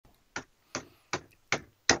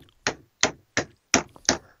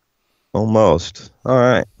Almost. All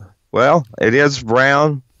right. Well, it is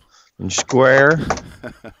round and square.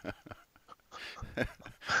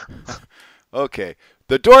 Okay,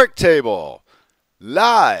 the Dork Table,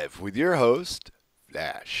 live with your host,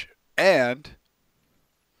 Flash, and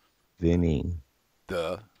Vinny.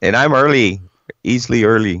 the. And I'm early, easily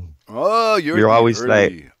early. Oh, you're You're the always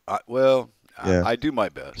late. early. Well, Yeah. I do my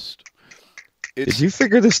best. Did It's you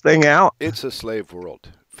figure this thing out? it's a slave world.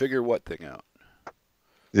 Figure what thing out?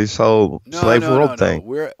 This whole No, slave no, no, world no. thing.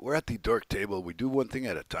 We're at the Dork Table. We do one thing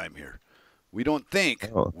at a time here. We don't think.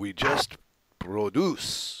 Oh, We just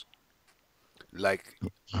produce like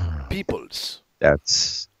peoples.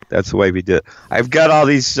 that's the way we do it. I've got all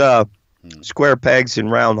these Hmm. square pegs in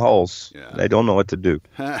round holes. Yeah. And I don't know what to do.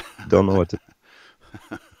 Don't know what to.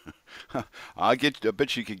 I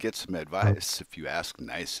bet you could get some advice if you ask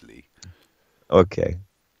nicely. Okay.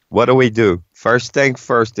 What do we do? First thing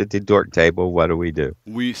first at the dork table, what do we do?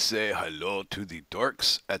 We say hello to the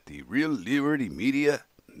dorks at the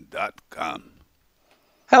reallibertymedia.com.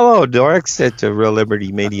 Hello, dorks at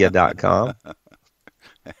reallibertymedia.com.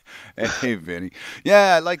 Hey, Vinny.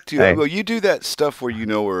 Yeah, I like to. Hey. Well, you do that stuff where you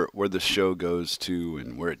know where the show goes to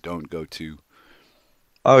and where it don't go to.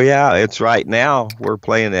 Oh, yeah, it's right now. We're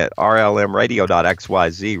playing at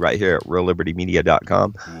rlmradio.xyz right here at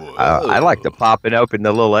reallibertymedia.com. I like to Whoa. pop and open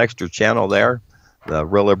the little extra channel there, the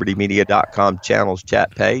reallibertymedia.com channels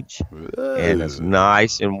chat page. And it's Whoa.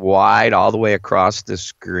 nice and wide all the way across the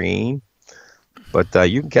screen. But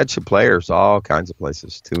you can catch the players all kinds of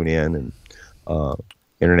places. Tune in and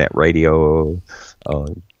internet radio. Uh,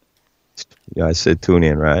 yeah, I said tune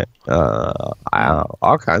in, right?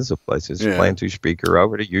 All kinds of places. Yeah. Playing through speaker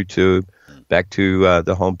over to YouTube, back to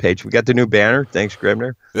the homepage. We got the new banner. Thanks,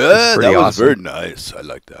 Grimner. Yeah, pretty that was awesome. very nice. I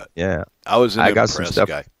like that. Yeah, I was an I got some impressed stuff.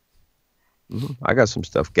 guy. I got some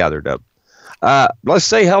stuff gathered up. Let's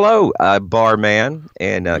say hello, Barman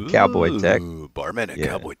and Cowboy Tech. Ooh, Barman and Yeah,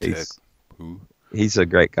 Cowboy Tech. Who? he's a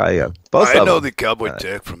great guy. Both I of know them. the Cowboy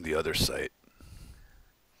Tech from the other site.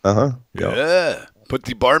 Yeah, Yeah. But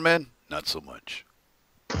the barman, not so much.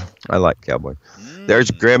 I like Cowboy. There's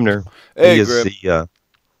Grimner. Hey, he is Grim.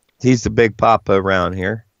 he's the big papa around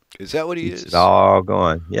here. Is that what he Keeps is? it all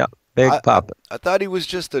going. Yep, big papa. I thought he was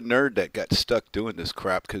just a nerd that got stuck doing this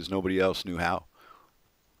crap because nobody else knew how.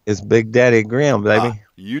 It's Big Daddy Grim, baby.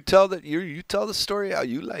 You tell you tell the story how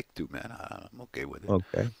you like to, man. I'm okay with it.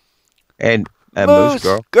 Okay. And Moose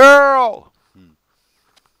Girl. Girl.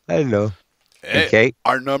 Hello. Hey, And Kate.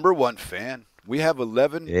 our number one fan. We have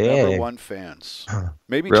 11 Yeah. number one fans.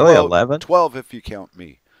 Maybe Really, 12, 11? 12 if you count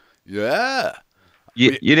me. Yeah.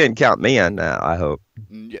 You didn't count me in now, I hope.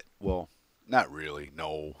 Yeah. Well, not really.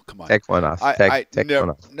 No. Come on. Take one off. Take one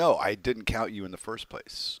off. No, I didn't count you in the first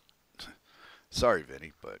place. Sorry,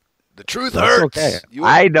 Vinny, but the truth That's hurts. okay. You-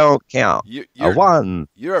 I don't count. You, A you're, one.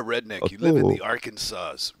 you're a redneck. You live in two. the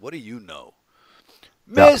Arkansas. What do you know?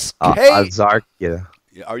 The Miss Kate. Ozark. Yeah.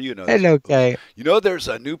 Yeah, are you know? Hello, Kate. You know, there's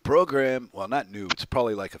a new program. Well, not new. It's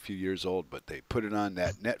probably like a few years old, but they put it on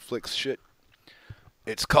that Netflix shit.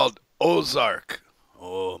 It's called Ozark.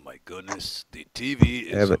 Oh my goodness, the TV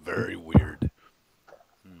is Haven't- very weird.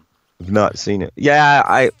 I've not seen it. Yeah,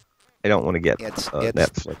 I don't want to get It's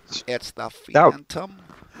Netflix. it's the That- Phantom.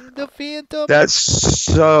 The Phantom. That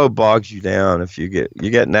so bogs you down if you get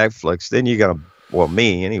Netflix. Then you're gonna, well,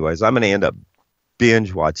 me anyways. I'm gonna end up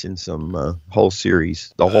binge watching some whole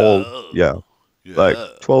series. The whole, Yeah. like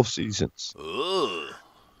 12 seasons. Ugh.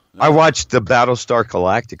 I watched the Battlestar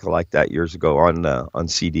Galactica like that years ago on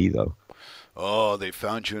CD though. Oh, they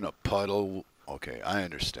found you in a puddle. Okay, I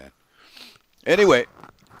understand. Anyway,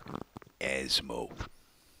 Asmo.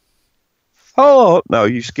 Oh no,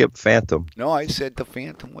 you skipped Phantom. No, I said the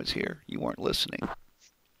Phantom was here. You weren't listening.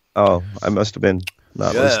 Oh, I must have been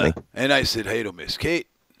not listening. And I said hey to Miss Kate,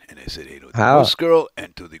 and I said hey to the How? Moose Girl,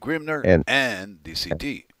 and to the Grimner, And- and the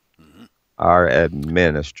CT. Our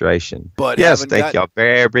administration. But yes, haven't thank got- y'all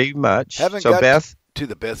very much. Haven't So got Beth, to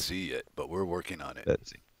the Beth Z yet, but we're working on it.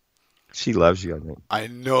 she loves you. I think I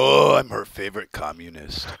know I'm her favorite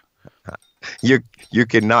communist. you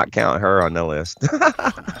cannot count her on the list.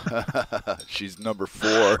 She's number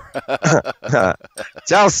 4.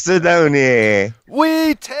 Chalcedony.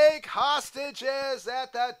 We take hostages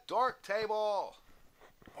at the dork table.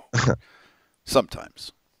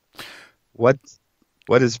 Sometimes. What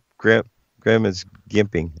is Grim is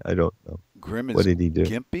gimping? I don't know. Grim is What did he do?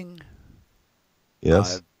 gimping?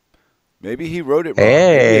 Yes. Maybe he wrote it wrong.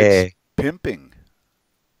 Hey. Maybe it's pimping.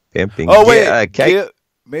 Pimping. Oh, wait. Yeah, Kate.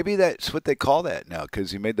 Maybe that's what they call that now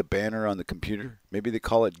because he made the banner on the computer. Maybe they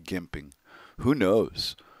call it gimping. Who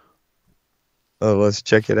knows? Oh, let's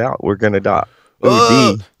check it out. We're gonna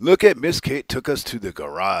Oh, OD. look at Miss Kate took us to the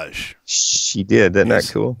garage. She did. Isn't that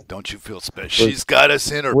Yes. cool? Don't you feel special? We're, She's got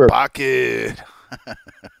us in her we're, pocket. I've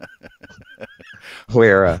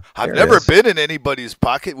there it never is. been in anybody's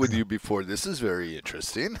pocket with you before. This is very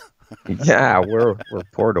interesting. Yeah, we're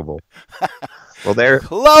portable. Well,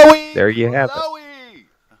 Chloe! there you have it. Chloe!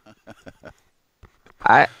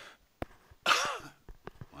 I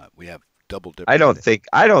We have double dip. I don't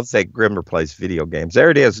think Grimmer plays video games. There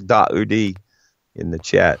it is. .ud in the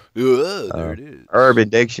chat. There it is. Urban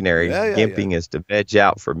Dictionary. Yeah. Gimping is to veg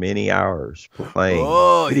out for many hours playing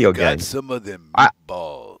video you got games. some of them I-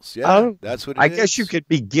 meatballs. Yeah, that's what it is. I guess you could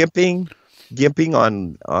be gimping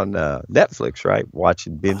on Netflix, right?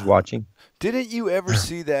 Binge watching. Didn't you ever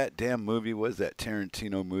see that damn movie? Was that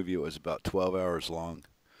Tarantino movie? It was about 12 hours long.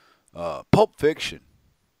 Pulp Fiction.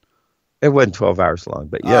 It wasn't 12 hours long,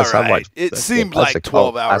 but yes, All right. I watched. It seemed like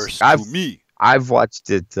 12 hours to me. I've watched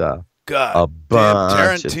it God, a damn,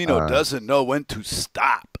 bunch of Tarantino times. doesn't know when to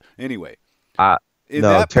stop. Anyway, in no,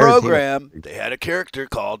 that Tarantino- program, they had a character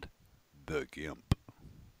called the Gimp.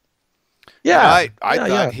 Yeah, And I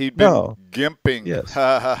thought he'd been gimping. Yes.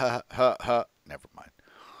 Ha ha ha ha ha. Never mind.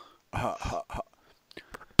 Ha ha ha.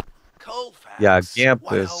 Colfax. Yeah, Gimp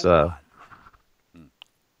is. 101.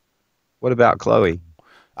 What about Chloe?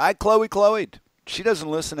 I Chloe'd. She doesn't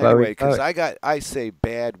listen Chloe, anyway because I say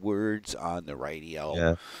bad words on the radio.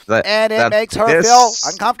 Yeah, And it makes her feel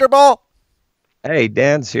uncomfortable. Hey,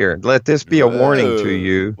 Dan's here. Let this be a warning to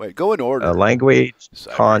you. Wait, go in order. Language, Cyber.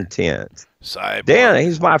 content. Cyborg. Dan,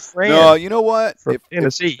 he's my friend. No, you know what? From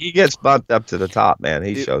Tennessee, he gets bumped up to the top, man.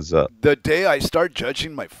 He shows up. The day I start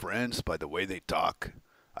judging my friends by the way they talk,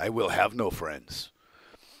 I will have no friends.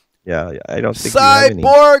 Yeah, I don't think you have any.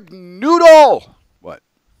 Cyborg Noodle. What?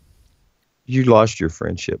 You lost your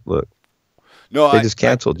friendship. Look, No, they just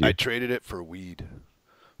canceled you. I traded it for weed.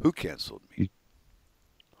 Who canceled me?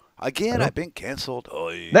 Again, I've been canceled.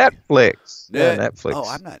 Netflix. Yeah, Netflix. Oh,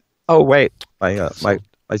 I'm not. Oh, wait.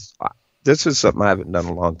 This is something I haven't done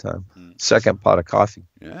in a long time. Second pot of coffee.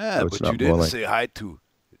 Yeah, So it's but not you didn't boiling. say hi to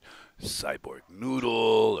Cyborg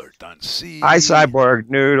Noodle or Don C. Hi, Cyborg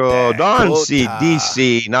Noodle. Don C. Dakota.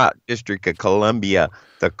 D.C., not District of Columbia,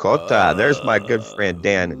 Dakota. There's my good friend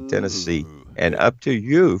Dan in Tennessee. And up to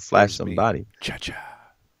you, flash There's me. somebody. Cha-cha.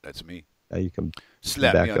 That's me. Now you can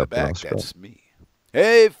Slap back me on the up and I'll back. scroll. That's me.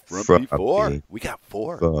 Hey, Frumpy Frumpy. 4. We got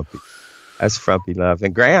 4. Frumpy. That's Frumpy Love.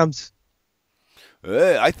 And Grams.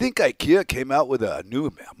 Hey, I think IKEA came out with a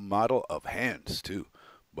new model of hands, too.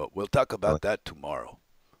 But we'll talk about that tomorrow.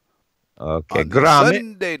 Okay. On the Gromit.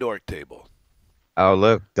 Sunday Dork Table. Oh,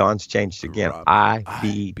 look. Don's changed again. Gromit.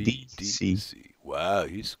 IBDC. Wow,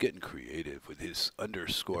 he's getting creative with his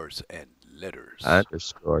underscores and letters.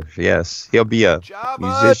 Underscore. Yes. He'll be a Java,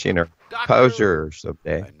 musician or doctor. composer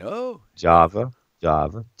someday. I know. Java. Two.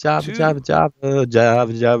 Java.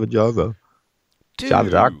 Two. Java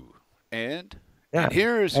Doc. And Yeah.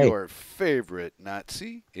 here's Hey. your favorite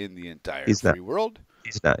Nazi in the entire He's not- free world.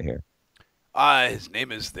 He's not here. His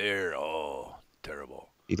name is there. Oh, terrible.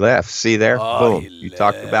 He left. See there? Oh, Boom. he You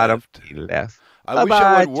talked about him. left. He left. I wish I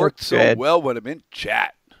Bye-bye, would have worked so Dread. well when I'm in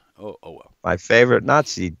chat. Oh well. My favorite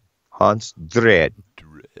Nazi, Hans Dredd.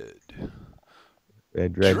 Dread.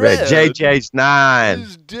 Red. Dredd JJ's 9.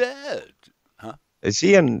 is dead. Huh? Is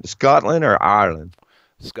he in Scotland or Ireland?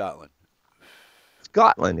 Scotland.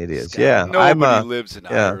 Scotland it is. Scotland. Yeah. Nobody lives in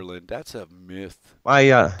yeah. Ireland. That's a myth. My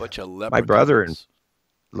Bunch of leprechauns. my brother and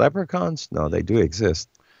leprechauns? No, they do exist.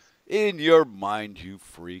 In your mind, you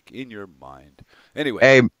freak. In your mind. Anyway.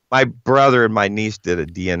 Hey, my brother and my niece did a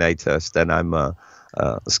DNA test, and I'm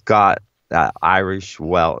Scot, Irish,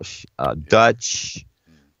 Welsh, Dutch,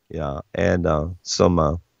 yeah, and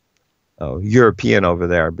some European over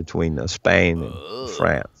there between Spain and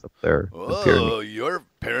France up there. the pyramid. Oh, your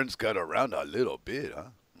parents got around a little bit, huh?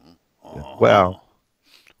 Oh. Well,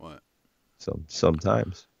 What?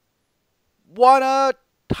 sometimes Want a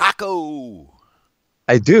taco?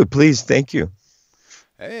 I do. Please, thank you.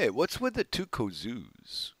 Hey, what's with the two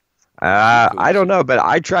kazoos? I don't know, but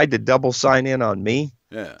I tried to double sign in on me,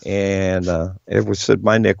 Yeah. and it was said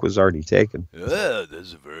my nick was already taken. Yeah,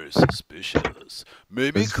 that's very suspicious.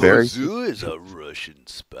 Maybe It's very Kazu is a Russian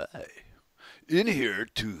spy in here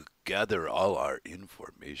to gather all our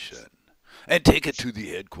information and take it to the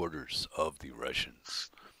headquarters of the Russians.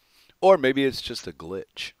 Or maybe it's just a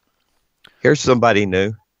glitch. Here's somebody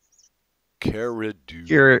new.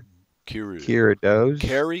 Caradu. Kirados.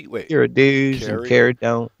 Carry? Wait. Kiradoos and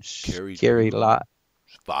Caradon'ts. Carry- Carry lot.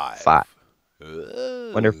 Five.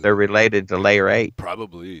 Wonder if they're related to layer 8.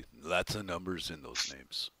 Probably. Lots of numbers in those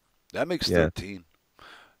names. That makes Yeah. 13.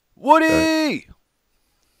 Woody!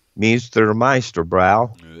 Mr.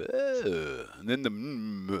 Meisterbrow. And then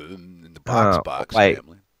in the box Wait.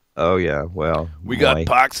 family. Oh, yeah. Well, We got boy.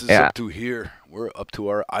 boxes Yeah, up to here. We're up to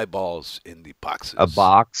our eyeballs in the a boxes.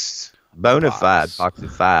 box. A Bona fide. box.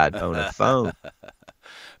 Boxified on a phone.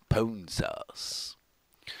 Pone sauce.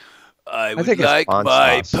 I I would think it's like pawn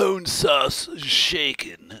my sauce. pone sauce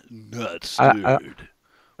shaken, not I, I, stirred.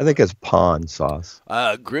 I think it's pawn sauce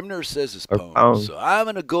Grimner says it's or pone, pone. so I'm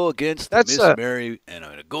gonna go against the That's Miss Mary, and I'm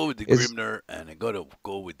gonna go with the is Grimner, and I'm gonna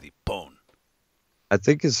go with the pone. I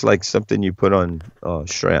think it's like something you put on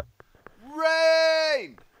shrimp.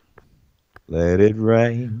 Rain. Let it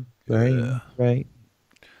rain, Yeah. rain, rain.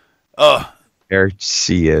 Oh, There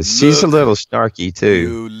she is. She's a look, little snarky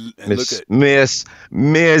too. and look at. Ms.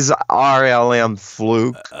 RLM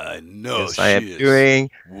Fluke. I know Yes, I am she is. doing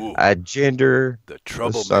Whoa, a gender the or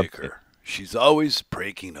something. troublemaker. She's always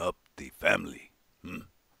breaking up the family.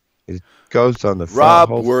 It goes on the front Rob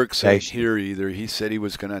whole Works ain't station. here either. He said he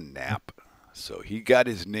was gonna nap, so he got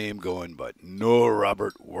his name going, but no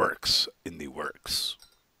Robert Works in the works.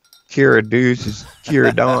 Kira Deuce is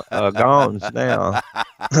Kira Gones now.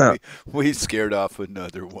 we scared off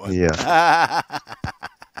another one. Yeah.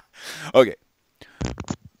 Okay.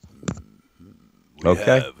 We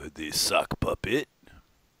Okay. have the sock puppet,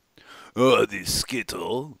 the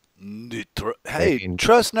skittle, hey, And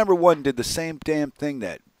trust number one did the same damn thing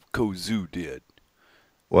that Kozu did.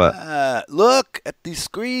 what? Look at the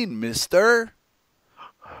screen, mister.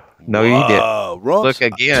 No, he didn't. Rumps Look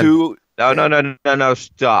again. to No,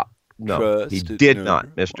 stop. No, he Trusted did number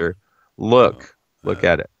not, mister. Look one.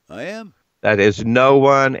 at it. I am. That is no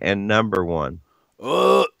one and number one.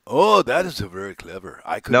 Oh, that is a very clever.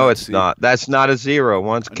 I could No, not it's see. not. That's not a zero.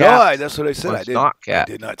 One's No, capped. that's what I said. One's not I capped.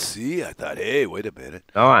 did not see. I thought, hey, wait a minute.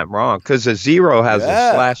 No, I'm wrong. Because a zero has Yeah.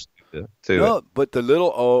 a slash to No, it. but the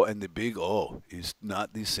little O and the big O is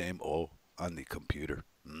not the same O on the computer.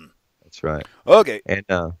 That's right. Okay, And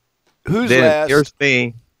who's then last? here's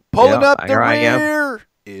me. Pulling Yeah, up the here I am. rear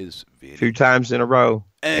is Vinny. 2 times in a row.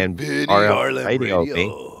 And Vinny RL Arlen Radio, me.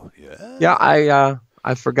 Radio. Yeah. Yeah,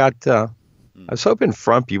 I forgot. I was hoping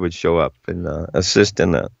Frumpy would show up and assist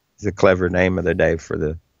in the clever name of the day for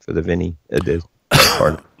the Vinny edition.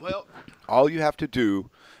 Well, all you have to do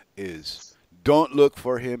is don't look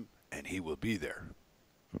for him, and he will be there.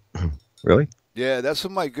 Really? Yeah, that's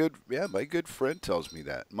what my good friend tells me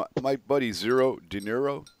that. My buddy Zero De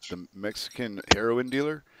Niro, the Mexican heroin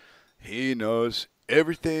dealer, he knows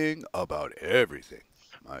everything about everything.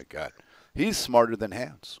 My God, he's smarter than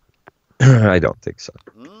Hans. I don't think so.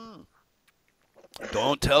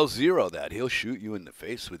 Don't tell Zero that. He'll shoot you in the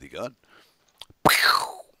face with a gun.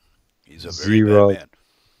 He's a very Zero. bad man.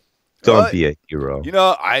 Don't be a hero. You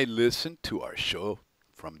know, I listened to our show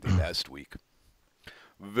from the last week.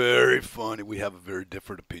 Very funny. We have very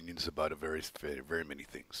different opinions about very many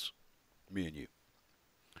things. Me and you.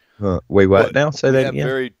 Wait, what But now? Say we that have again.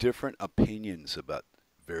 very different opinions about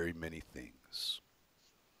very many things.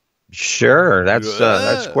 Sure, that's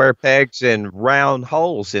Yeah. square pegs and round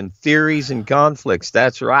holes in theories and conflicts.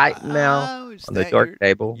 That's right now is on the that dark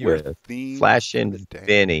table your with theme Flash for and the day?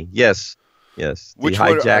 Vinny. Yes. The Which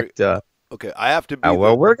one are hijacked. Okay, I have to be.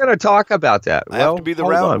 Well, we're going to talk about that. I have Well, to be the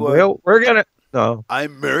hold round on. one. We're going to. No,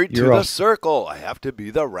 I'm married to You're the off. circle. I have to be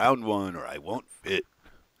the round one, or I won't fit.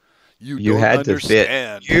 You you don't had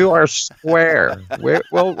understand. to fit. You are square.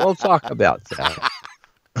 We'll talk about that.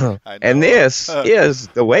 I And know. this is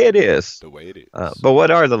the way it is. the way it is. But what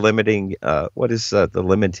are the limiting? What is the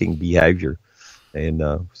limiting behavior? And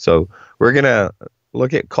so we're gonna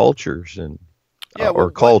look at cultures and or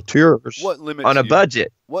cultures what limits on a you?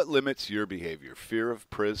 budget. What limits your behavior? Fear of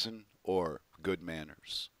prison or good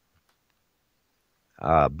manners?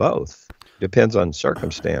 Both depends on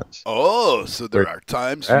circumstance. Oh, so there We're- are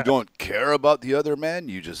times Yeah. you don't care about the other man.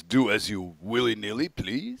 You just do as you willy-nilly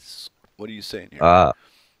please. What are you saying here?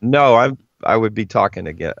 No, I would be talking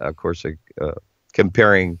again, of course,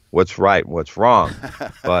 comparing what's right and what's wrong.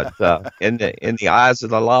 But in the eyes of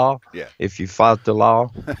the law, Yeah. if you fought the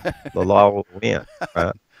law will win.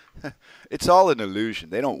 Right? It's all an illusion.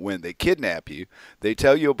 They don't win. They kidnap you. They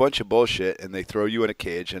tell you a bunch of bullshit, and they throw you in a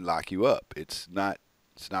cage and lock you up. It's not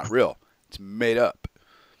real. It's made up.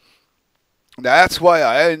 That's why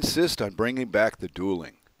I insist on bringing back the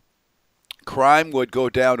dueling. Crime would go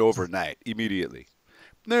down overnight, immediately.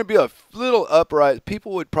 There'd be a little uprising.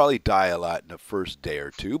 People would probably die a lot in the first day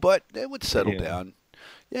or two, but it would settle Yeah. down.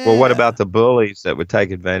 Yeah. Well, what about the bullies that would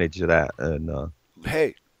take advantage of that and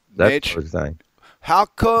Hey, that nature. sort of thing? How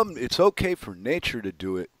come it's okay for nature to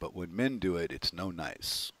do it, but when men do it, it's no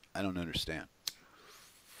nice? I don't understand.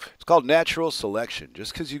 It's called natural selection.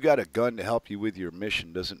 Just because you got a gun to help you with your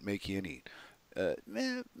mission doesn't make you any.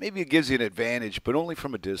 Maybe it gives you an advantage, but only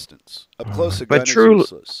from a distance. Up close, a But gun is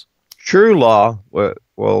useless. true law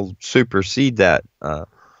will supersede that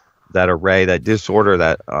array, that disorder,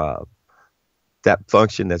 that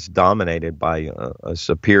function that's dominated by a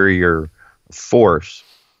superior force,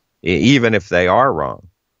 even if they are wrong.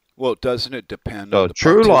 Well, doesn't it depend on So the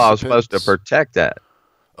true law is supposed to participants? protect that.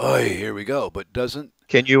 Oh, here we go. But doesn't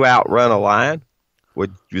Can you outrun a lion?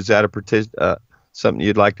 Is that something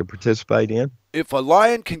you'd like to participate in? if a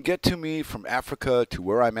lion can get to me from Africa to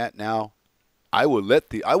where I'm at now, I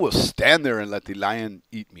will stand there and let the lion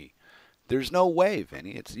eat me. There's no way,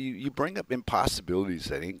 Vinny. It's you bring up impossibilities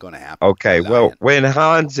that ain't gonna happen with my Okay, well, lion. when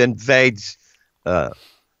Hans invades uh,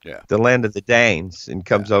 Yeah, the land of the Danes and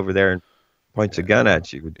yeah, comes over there and points a yeah, gun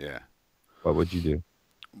at you, yeah. what would you do?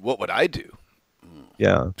 What would I do?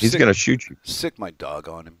 Yeah, he's Sick, going to shoot you. sick my dog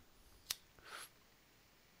on him.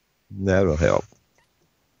 That'll help.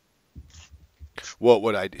 What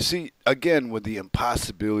would I do? See, again with the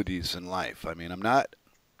impossibilities in life. I mean, I'm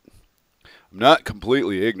not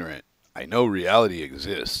completely ignorant. I know reality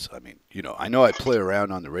exists. I mean, I know I play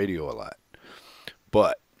around on the radio a lot,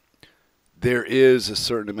 but there is a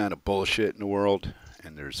certain amount of bullshit in the world,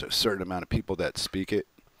 and there's a certain amount of people that speak it.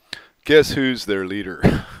 Guess who's their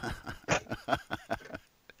leader?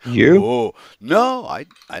 You? Oh, no,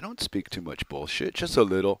 I don't speak too much bullshit, just a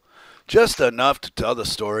little. Just enough to tell the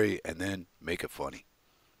story and then make it funny.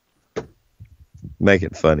 Make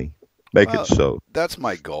it funny. Make it Well, so. that's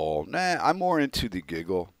my goal. Nah, I'm more into the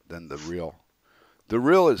giggle than the real. The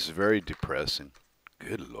real is very depressing.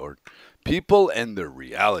 Good Lord. People and their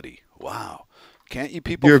reality. Wow. Can't you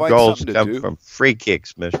people Your find goals something to come do? from free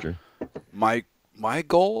kicks, mister. My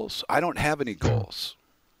goals? I don't have any goals.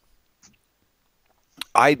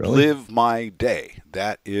 I Really? live my day.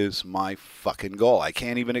 That is my fucking goal. I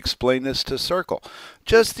can't even explain this to Circle.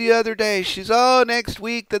 Just the other day, next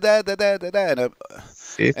week, da da da da da da, and I,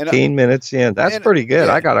 15 minutes in. That's and pretty good.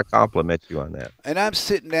 yeah, I got to compliment you on that. and I'm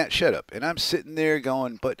sitting there. Shut up. And I'm sitting there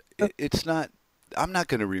going, but it's not. I'm not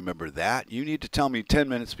going to remember that. You need to tell me 10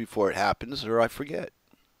 minutes before it happens, or I forget.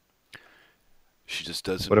 She just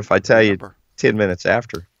What doesn't if I tell you remember. 10 minutes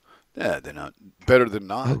after? Yeah, they're not better than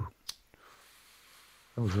not. Oh,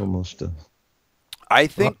 that was almost a I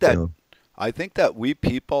think that lockdown. I think that we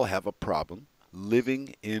people have a problem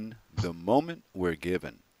living in the moment we're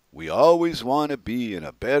given. We always want to be in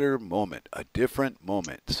a better moment, a different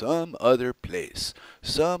moment, some other place,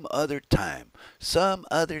 some other time, some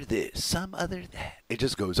other this, some other that. It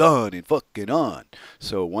just goes on and fucking on.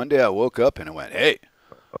 So one day I woke up and I went, hey,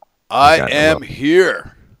 I I got a am lot.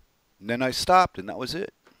 here. And then I stopped and that was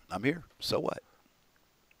it. I'm here. So what?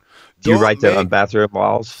 Do you Don't write that on make bathroom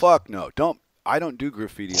walls? Fuck no. I don't do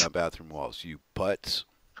graffiti on bathroom walls, you putz.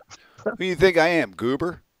 Who do you think I am,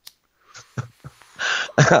 goober?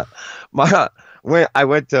 My when I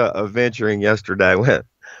went to adventuring yesterday, I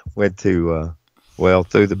went to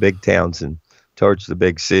through the big towns and towards the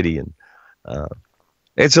big city, and uh,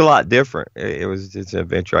 it's a lot different. It's an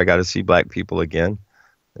adventure. I got to see black people again.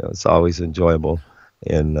 It's always enjoyable,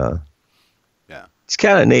 and Yeah. it's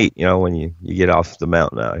kind of neat, when you get off the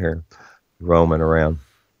mountain out here, roaming around.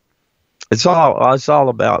 It's all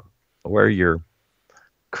about where you're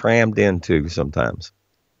crammed into sometimes,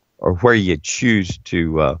 or where you choose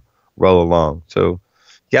to roll along. So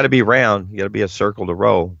you got to be round. You got to be a circle to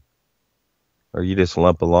roll, or you just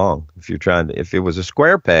lump along. If it was a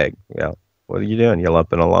square peg, yeah, what are you doing? You're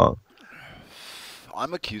lumping along.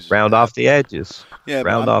 I'm accused of Round that. off the edges. Yeah,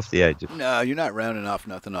 but Round off the edges. no, you're not rounding off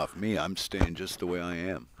nothing off me. I'm staying just the way I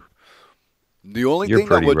am. The only You're thing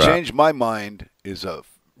that pretty will rough. change my mind is a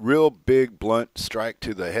real big blunt strike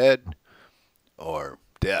to the head or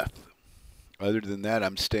death. Other than that,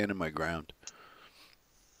 I'm standing my ground.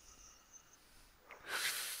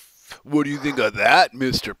 What do you think of that,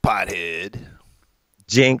 Mr. Pothead?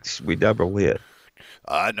 Jinx, we double hit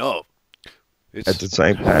I know. at It's the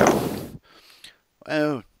same time.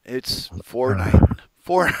 well, it's 4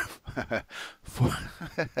 4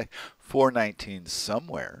 419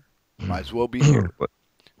 somewhere. Might as well be here.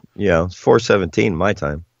 Yeah, it's 4:17 my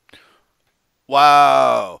time.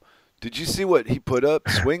 Wow. Did you see what he put up?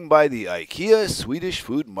 Swing by the IKEA Swedish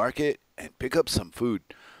food market and pick up some food.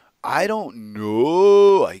 I don't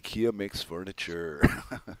know. IKEA makes furniture.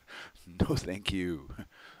 No, thank you.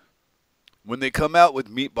 When they come out with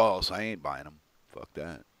meatballs, I ain't buying them. Fuck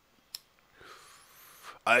that.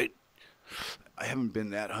 I I haven't been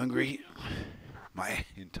that hungry my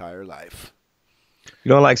entire life. You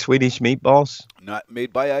don't like Swedish meatballs? Not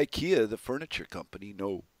made by IKEA, the furniture company.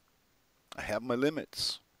 No. I have my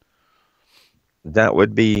limits. That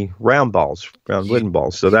would be round balls, round You wooden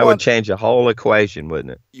balls. So you that would want change the whole equation,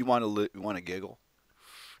 wouldn't it? you want to giggle?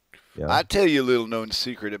 Yeah. I tell you a little known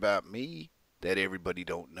secret about me that everybody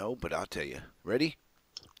don't know, but I'll tell you. Ready?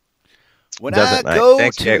 When I Doesn't matter. go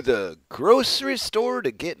Thanks, to Gabe. the grocery store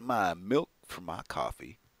to get my milk for my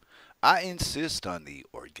coffee, I insist on the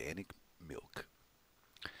organic milk.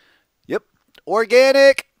 Yep,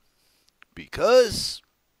 organic, because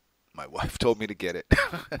my wife told me to get it.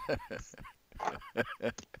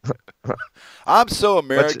 I'm so What's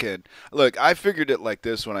American. Look, I figured it like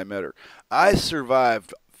this when I met her. I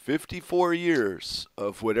survived 54 years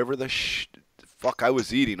of whatever the fuck I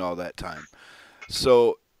was eating all that time.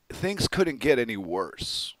 So things couldn't get any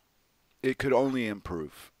worse. It could only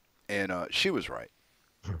improve. And she was right.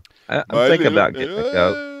 I'm My thinking little, about getting a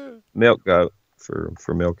goat, milk goat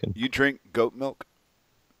for milking. you drink goat milk?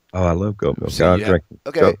 Oh, I love goat milk. See, I yeah. drink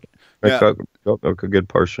Okay. goat, drink Now, goat milk a good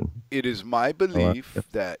portion. it is my Oh, belief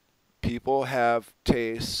that people have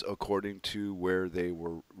tastes according to where they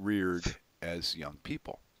were reared as young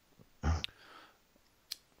people.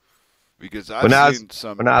 Because I've seen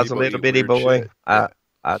some when I was a people little eat bitty weird boy, shit. Yeah.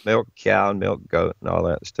 I milked cow and milked goat and all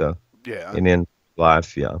that stuff. Yeah. And in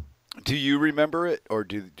life, yeah, Do you remember it, or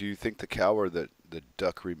do you think the cow or the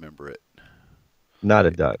duck remember it? not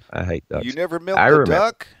a duck. I hate You ducks. never milked I the remember.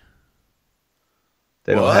 duck?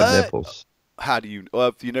 They don't have What? nipples How do you? Well,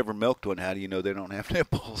 if you never milked one, how do you know they don't have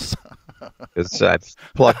nipples? because I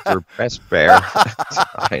plucked their breast bare.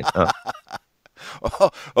 I know.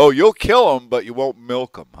 Oh, you'll kill them, but you won't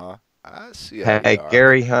milk them, huh? I see how Hey, you are.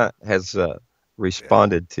 Gary Hunt has Yeah.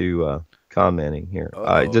 responded to commenting here. It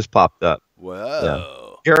Uh-oh. just popped up.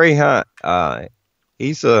 Whoa. Gary Hunt,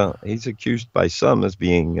 he's accused by some as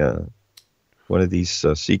being one of these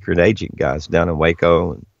secret agent guys down in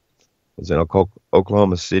Waco and was in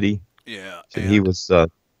Oklahoma City. Yeah. So he was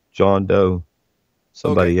John Doe,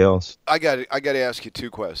 somebody else. I got to ask you two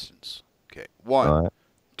questions. Okay. One, All right.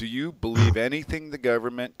 do you believe anything the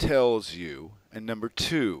government tells you? And number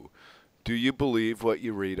two, do you believe what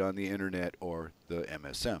you read on the internet or the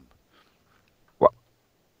MSM?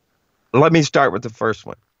 Let me start with the first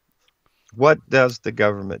one. What does the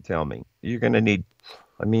government tell me? You're going to need.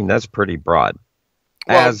 I mean, that's pretty broad.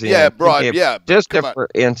 Well, As in, yeah, broad, give me yeah. Just come on. for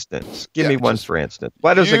instance, give Yeah, me one just- for instance.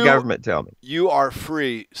 What does the you- government tell me? You are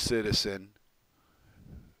free, citizen.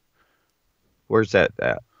 Where's that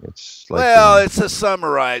at? It's like Well, it's a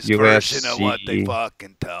summarized version of what they USC.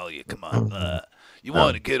 fucking tell you. Come on. You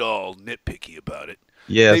want to get all nitpicky about it.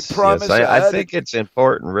 yes, they promise yes. I ahead think it's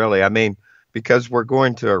important, really. I mean, because we're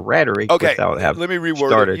going to a rhetoric Okay, without having let me reword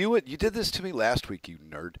started. it. You did this to me last week, you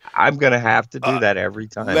nerd. I'm going to have to do that every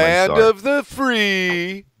time. Land I'm sorry. of the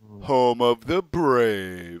free, home of the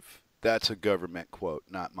brave. That's a government quote.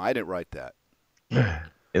 Not I didn't write that.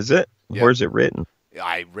 Is it? Yeah. Where's it written?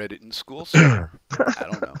 I read it in school somewhere. I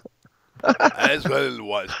don't know.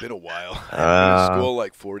 It's been a while. I've been in school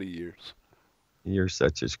like 40 years. You're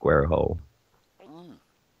such a square hole.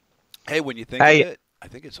 Hey, when you think of it, I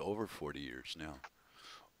think it's over 40 years now.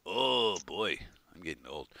 Oh boy, I'm getting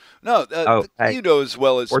old. No, hey, you know as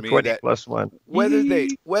well as me 420 that plus one.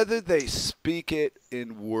 whether they speak it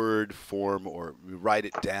in word form or write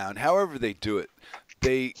it down, however they do it,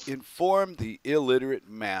 they inform the illiterate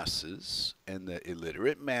masses, and the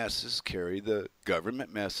illiterate masses carry the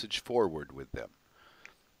government message forward with them.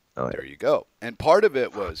 Oh, There you go. And part of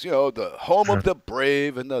it was, the home of the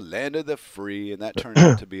brave and the land of the free, and that turned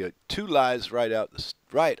out to be two lies right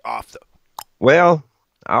off the. Well,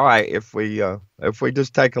 all right. If we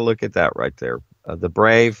just take a look at that right there, the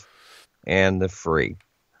brave and the free.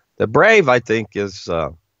 The brave, I think, is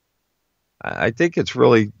I think it's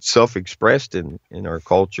really self-expressed in our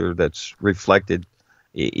culture. That's reflected,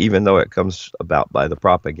 even though it comes about by the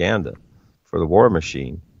propaganda for the war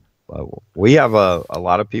machine. We have a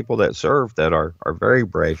lot of people that serve that are very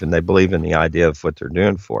brave, and they believe in the idea of what they're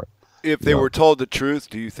doing for it. If they were told the truth,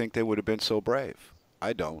 do you think they would have been so brave?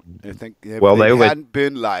 I don't. I think if Well, they they would- hadn't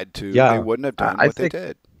been lied to, Yeah, they wouldn't have done I what think- they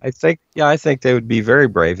did. I think they would be very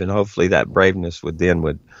brave, and hopefully that braveness would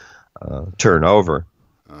turn over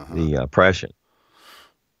the oppression.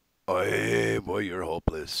 Oh, hey, boy, you're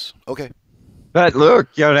hopeless. Okay. But look,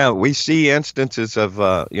 we see instances of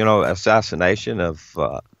assassination of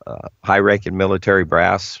high-ranking military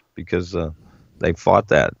brass because they fought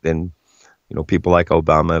that. And people like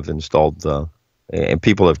Obama have installed, and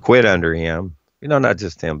people have quit under him. Not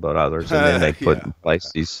just him, but others. And then they put Yeah. in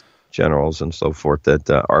place these generals and so forth that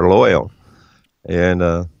are loyal.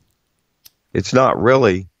 And it's not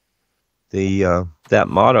really that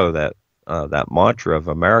motto, that mantra of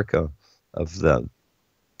America, of the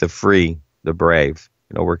free, the brave.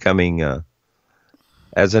 We're coming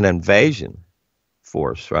as an invasion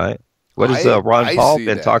force, right? What has Ron I Paul see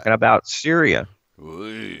been that. talking about Syria,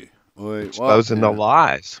 Oy, oy, well, exposing the yeah.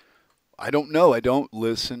 lies? I don't know. I don't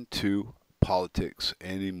listen to politics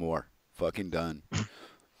anymore. Fucking done.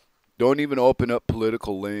 Don't even open up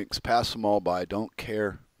political links. Pass them all by. Don't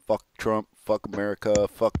care. Fuck Trump. Fuck America.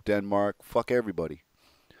 Fuck Denmark. Fuck everybody.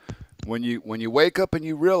 When you wake up and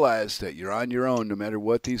you realize that you're on your own, no matter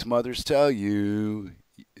what these mothers tell you,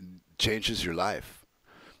 it changes your life.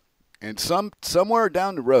 And somewhere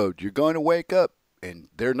down the road, you're going to wake up and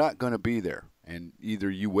they're not going to be there. And either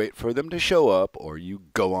you wait for them to show up or you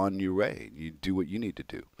go on your way. You do what you need to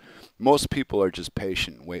do. Most people are just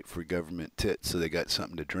patient and wait for government tits so they got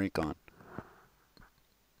something to drink on.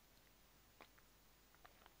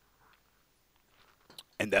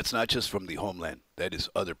 And that's not just from the homeland. That is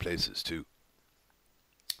other places too.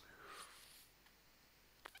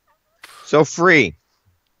 So free,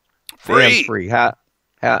 damn Free. free.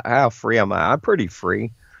 How free am I? I'm pretty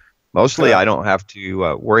free. Mostly, Huh. I don't have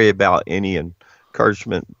to worry about any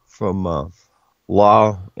encouragement from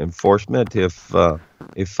law enforcement if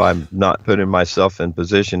I'm not putting myself in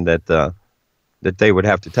position that they would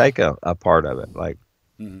have to take a part of it, like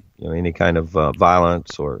Mhm. any kind of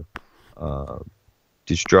violence or uh,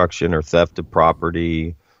 destruction or theft of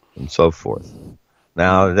property and so forth.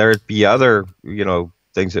 Now, there'd be other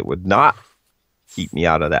things that would not keep me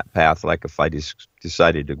out of that path, like if I just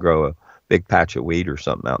decided to grow a big patch of weed or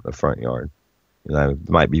something out in the front yard. I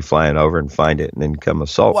might be flying over and find it and then come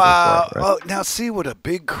assault me for it, Wow. right? Oh, now see what a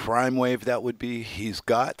big crime wave that would be. He's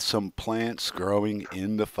got some plants growing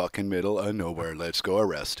in the fucking middle of nowhere. Let's go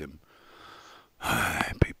arrest him.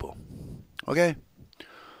 People. Okay.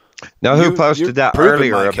 Now, who You're posted that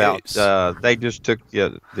proving earlier my about case. they just took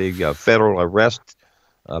the federal arrest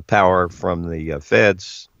power from the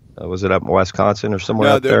feds? Was it up in Wisconsin or somewhere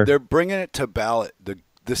No, up there? they're bringing it to ballot.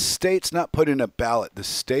 The state's not putting a ballot. The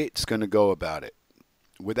state's going to go about it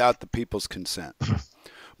without the people's consent.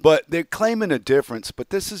 But they're claiming a difference,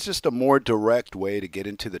 but this is just a more direct way to get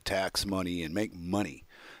into the tax money and make money.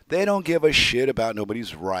 They don't give a shit about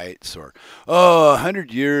nobody's rights or,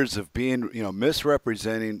 100 years of being,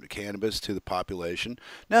 misrepresenting cannabis to the population.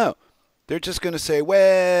 No, they're just going to say,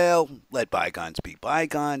 well, let bygones be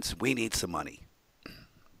bygones. We need some money.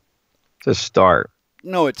 To start.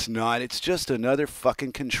 No, it's not. It's just another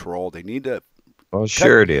fucking control. They need to Well, cut,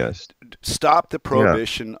 sure it is. stop the Yeah.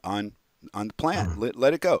 prohibition on the plant.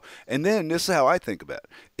 Let it go. And then this is how I think about it.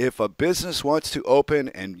 If a business wants to open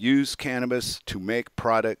and use cannabis to make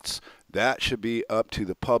products, that should be up to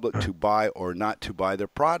the public to buy or not to buy their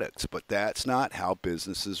products. But that's not how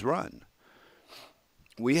businesses run.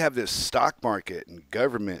 We have this stock market and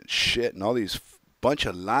government shit and all these bunch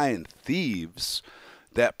of lying thieves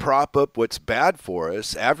that prop up what's bad for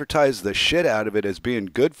us, advertise the shit out of it as being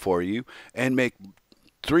good for you, and make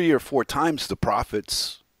 3 or 4 times the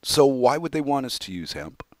profits. So why would they want us to use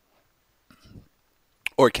hemp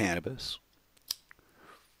or cannabis?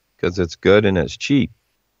 Because it's good and it's cheap.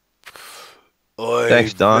 Oy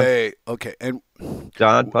Thanks, Don. vey. Okay, and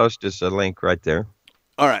Don, post us a link right there.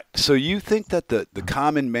 all right. So you think that the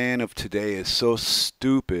common man of today is so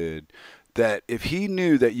stupid that if he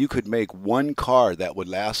knew that you could make one car that would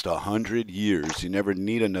last 100 years, you never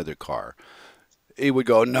need another car, he would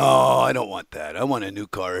go, "No, I don't want that. I want a new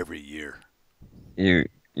car every year."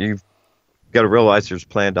 You've got to realize there's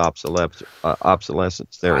planned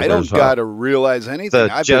obsolescence there. I don't There's got to realize anything.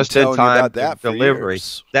 the I've been just in telling you time about that for delivery.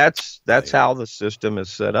 years. That's Yeah. how the system is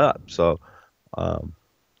set up. So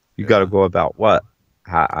you got to Yeah. go about what?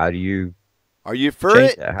 How do you Are you for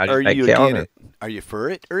change it that? How do or you are make you against counter? it? Are you for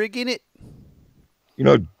it or against it?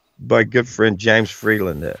 My good friend James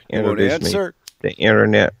Freeland that You won't introduced me answer. to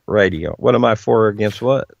internet radio. What am I for or against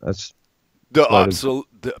what? That's loaded.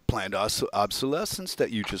 The planned obsolescence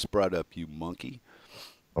that you just brought up, you monkey.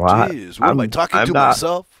 Well, Jeez, what am I talking to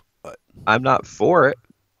myself? I'm not for it.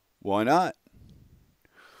 Why not?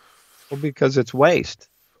 Well, because it's waste.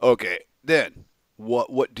 Okay, then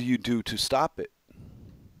what do you do to stop it?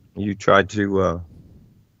 You try to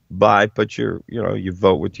put you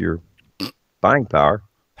vote with your buying power.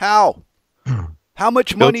 How? How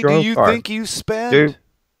much Build money your do own you car. think you spend? Dude,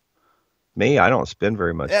 me, I don't spend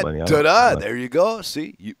very much money. I don't spend Ta-da! much. There you go.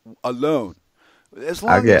 See, you alone. As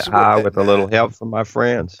I long get as we're high with a little help from my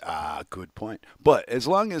friends. good point. But as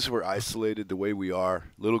long as we're isolated the way we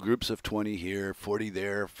are, little groups of 20 here, 40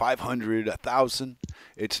 there, 500, 1,000,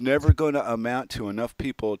 it's never going to amount to enough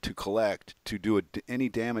people to collect to do any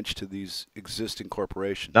damage to these existing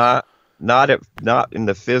corporations. Not in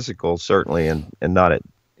the physical, certainly, and not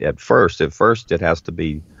at first. At first, it has to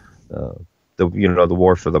be the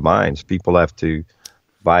war for the minds. People have to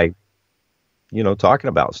by talking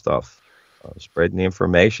about stuff, spreading the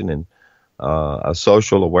information, and a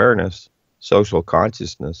social awareness, social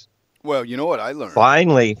consciousness. Well, you know what I learned?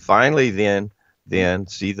 Finally, then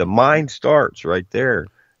see the mind starts right there,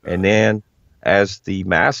 and then as the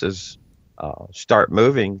masses start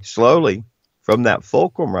moving slowly from that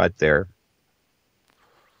fulcrum right there,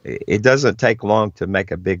 it doesn't take long to make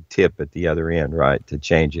a big tip at the other end, right, to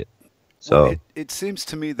change it. Well, So it seems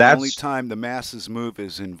to me the only that's time the masses move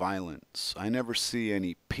is in violence. I never see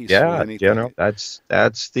any peaceful yeah, anything. Or that's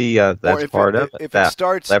part of it. if it That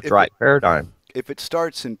starts left right paradigm. if it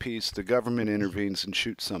starts in peace, the government intervenes and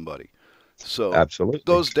shoots somebody. So Absolutely.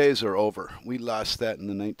 those days are over. We lost that in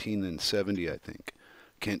the 1970, I think.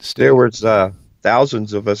 Kent There State. was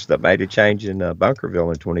thousands of us that made a change in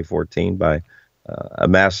Bunkerville in 2014 by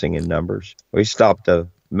amassing in numbers. We stopped a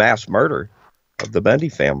mass murder of the Bundy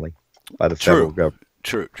family by the federal True, government.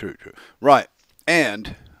 true. Right.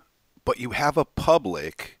 And but you have a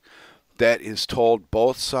public that is told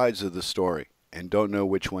both sides of the story and don't know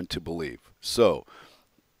which one to believe. So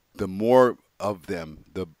the more of them,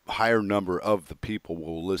 the higher number of the people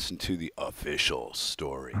will listen to the official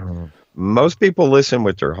story. Most people listen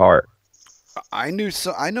with their heart. I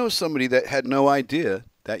know somebody that had no idea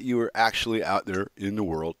that you were actually out there in the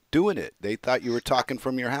world doing it. They thought you were talking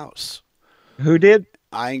from your house. Who did?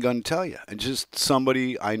 I ain't gonna tell you. And just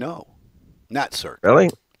somebody I know. Not Cirque.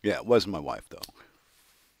 Really? Yeah, it wasn't my wife though.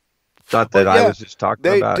 Thought that But I yeah, was just talking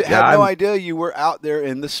they about. Yeah, had no idea you were out there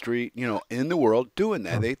in the street, in the world doing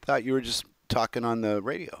that. They thought you were just talking on the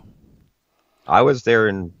radio. I was there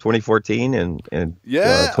in 2014 and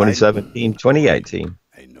Yeah, 2017, 2018.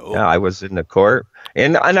 I know. Yeah, I was in the court,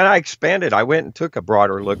 and then I expanded. I went and took a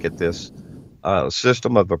broader look at this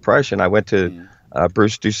system of oppression. I went to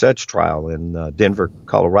Bruce Doucette's trial in Denver,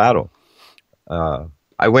 Colorado. Uh,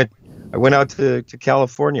 I went out to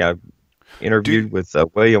California. I interviewed with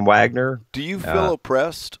William Wagner. Do you feel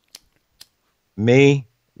oppressed? Me,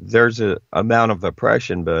 there's a amount of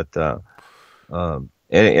oppression, but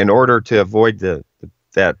in order to avoid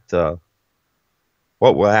that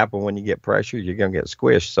what will happen when you get pressure, you're going to get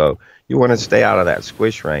squished. So you want to stay out of that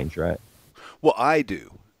squish range, right? Well, I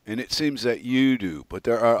do. And it seems that you do, but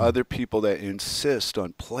there are other people that insist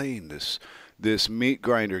on playing this meat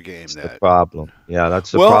grinder game. That's the That problem. Yeah,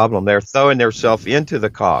 that's the well, problem. They're throwing themselves into the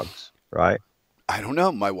cogs, right? I don't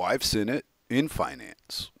know. My wife's in it in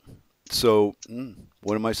finance, so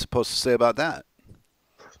what am I supposed to say about that?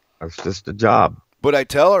 That's just a job. But I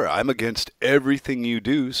tell her I'm against everything you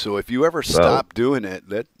do. So if you ever Well, stop doing it,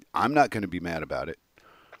 I'm not going to be mad about it.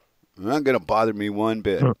 It's not going to bother me one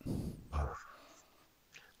bit.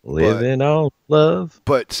 living on love.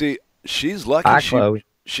 But see, she's lucky. Hi, Chloe.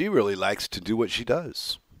 She really likes to do what she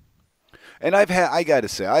does. And I got to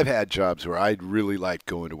say, I've had jobs where I really liked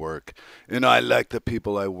going to work, and I liked the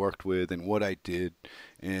people I worked with and what I did,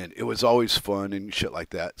 and it was always fun and shit like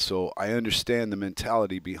that. So I understand the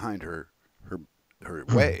mentality behind her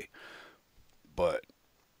way. But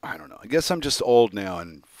I don't know. I guess I'm just old now,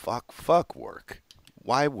 and fuck work.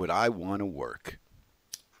 Why would I want to work?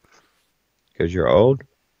 Because you're old?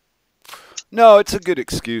 No, it's a good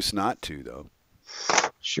excuse not to, though.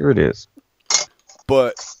 Sure it is.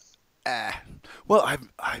 But well,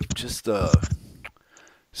 I've just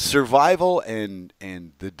survival and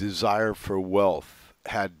the desire for wealth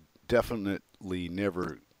had definitely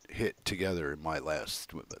never hit together in my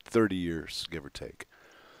last 30 years, give or take.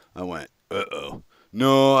 I went, uh-oh.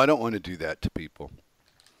 No, I don't want to do that to people.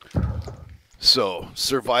 So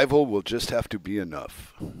survival will just have to be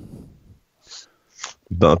enough.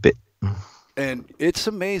 Bump it. And it's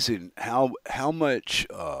amazing how much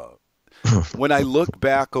when I look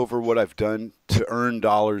back over what I've done to earn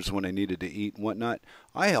dollars when I needed to eat and whatnot,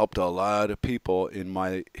 I helped a lot of people in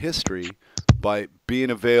my history by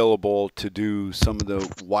being available to do some of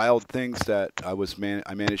the wild things that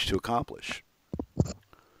I managed to accomplish.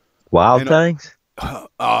 Wild And things?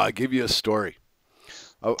 I'll give you a story.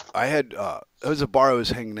 I had it was a bar I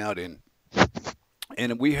was hanging out in,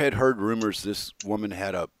 and we had heard rumors this woman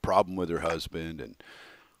had a problem with her husband and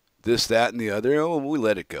this, that, and the other. Oh, we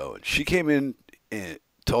let it go. And she came in and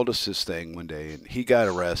told us this thing one day, and he got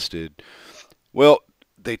arrested. Well,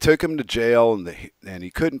 they took him to jail, and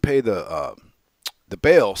he couldn't pay the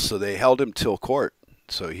bail, so they held him till court.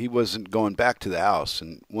 So he wasn't going back to the house.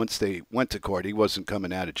 And once they went to court, he wasn't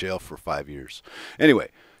coming out of jail for 5 years. Anyway,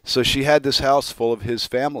 so she had this house full of his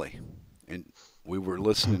family, and we were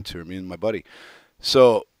listening to her, me and my buddy.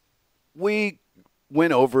 So we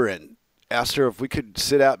went over and asked her if we could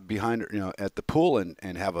sit out behind her, at the pool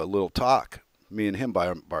and have a little talk. me and him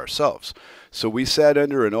by ourselves. So we sat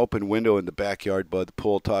under an open window in the backyard by the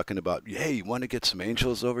pool talking about, hey, you want to get some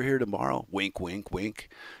angels over here tomorrow? Wink, wink, wink.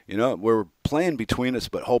 You know, we were playing between us,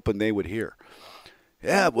 but hoping they would hear.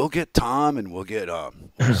 Yeah, we'll get Tom and we'll get, what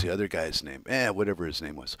was the other guy's name? Whatever his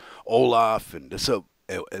name was. Olaf. And so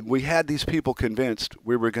and we had these people convinced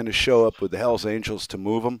we were going to show up with the Hell's Angels to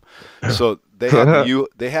move them. So they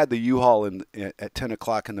had the U-Haul at 10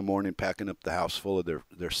 o'clock in the morning, packing up the house full of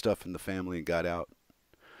their stuff and the family, and got out.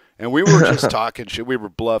 And we were just talking shit. We were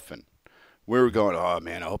bluffing. We were going, oh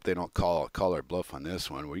man, I hope they don't call our bluff on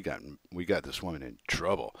this one. We got this woman in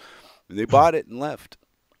trouble. And they bought it and left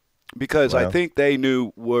because I think they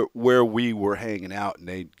knew where we were hanging out, and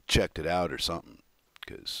they checked it out or something.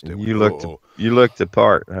 Because you looked the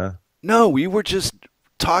part, huh? No, we were just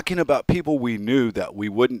talking about people we knew that we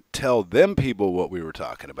wouldn't tell them people what we were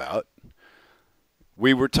talking about.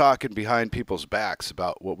 We were talking behind people's backs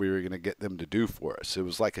about what we were going to get them to do for us. It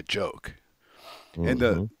was like a joke. Mm-hmm.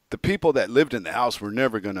 And the people that lived in the house were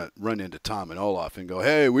never going to run into Tom and Olaf and go,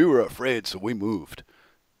 hey, we were afraid, so we moved.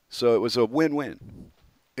 So it was a win-win,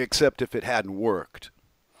 except if it hadn't worked.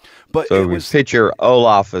 But so we picture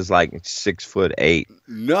Olaf as like 6'8".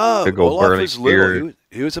 No, Olaf is little.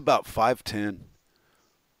 He was about 5'10".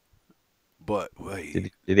 But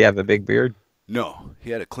wait, did he have a big beard? No, he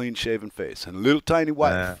had a clean-shaven face and a little tiny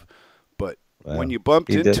wife. But when you bumped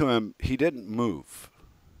into him, he didn't move.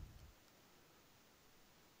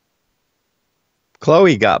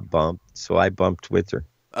 Chloe got bumped, so I bumped with her.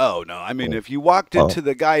 Oh no! I mean, if you walked into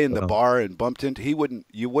the guy in the bar and bumped into,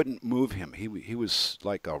 you wouldn't move him. He was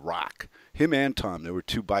like a rock. Him and Tom, there were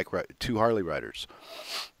two Harley riders,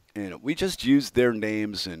 and we just used their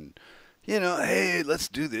names and, you know, hey, let's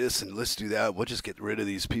do this and let's do that. We'll just get rid of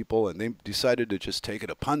these people, and they decided to just take it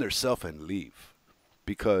upon themselves and leave,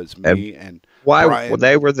 because me and Brian, well,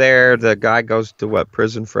 they were there. The guy goes to what,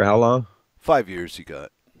 prison for how long? 5 years he got.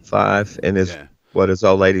 5, and his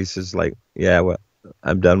old lady says like, yeah, well,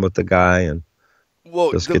 I'm done with the guy, and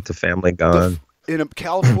let's get the family gone. In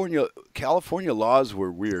California laws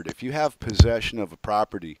were weird. If you have possession of a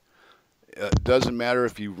property, it doesn't matter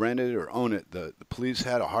if you rent it or own it. The police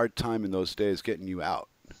had a hard time in those days getting you out.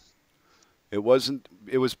 It was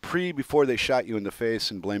before they shot you in the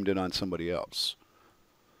face and blamed it on somebody else.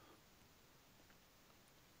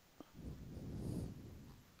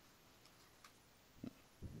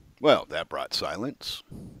 Well, that brought silence.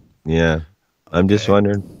 Yeah. I'm just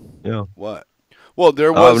wondering, what? Well,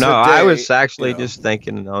 there was. Oh no, I was actually just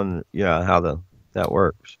thinking on, how that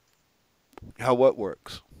works. How what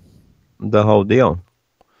works? The whole deal.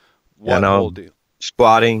 What whole deal?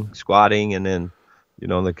 Squatting, and then,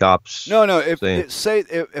 the cops. No. If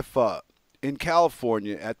in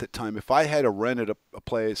California at the time, if I had rented a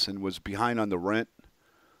place and was behind on the rent,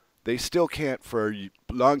 they still can't for a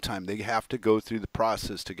long time. They have to go through the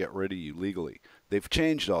process to get rid of you legally. They've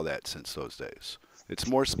changed all that since those days. It's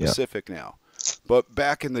more specific now. But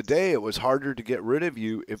back in the day, it was harder to get rid of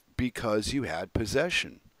you because you had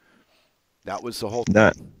possession. That was the whole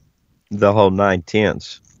thing. The whole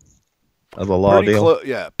 9/10 of the law deal.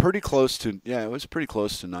 Pretty close to. Yeah, it was pretty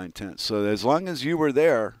close to 9/10. So as long as you were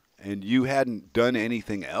there and you hadn't done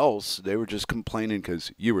anything else, they were just complaining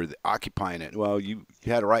because you were occupying it. Well, you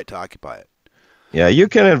had a right to occupy it. Yeah, you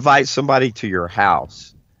can invite somebody to your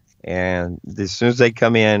house, and as soon as they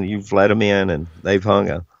come in, you've let them in, and they've hung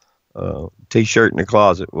a T-shirt in the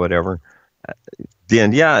closet, whatever.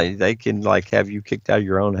 Then, they can have you kicked out of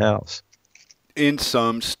your own house. In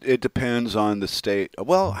some, it depends on the state.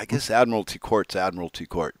 Well, I guess Admiralty Court's Admiralty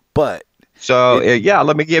Court, but so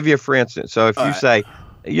let me give you for instance. So if you say,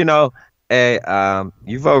 hey,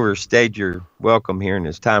 you've overstayed your welcome here, and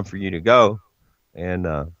it's time for you to go, and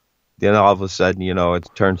then all of a sudden, it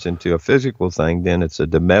turns into a physical thing. Then it's a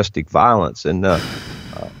domestic violence, and the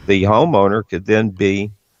homeowner could then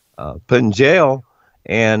be put in jail,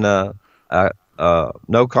 and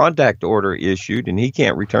no contact order issued, and he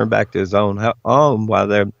can't return back to his own home while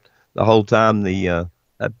the whole time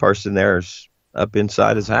that person there is up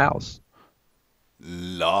inside his house.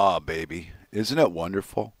 Law, baby. Isn't it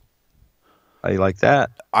wonderful? How you like that?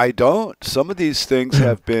 I don't. Some of these things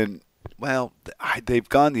have been, they've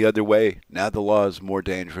gone the other way. Now the law is more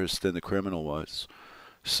dangerous than the criminal was.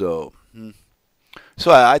 So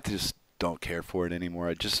I just don't care for it anymore.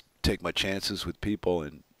 I just take my chances with people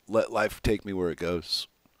and let life take me where it goes.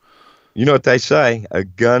 You know what they say? A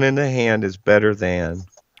gun in the hand is better than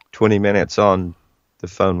 20 minutes on the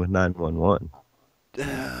phone with 911.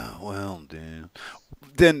 Well, damn.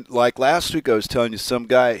 Then, like last week, I was telling you, some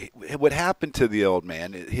guy, what happened to the old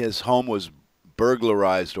man? His home was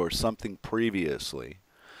burglarized or something previously.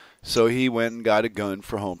 So he went and got a gun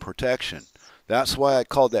for home protection. That's why I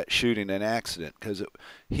called that shooting an accident, because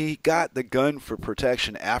he got the gun for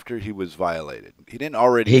protection after he was violated. He didn't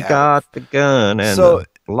already He have it. got the gun and So,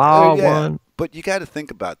 the law yeah, won. but you got to think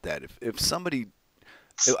about that. If somebody,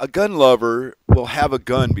 a gun lover will have a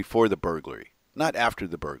gun before the burglary, not after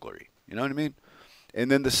the burglary. You know what I mean? And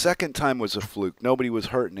then the second time was a fluke. Nobody was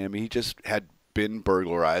hurting him. He just had been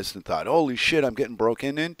burglarized and thought, holy shit, I'm getting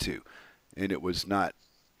broken into. And it was not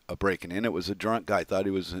a breaking in. It was a drunk guy thought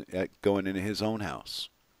he was going into his own house.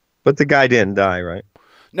 But the guy didn't die, right?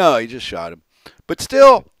 No, he just shot him. But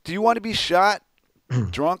still, do you want to be shot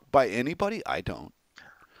drunk by anybody? I don't.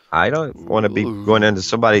 I don't want to be going into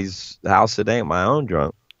somebody's house that ain't my own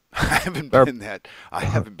drunk. I haven't been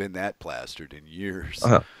that plastered in years.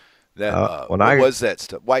 That when what was that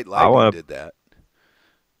stuff? White Lightning did that.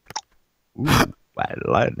 Ooh, White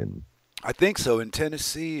Lightning. I think so. In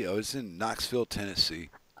Tennessee, I was in Knoxville, Tennessee,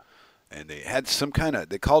 and they had some kind of.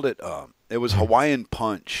 They called it. It was Hawaiian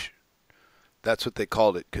Punch. That's what they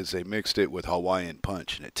called it because they mixed it with Hawaiian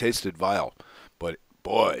Punch, and it tasted vile, but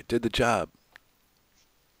boy, it did the job.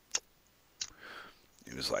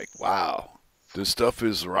 It was like, wow, this stuff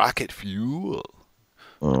is rocket fuel.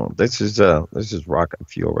 Oh, this is rocket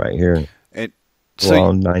fuel right here. And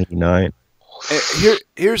so 99.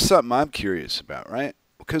 Here's something I'm curious about, right?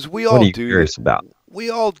 Because we what all are you do curious about?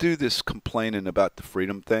 We all do this complaining about the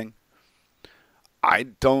freedom thing. I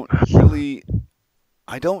don't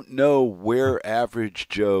know where average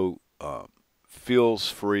Joe feels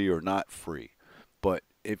free or not free, but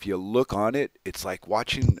if you look on it, it's like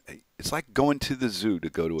it's like going to the zoo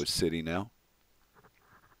to go to a city now.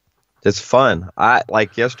 It's fun.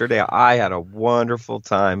 Like yesterday, I had a wonderful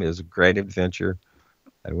time. It was a great adventure.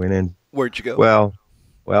 I went in. Where'd you go? Well,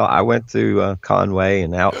 I went to Conway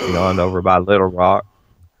and out and on over by Little Rock.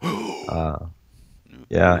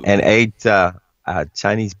 Yeah, and ate a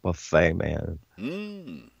Chinese buffet, man.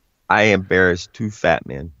 I embarrassed two fat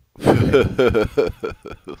men.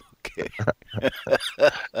 Okay.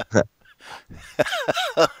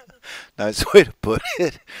 Nice way to put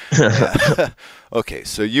it. Yeah. Okay,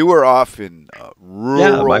 so you were off in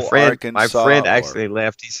rural Arkansas. My friend actually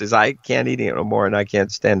left. He says, I can't eat it no more, and I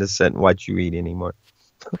can't stand to sit and watch you eat anymore.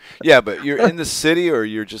 Yeah, but you're in the city or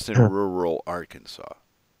you're just in rural Arkansas?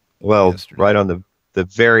 Well, right on the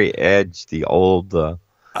very edge, the old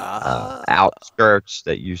outskirts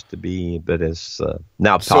that used to be, but is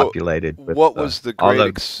now populated. With, what was the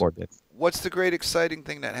what's the great exciting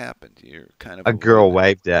thing that happened? You're kind of a girl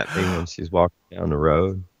waved at me when she's walking down the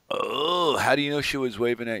road. Oh, how do you know she was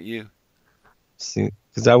waving at you?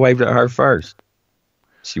 Because I waved at her first.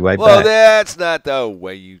 She waved back. Well, that's not the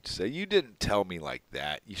way you say. You didn't tell me like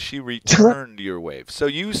that. She returned your wave. So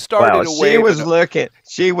you started a wave.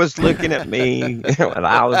 She was looking at me when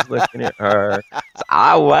I was looking at her. So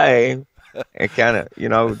I waved and kind of,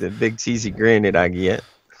 the big cheesy grin that I get.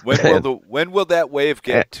 When will that wave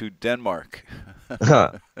get to Denmark?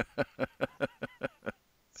 It's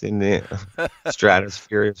in the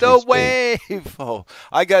stratosphere. The wave. Oh,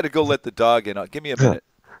 I got to go let the dog in. Give me a minute.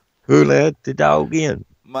 Who let the dog in?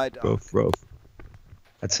 My dog. Ruff, ruff.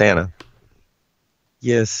 That's Hannah.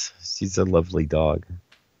 Yes, she's a lovely dog.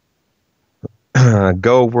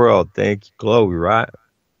 Go world, thank you, Chloe, right?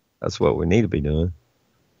 That's what we need to be doing.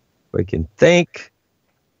 We can think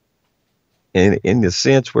in the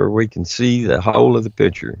sense where we can see the whole of the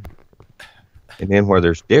picture. And then where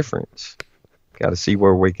there's difference, got to see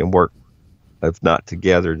where we can work, if not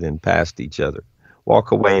together, then past each other.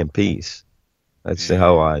 Walk away in peace. That's the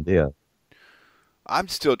whole idea. I'm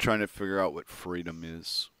still trying to figure out what freedom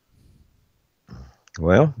is.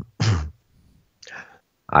 Well,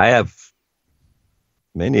 I have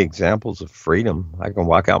many examples of freedom. I can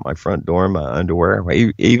walk out my front door in my underwear,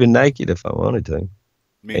 even naked if I wanted to.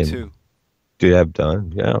 Me too. Do have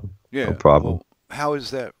done, yeah. No problem. Well, how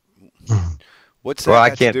is that? What's that? Well,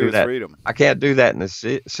 I can't do with that. Freedom? I can't do that in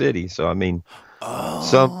the city. So I mean,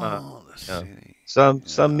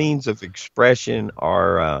 some means of expression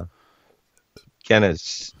are kind of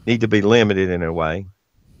need to be limited in a way.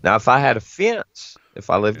 Now, if I had a fence, if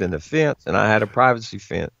I lived in the fence and I had a privacy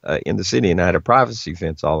fence in the city and I had a privacy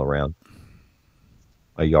fence all around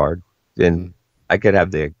my yard, then I could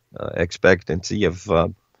have the expectancy of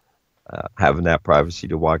having that privacy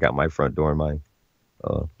to walk out my front door in my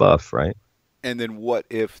buff, right? And then what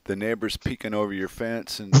if the neighbor's peeking over your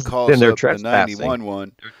fence and calls up the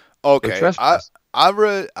 911? Okay, I've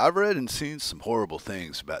read and seen some horrible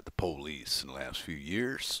things about the police in the last few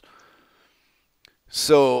years.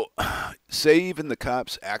 So, say even the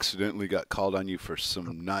cops accidentally got called on you for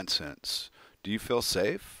some nonsense. Do you feel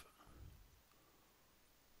safe?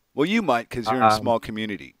 Well, you might because you're in a Um, small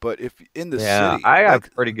community, but if in the yeah, city, I have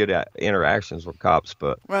like, pretty good interactions with cops,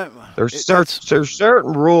 but right, that's there's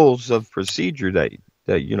certain rules of procedure that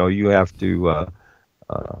you have to uh,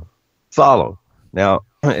 follow. Now,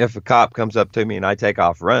 if a cop comes up to me and I take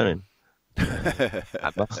off running,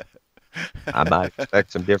 I must I might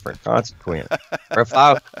expect some different consequence. Or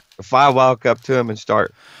if I walk up to him and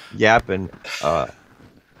start yapping,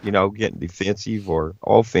 getting defensive or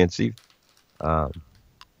offensive, um,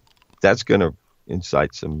 that's going to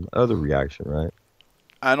incite some other reaction, right?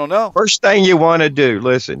 I don't know. First thing you want to do,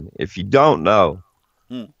 listen, if you don't know,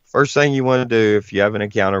 Hmm. first thing you want to do if you have an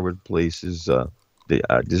encounter with police is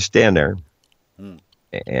just stand there Hmm.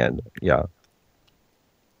 and, yeah,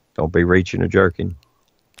 don't be reaching or jerking.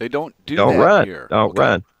 They don't do Don't that run. here. Don't Okay,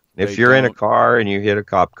 run. they If you're in a don't. car and you hit a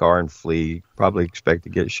cop car and flee, probably expect to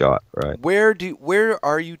get shot, right? Where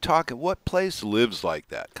are you talking? What place lives like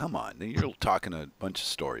that? Come on, you're talking a bunch of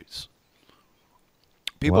stories.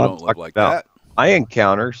 People Well, I'm don't live talking like about that. my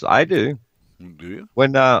encounters. I do. Do you?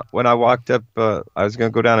 When I walked up, I was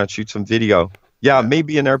going to go down and shoot some video. Yeah, Yeah. me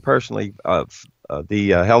being there personally, the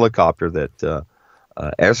helicopter that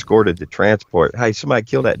escorted the transport. Hey, somebody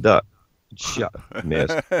kill that duck. Shot,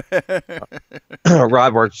 missed.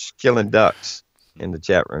 Rob Works killing ducks in the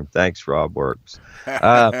chat room. Thanks, Rob Works.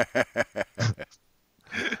 Uh,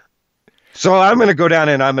 so I'm going to go down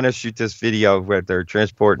and I'm going to shoot this video where they're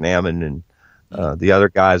transporting Ammon and the other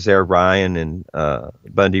guys there, Ryan and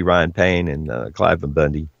Bundy, Ryan Payne and Clive and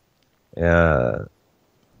Bundy. Uh,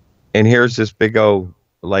 and here's this big old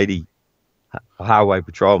lady highway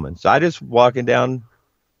patrolman. So I just walking down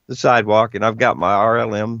the sidewalk and I've got my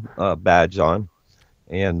RLM badge on.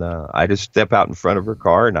 And I just step out in front of her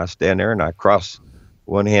car and I stand there and I cross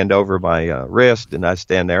one hand over my wrist and I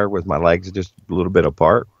stand there with my legs just a little bit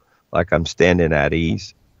apart, like I'm standing at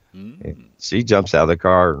ease. And she jumps out of the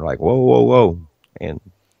car and like, whoa, whoa, whoa. And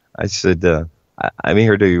I said, I'm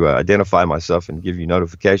here to identify myself and give you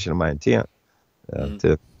notification of my intent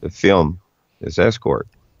to film this escort.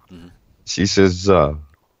 She says, I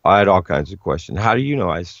had all kinds of questions. How do you know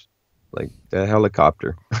like the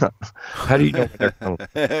helicopter? How do you know when they're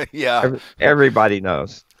coming? Yeah, Everybody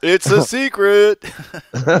knows. it's a secret.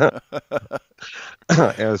 It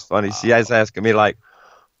was funny. She was asking me like,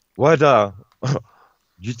 "What? Do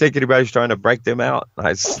you think anybody's trying to break them out?"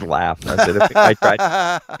 I just laughed. I said,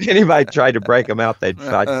 if anybody tried to break them out, they'd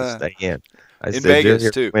try to stay in. I In said, they're Vegas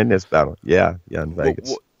here to too. win this battle. Yeah, in Well, Vegas.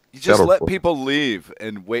 you just Settled let for. people leave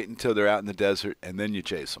and wait until they're out in the desert, and then you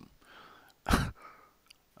chase them.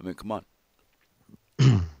 I mean, come on.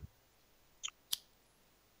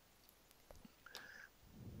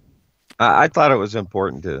 I thought it was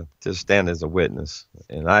important to stand as a witness,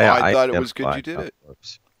 and I I thought it was good identified you did how it.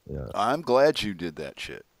 works. Yeah, I'm glad you did that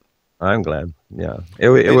shit. I'm glad. Yeah, it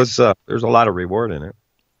was. There's a lot of reward in it.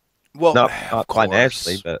 Well, of Not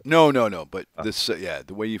financially, course. but No. But uh, this, yeah,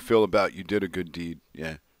 the way you feel about you did a good deed.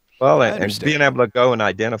 Yeah, well, I and being understand. able to go and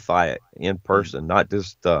identify it in Mm. person, not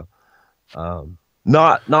just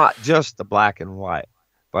not just the black and white,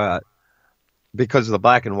 but because the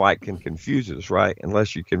black and white can confuse us, right?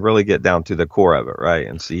 Unless you can really get down to the core of it, right,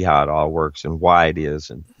 and see how it all works and why it is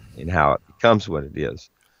and how it becomes what it is.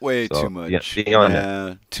 Way too So yeah, much. beyond that.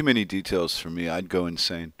 Yeah, too many details for me. I'd go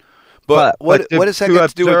insane. But But what does that to got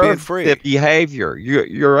to do with being observe the free? behavior,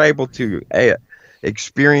 you're able to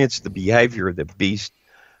experience the behavior of the beast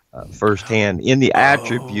firsthand in the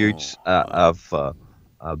attributes Oh.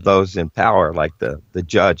 of those in power, like the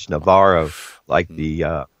judge Navarro, like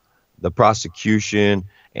the prosecution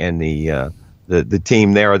and the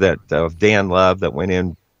team there that of Dan Love that went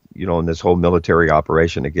in, in this whole military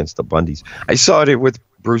operation against the Bundys. I saw it with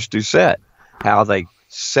Bruce Doucette, how they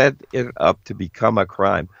set it up to become a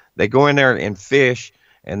crime. They go in there and fish,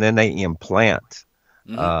 and then they implant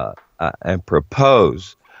Hmm. and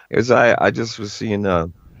propose. As I just was seeing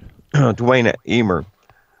Dwayne Emer,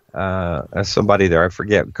 as somebody there, I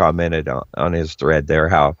forget, commented on his thread there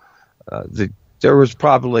how there was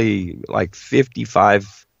probably like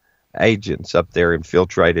 55 agents up there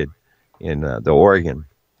infiltrated in the Oregon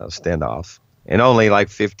standoff, and only like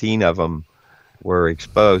 15 of them were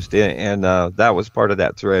exposed. And that was part of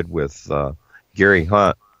that thread with Gary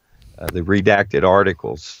Hunt, the redacted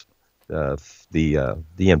articles, the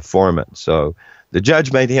informant. So the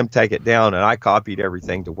judge made him take it down, and I copied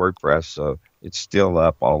everything to WordPress, so it's still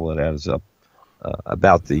up. All of that is up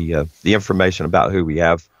about the information about who we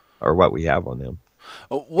have or what we have on them.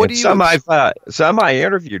 What And do you some I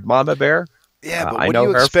interviewed. Mama Bear, Yeah, but I what do know you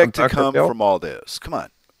her from expect to Bunker come Bill. from all this? Come on.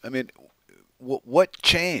 I mean, what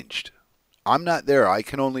changed? I'm not there. I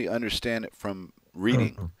can only understand it from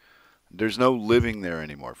reading. There's no living there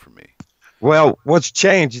anymore for me. Well, what's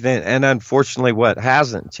changed, and unfortunately, what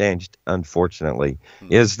hasn't changed, unfortunately, Hmm.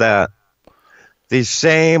 is that these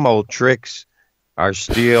same old tricks are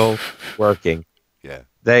still working. Yeah.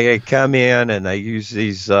 They come in and they use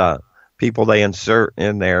these people they insert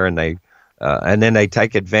in there, and then they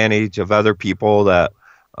take advantage of other people that,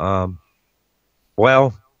 um,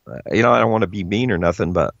 well, I don't want to be mean or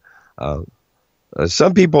nothing, but uh,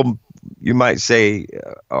 some people you might say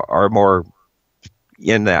are more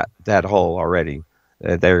in that hole already.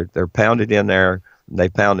 They're pounded in there. They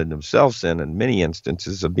pounded themselves in many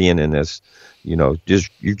instances of being in this. Just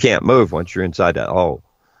you can't move once you're inside that hole.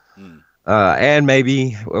 Hmm. And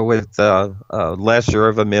maybe with lesser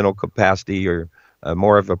of a mental capacity or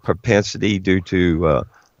more of a propensity due to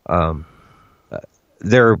um,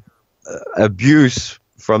 their abuse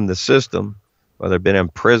from the system, whether they've been in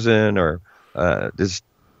prison or this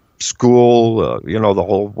school, the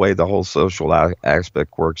whole way the whole social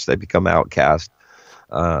aspect works, they become outcast.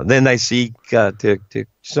 Then they seek to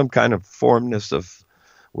some kind of formness of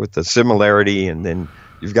with the similarity, and then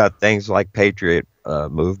you've got things like patriot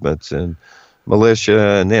movements and militia,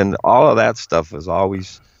 and then all of that stuff is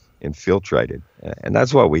always infiltrated, and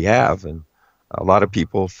that's what we have, and a lot of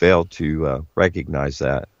people fail to recognize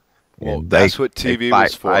that, Well, and that's what they TV fight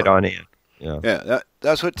was right for. on in. Yeah. Yeah,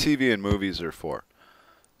 that's what TV and movies are for.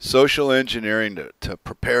 Social engineering to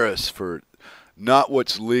prepare us for not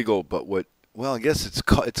what's legal, but what. Well, I guess it's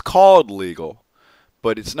called legal,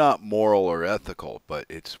 but it's not moral or ethical. But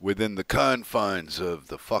it's within the confines of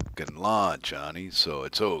the fucking law, Johnny. So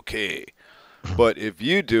it's okay. But if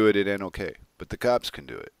you do it, it ain't okay. But the cops can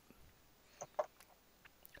do it.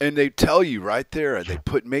 And they tell you right there. They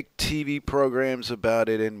make TV programs about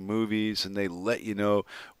it in movies, and they let you know,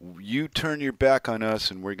 you turn your back on us,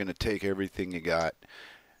 and we're gonna take everything you got.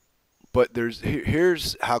 But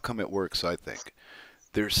here's how come it works. I think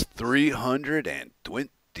there's 320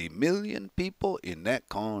 million people in that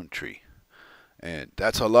country, and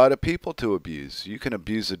that's a lot of people to abuse. You can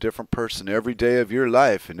abuse a different person every day of your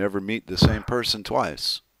life and never meet the same person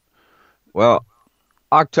twice. Well,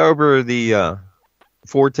 October the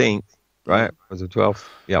 14th, Hmm. right? Was it 12th?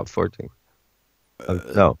 Yeah, 14th.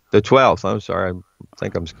 No, the 12th. I'm sorry. I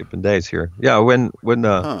think I'm skipping days here. Yeah, when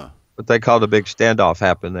Huh. what they call the big standoff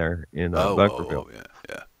happened there in Oh, Bunkerville. yeah,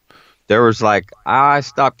 yeah. There was like I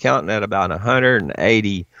stopped counting at about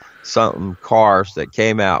 180 something cars that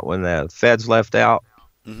came out when the feds left out.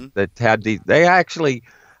 Hmm. That had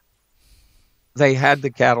they had the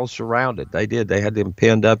cattle surrounded. They did. They had them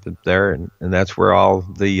pinned up there, and that's where all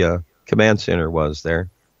the command center was there.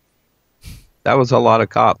 That was a lot of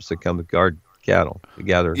cops that come to guard cattle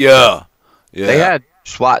together. Yeah, They yeah. had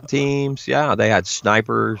SWAT teams. Yeah, they had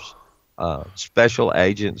snipers, special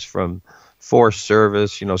agents from Forest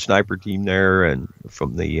Service, sniper team there, and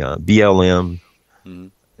from the BLM. Hmm.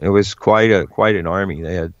 It was quite an army.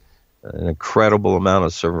 They had an incredible amount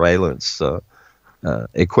of surveillance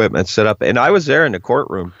equipment set up, and I was there in the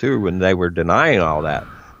courtroom too when they were denying all that.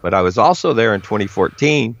 But I was also there in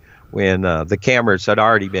 2014 when the cameras had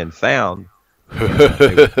already been found, and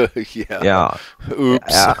they were Yeah. yeah,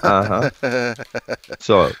 Oops. uh-huh.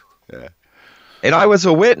 So, Yeah. and I was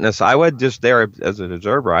a witness. I was just there as an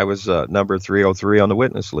observer. I was number 303 on the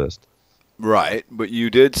witness list. Right, but you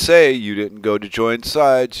did say you didn't go to join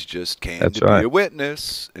sides. You just came That's to be right. a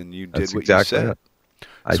witness, and you did That's what you exactly said. it.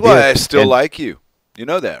 I That's why did. I still And like you. You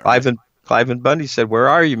know that, right? Clive and Bundy said, "Where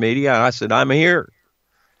are you, media?" And I said, "I'm here.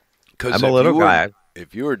 Because I'm a little guy."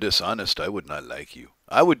 if you were dishonest, I would not like you.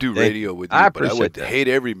 I would do Thank you. radio with I you, but I appreciate would that. hate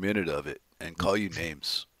every minute of it and call you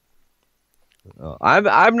names.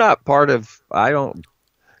 I'm not part of. I don't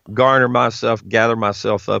gather myself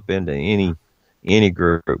up into any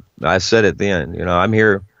group. I said it then. I'm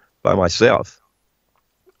here by myself.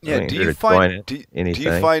 I Yeah, ain't here to join it. do you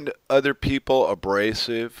Anything. find other people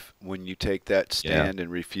abrasive when you take that Yeah. stand and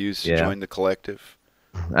refuse to Yeah. join the collective?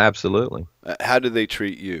 Absolutely. How do they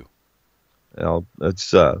treat you?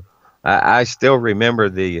 It's. I still remember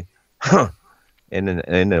the and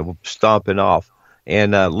the stomping off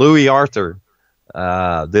and Louis Arthur,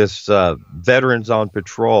 this veterans on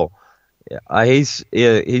patrol. He's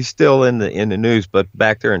still in the news, but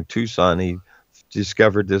back there in Tucson, he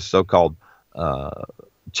discovered this so-called uh,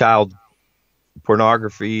 child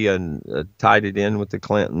pornography and tied it in with the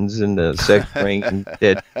Clintons and the sex ring and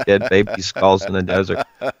dead baby skulls in the desert.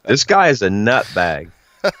 This guy is a nutbag,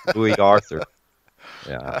 Louis Arthur.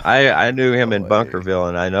 Yeah, I knew him in Boy. Bunkerville,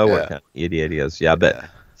 and I know what Yeah, kind of idiot he is. Yeah, but yeah.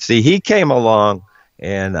 see, he came along,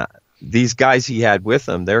 and these guys he had with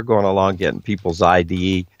him, they're going along getting people's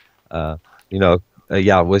ID. Uh,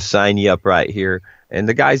 yeah, we'll sign you up right here. and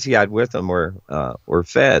the guys he had with him were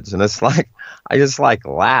feds, and it's like I just like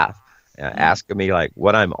laugh, asking me like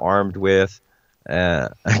what I'm armed with. I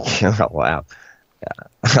can't laugh.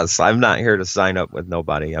 So I'm not here to sign up with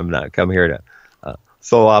nobody. I'm not come here to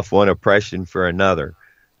throw off one oppression for another.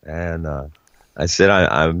 And I said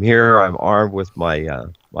I'm here. I'm armed with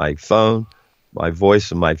my phone, my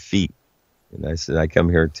voice, and my feet. And I said I come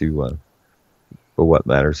here to for what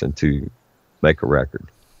matters and to make a record.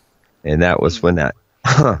 And that was when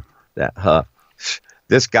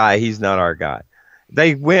this guy, he's not our guy.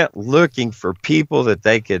 They went looking for people that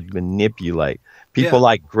they could manipulate. People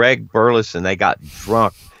like Greg Burleson, they got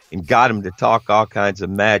drunk and got him to talk all kinds of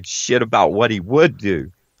mad shit about what he would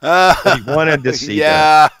do. What he wanted to see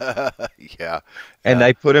done. Yeah. And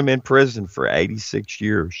they put him in prison for 86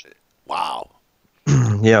 years. Wow.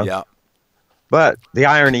 Yeah. But the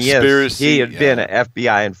irony is he had been yeah. an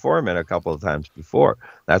FBI informant a couple of times before.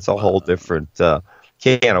 That's a whole different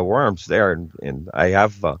can of worms there. And I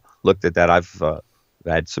have looked at that. I've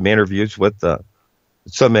had some interviews with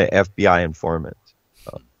some FBI informants.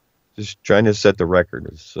 Just trying to set the record.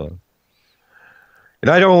 And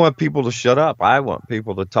I don't want people to shut up. I want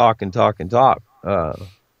people to talk and talk and talk.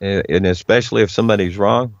 And especially if somebody's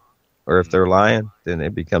wrong or if they're lying, then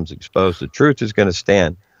it becomes exposed. The truth is going to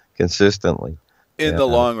stand consistently. In the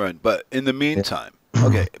long run. But in the meantime,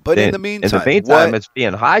 okay. But in the meantime, it's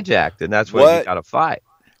being hijacked, and that's what you got to fight.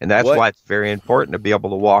 And that's why it's very important to be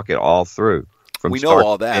able to walk it all through from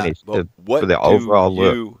start to finish for the overall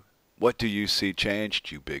look. What do you see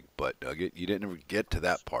changed, you big butt nugget? You didn't even get to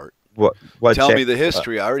that part. What Tell me the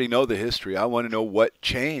history. I already know the history. I want to know what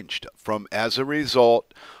changed from as a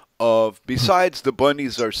result of, besides the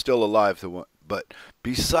Bundys are still alive, but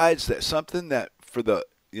besides that, something that for the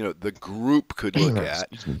group could look at.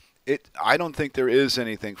 I don't think there is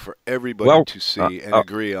anything for everybody to see and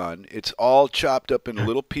agree on. It's all chopped up in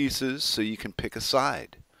little pieces so you can pick a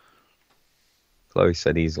side. Chloe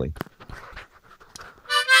said easily.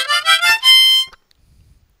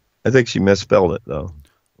 I think she misspelled it, though.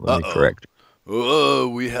 Let me correct her. Oh,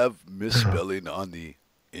 we have misspelling on the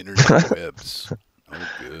internet webs. Oh,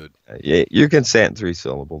 good. Yeah, you can say it in 3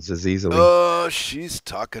 syllables as easily. Oh, she's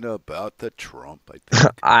talking about the Trump, I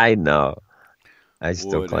think. I know. I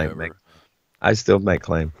still make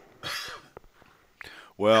claim.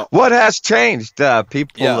 Well, what has changed?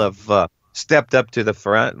 People have stepped up to the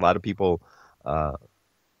front. A lot of people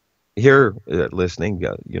here listening,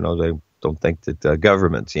 they don't think that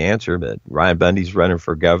government's the answer, but Ryan Bundy's running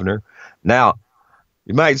for governor. Now,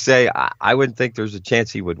 you might say, I wouldn't think there's a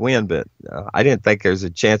chance he would win, but I didn't think there's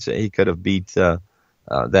a chance that he could have beat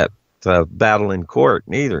that battle in court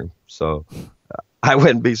neither. So I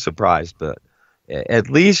wouldn't be surprised, but at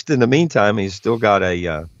least in the meantime, he's still got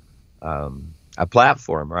a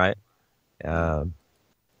platform, right? And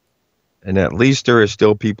at least there are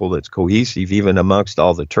still people that's cohesive, even amongst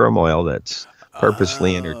all the turmoil that's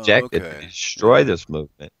purposely interjected to destroy this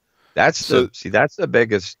movement. That's the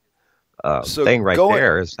biggest thing right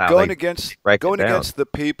there is how going against the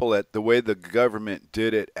people at the way the government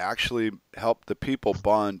did it actually helped the people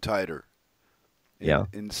bond tighter.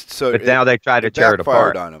 And so but now they try to tear it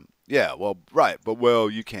apart on them. Yeah, well, right, but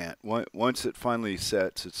you can't. Once it finally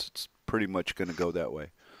sets, it's pretty much going to go that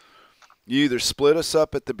way. You either split us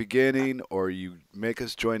up at the beginning or you make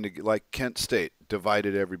us join, like Kent State,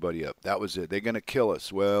 divided everybody up. That was it. They're going to kill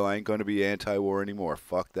us. Well, I ain't going to be anti-war anymore.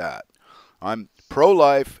 Fuck that. I'm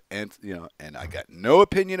pro-life, and I got no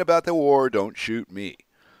opinion about the war. Don't shoot me.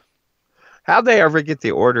 How'd they ever get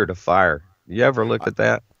the order to fire? You ever look at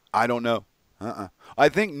that? I don't know. I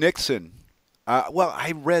think Nixon.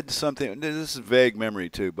 I read something. This is vague memory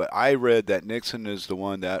too, but I read that Nixon is the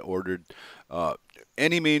one that ordered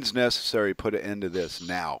any means necessary, put an end to this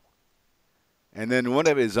now. And then one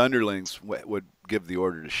of his underlings would give the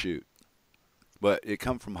order to shoot. But it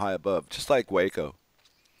come from high above, just like Waco.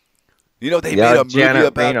 They made a movie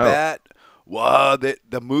about that. Wow,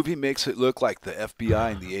 the movie makes it look like the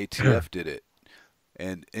FBI and the ATF did it.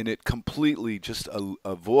 And it completely just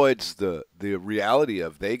avoids the reality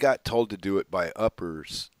of they got told to do it by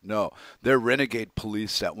uppers. No, they're renegade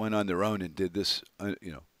police that went on their own and did this,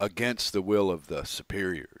 against the will of the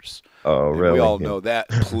superiors. Oh, and really? We all know that,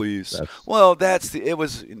 please. It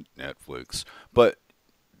was in Netflix. But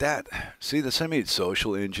the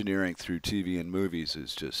social engineering through TV and movies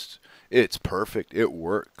is just, it's perfect. It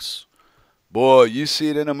works. Boy, you see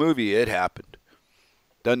it in a movie, it happened.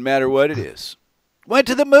 Doesn't matter what it is. Went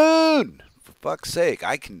to the moon! For fuck's sake.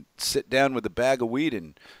 I can sit down with a bag of weed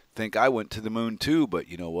and think I went to the moon too, but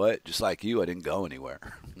you know what? Just like you, I didn't go anywhere.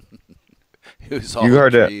 It was You all a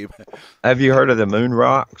heard of? dream. Have you heard of the moon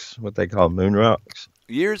rocks? What they call moon rocks?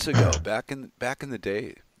 Years ago, back in the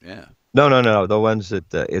day. Yeah. No, no, no. The ones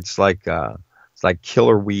that it's like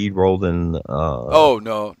killer weed rolled in Oh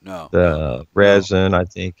no, no, no, the no. resin, I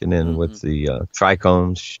think, and then with Mm-mm. the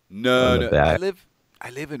trichomes on No, the no. I back. live I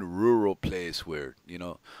live in a rural place where,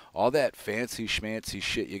 all that fancy schmancy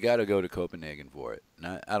shit, you got to go to Copenhagen for it.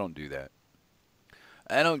 And I don't do that.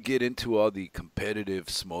 I don't get into all the competitive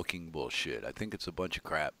smoking bullshit. I think it's a bunch of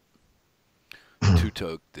crap. Two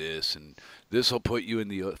toke this and this will put you in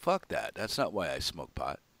the fuck that. That's not why I smoke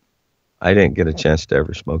pot. I didn't get a chance to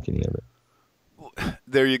ever smoke any of it.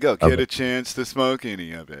 There you go. Of Get it. a chance to smoke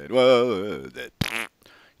any of it. Whoa, that.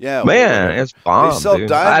 Yeah, well, Man, whatever. it's They bomb, sell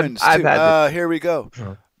dude. I've diamonds I've too. had the Here we go.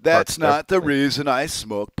 part That's several not the times. reason I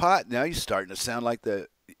smoke pot. Now you're starting to sound like the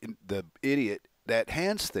idiot that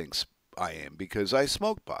Hans thinks I am because I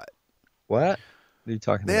smoke pot. What? What are you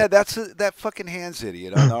talking Yeah, about? that fucking Hans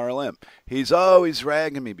idiot on RLM. He's always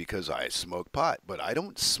ragging me because I smoke pot, but I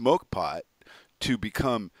don't smoke pot to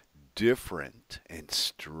become different and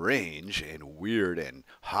strange and weird and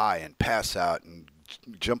high and pass out and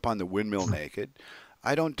jump on the windmill naked.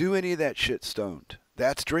 I don't do any of that shit stoned.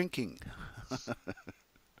 That's drinking,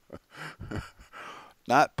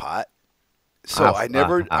 not pot. So I But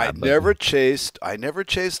never chased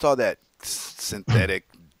all that synthetic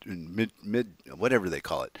whatever they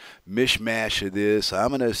call it, mishmash of this.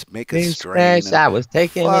 I'm gonna make a these strain. days I was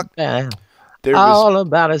taking a Fuck. bath There was all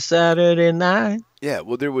about a Saturday night. Yeah,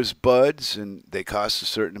 well, there was buds, and they cost a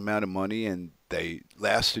certain amount of money, and they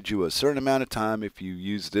lasted you a certain amount of time if you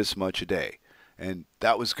used this much a day. And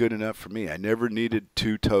that was good enough for me. I never needed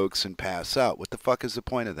two tokes and pass out. What the fuck is the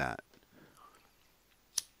point of that?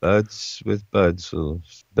 Buds with buds, so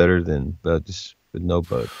it's better than buds with no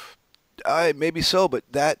bud. Maybe so, but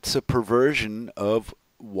that's a perversion of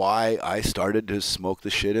why I started to smoke the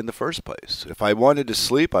shit in the first place. If I wanted to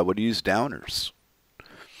sleep, I would use downers.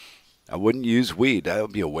 I wouldn't use weed. That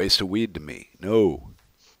would be a waste of weed to me. No.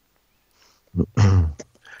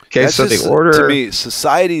 Okay, That's so the just to order. me.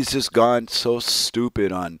 Society's just gone so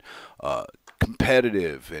stupid on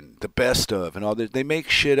competitive and the best of and all that. They make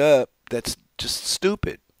shit up that's just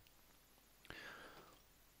stupid.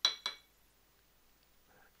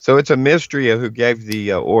 So it's a mystery of who gave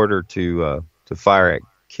the order to fire at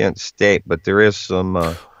Kent State, but there is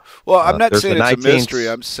some. Well, I'm not There's a saying it's a 19th. mystery.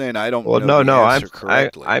 I'm saying I don't Well, know no, the no. answer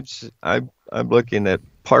correctly. I'm looking at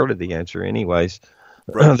part of the answer, anyways.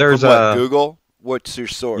 From There's what, a Google? What's your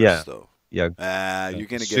source, yeah, though? yeah. You're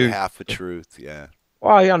going to get Sue. half a truth. Yeah.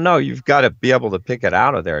 Well, yeah, no. You've got to be able to pick it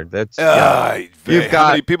out of there. That's yeah. You've How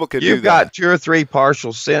many got people could do you've got that? two or three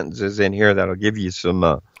partial sentences in here that'll give you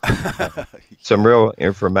some real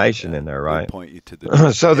information Yeah, in there, would right? point you to the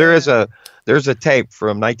truth. So Yeah. there's a tape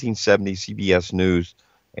from 1970 CBS News,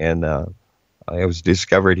 and it was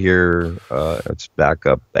discovered here. It's back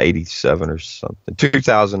up 87 or something,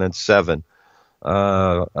 2007.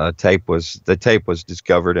 The tape was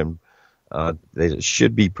discovered, and it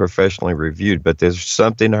should be professionally reviewed. But there's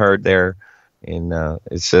something heard there, and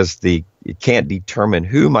it says it can't determine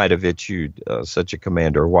who might have issued such a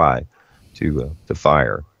command or why to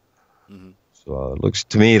fire. Mhm. So it looks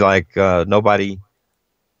to me like nobody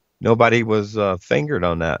was fingered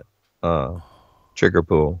on that trigger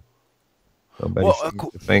pull. Nobody Well, fingered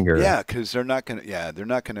the finger. yeah, because they're not gonna. Yeah, they're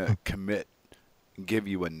not gonna commit and give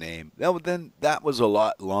you a name. Then that was a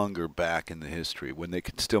lot longer back in the history when they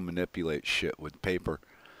could still manipulate shit with paper.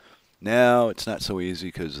 Now it's not so easy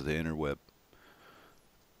because of the interweb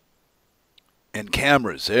and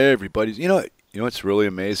cameras. Everybody's. What's really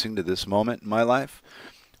amazing to this moment in my life?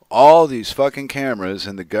 All these fucking cameras,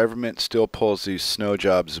 and the government still pulls these snow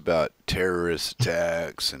jobs about terrorist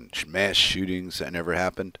attacks and mass shootings that never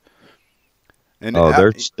happened. And Oh,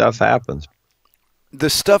 there's stuff happens. the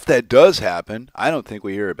stuff that does happen, I don't think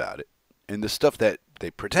we hear about it. And the stuff that they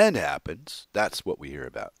pretend happens, that's what we hear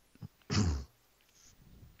about.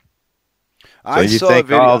 So I you saw a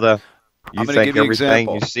think all video. the you I'm going to think give you an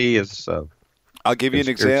everything you example. see is I'll give you an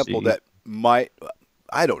example conspiracy? that might.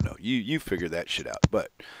 I don't know. You figure that shit out.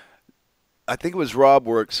 But I think it was Rob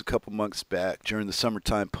Works a couple months back during the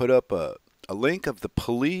summertime put up a link of the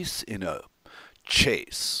police in a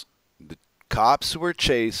chase. The cops were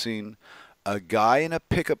chasing a guy in a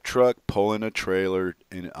pickup truck pulling a trailer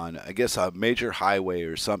on, I guess, a major highway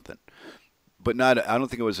or something. But not. I don't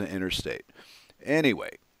think it was an interstate.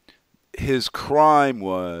 Anyway, his crime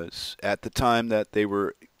was at the time that they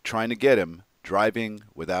were trying to get him driving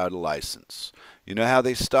without a license. You know how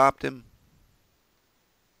they stopped him?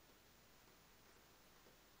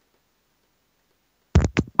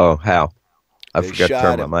 Oh, how? I They forgot to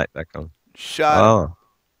turn shot my him. mic back on. Shot him. Oh,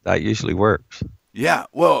 that usually works. Yeah,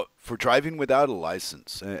 well, for driving without a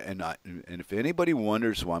license, and if anybody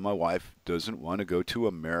wonders why my wife doesn't want to go to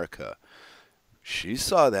America, she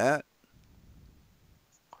saw that.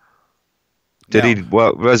 Did Now, he?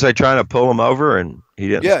 What was I trying to pull him over and he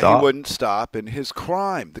didn't yeah, he stop? wouldn't stop, and his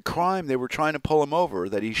crime, the crime they were trying to pull him over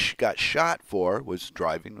that he got shot for, was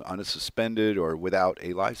driving on a suspended or without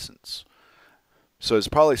a license. So it's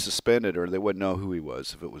probably suspended, or they wouldn't know who he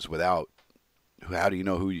was if it was without. How do you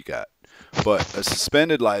know who you got? But a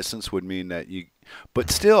suspended license would mean that you. But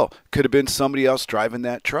still, could have been somebody else driving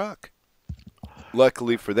that truck.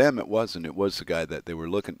 Luckily for them, it wasn't. It was the guy that they were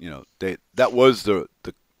looking. That was the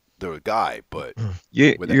guy. But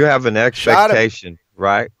You have an shot him. expectation,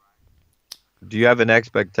 right? Do you have an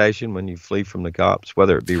expectation when you flee from the cops,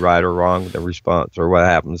 whether it be right or wrong, the response or what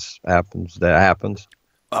happens that happens?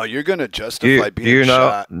 Oh, you're gonna Do justify being you know?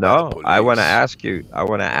 shot by the No, I want to police? ask you. I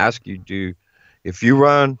want to ask you. If you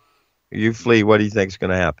run, you flee. What do you think is going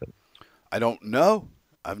to happen? I don't know.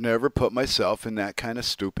 I've never put myself in that kind of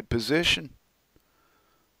stupid position.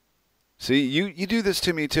 See, you do this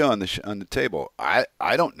to me too on on the table. I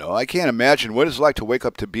don't know. I can't imagine what it's like to wake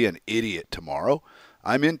up to be an idiot tomorrow.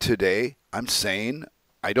 I'm in today. I'm sane.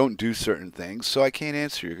 I don't do certain things, so I can't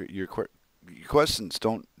answer your questions.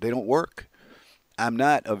 Don't work. I'm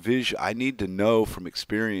not a vision. I need to know from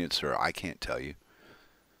experience, or I can't tell you.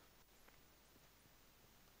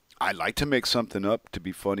 I'd like to make something up to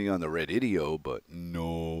be funny on the red idio, but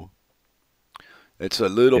no, it's a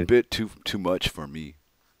little It, bit too much for me.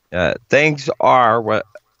 things are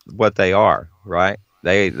what they are, right?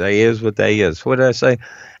 They is what they is. What did I say?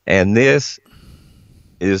 And this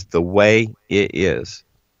is the way it is.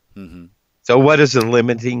 Hmm. So, what is the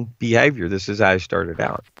limiting behavior? This is how I started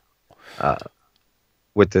out uh,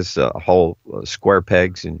 with this whole square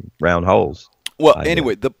pegs and round holes Well, idea.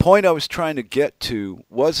 anyway, the point I was trying to get to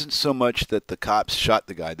wasn't so much that the cops shot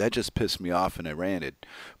the guy. That just pissed me off and I ranted.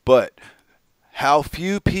 But how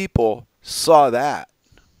few people saw that.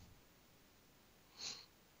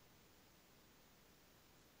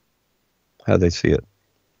 How they see it.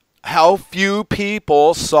 How few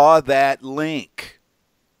people saw that link.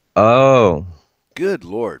 Oh, Good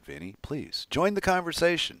Lord, Vinny. Please join the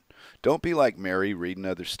conversation. Don't be like Mary reading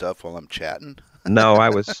other stuff while I'm chatting. no, I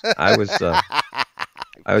was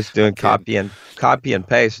I'm doing kidding. copy and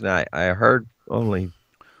paste, and I heard only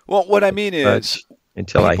Well, what I mean is, much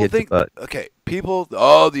until I people hit the think, button. okay, people,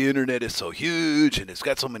 oh, the internet is so huge and it's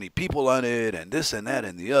got so many people on it and this and that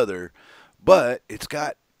and the other, but it's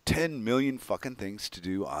got 10 million fucking things to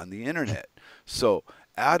do on the internet. So,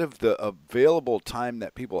 out of the available time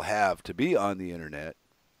that people have to be on the internet,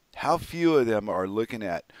 how few of them are looking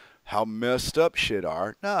at how messed up shit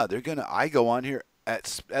are? No, they're gonna. I go on here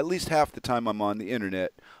at least half the time I'm on the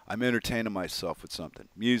internet. I'm entertaining myself with something,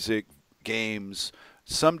 music, games,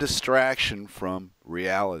 some distraction from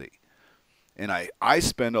reality, and I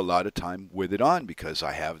spend a lot of time with it on because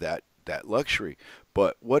I have that luxury.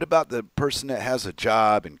 But what about the person that has a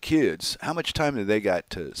job and kids? How much time do they got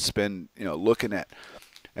to spend, looking at?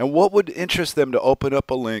 And what would interest them to open up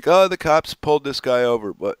a link? Oh, the cops pulled this guy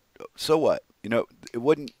over, but so what? It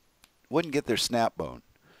wouldn't get their snap bone.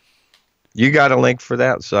 You got a link for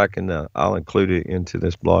that, so I can I'll include it into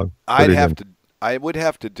this blog. Put I'd it have in. to I would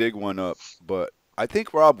have to dig one up, but I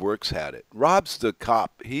think Rob Works had it. Rob's the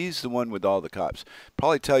cop. He's the one with all the cops.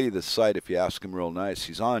 Probably tell you the site if you ask him real nice.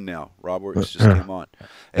 He's on now. Rob Works just came on.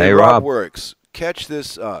 Hey, Hey, Rob Rob. Works, catch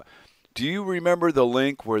this. Do you remember the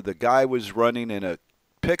link where the guy was running in a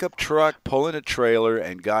pickup truck pulling a trailer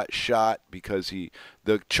and got shot because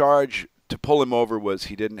the charge to pull him over was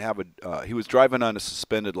he didn't have he was driving on a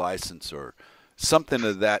suspended license or something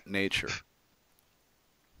of that nature.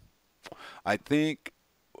 I think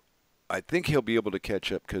I think he'll be able to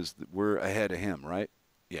catch up because we're ahead of him, right?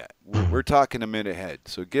 Yeah, we're talking a minute ahead,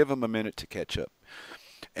 so give him a minute to catch up.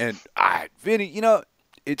 And Vinny,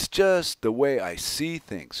 it's just the way I see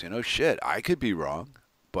things. Shit, I could be wrong,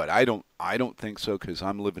 but I don't think so because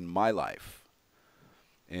I'm living my life,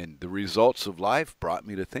 and the results of life brought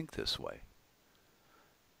me to think this way.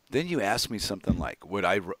 Then you ask me something like, would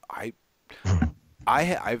I've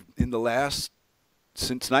in the last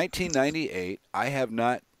since 1998, I have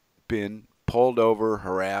not been pulled over,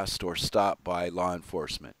 harassed, or stopped by law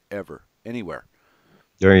enforcement ever, anywhere.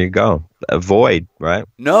 There you go. Avoid, right?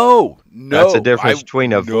 No, That's the no, difference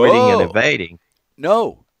between avoiding and no, evading.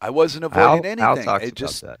 no. I wasn't avoiding Al anything. talks It about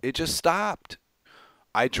just that. it just stopped.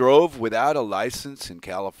 I drove without a license in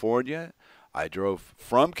California. I drove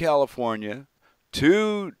from California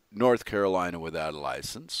to North Carolina without a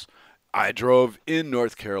license. I drove in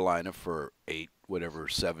North Carolina for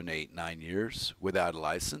 7, 8, 9 years without a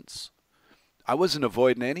license. I wasn't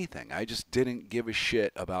avoiding anything. I just didn't give a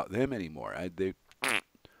shit about them anymore. They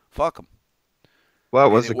fuck them, What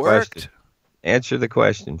and was it the question? worked. Answer the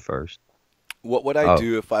question first. What would I Oh,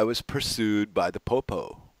 do if I was pursued by the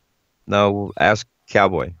popo? no, ask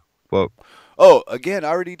Cowboy. What Oh, again, I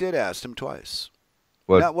already did ask him twice.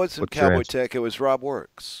 And what that wasn't what's your Cowboy answer? Tech. It was Rob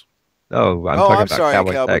Works. No, I'm Oh, talking I'm about sorry,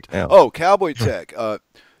 Cowboy Cowboy. Tech now. Oh, Cowboy Tech.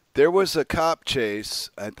 There was a cop chase.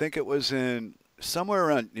 I think it was in somewhere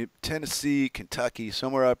around Tennessee, Kentucky,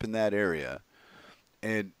 somewhere up in that area.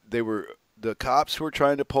 And the cops were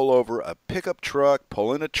trying to pull over a pickup truck,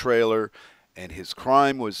 pulling a trailer, and his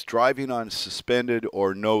crime was driving on suspended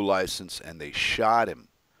or no license, and they shot him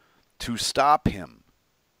to stop him.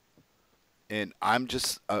 And I'm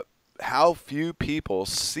just how few people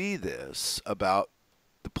see this about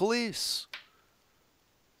the police.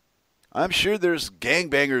 I'm sure there's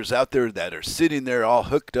gangbangers out there that are sitting there all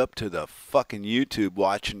hooked up to the fucking YouTube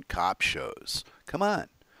watching cop shows. Come on.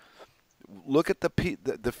 Look at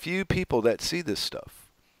the few people that see this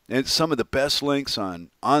stuff. And some of the best links on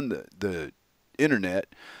the internet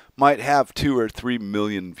might have 2 or 3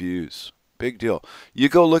 million views. Big deal. You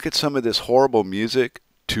go look at some of this horrible music,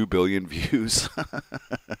 2 billion views.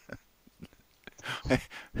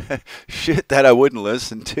 Shit that I wouldn't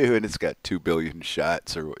listen to, and it's got 2 billion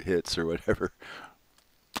shots or hits or whatever.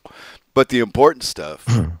 But the important stuff,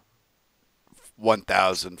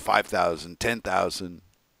 1,000, 5,000, 10,000,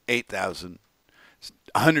 8,000,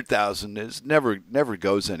 100,000 is never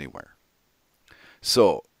goes anywhere.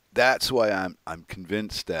 So that's why I'm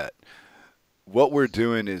convinced that what we're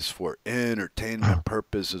doing is for entertainment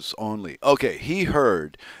purposes only. Okay, he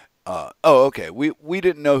heard. Okay. We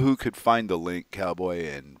didn't know who could find the link, Cowboy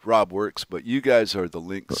and Rob Works, but you guys are the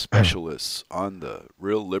link specialists on the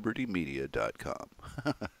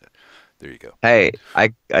reallibertymedia.com. There you go. Hey,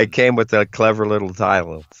 I came with a clever little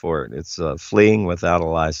title for it. It's Fleeing Without a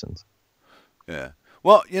License. Yeah.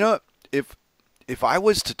 Well, if I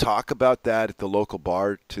was to talk about that at the local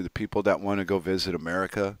bar to the people that want to go visit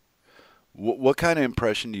America, what kind of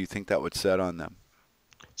impression do you think that would set on them?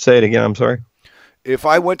 Say it again, I'm sorry. If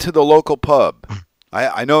I went to the local pub,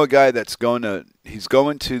 I know a guy that's he's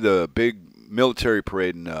going to the big military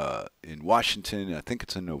parade in Washington. I think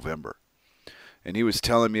it's in November. And he was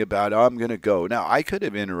telling me about, I'm going to go. Now, I could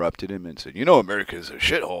have interrupted him and said, America's a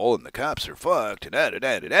shithole and the cops are fucked and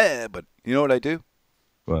da-da-da-da-da. But you know what I do?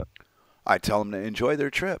 What? I tell them to enjoy their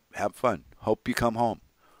trip. Have fun. Hope you come home.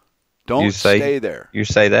 You Don't say stay there. you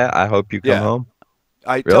say that? I hope you come Yeah. home.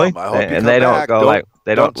 I tell Really? them, I hope you And come they don't back. go like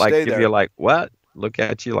they don't like stay give there. you like what? Look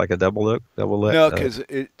at you like a double look. No, because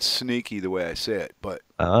it's sneaky the way I say it. But,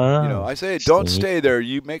 Oh, I say, don't sneak. stay there.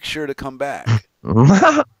 You make sure to come back.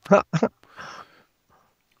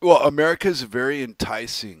 Well, America's very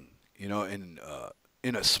enticing, in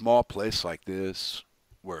a small place like this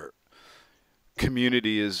where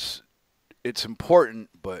community it's important,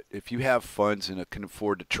 but if you have funds and can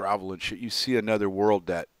afford to travel and shit, you see another world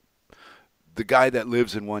that the guy that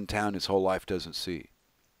lives in one town his whole life doesn't see.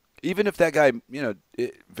 Even if that guy,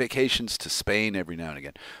 vacations to Spain every now and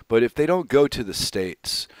again. But if they don't go to the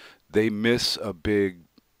States, they miss a big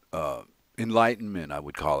enlightenment, I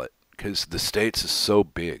would call it, because the States is so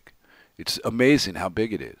big. It's amazing how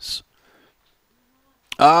big it is.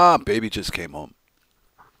 Ah, baby just came home.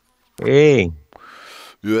 Hey,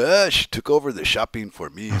 Yeah, she took over the shopping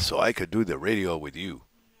for me so I could do the radio with you.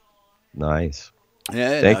 nice.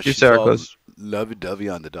 Yeah, now Thank you, she's all Circus. lovey-dovey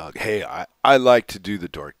on the dog. Hey, I like to do the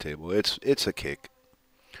dork table. It's a kick.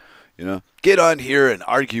 Get on here and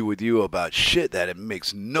argue with you about shit that it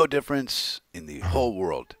makes no difference in the whole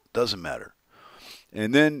world. Doesn't matter.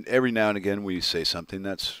 And then every now and again we say something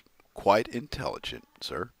that's quite intelligent,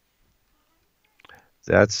 sir.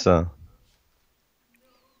 That's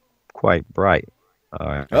quite bright. All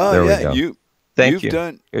right, Oh there we yeah, go. you've Thank you.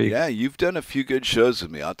 done Here you- you've done a few good shows with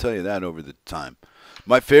me. I'll tell you that over the time.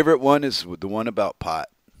 My favorite one is the one about pot.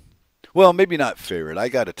 Well, maybe not favorite. I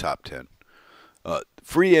got a top 10.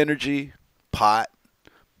 Free energy, pot,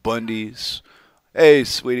 Bundy's. Hey,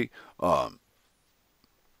 sweetie.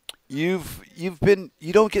 You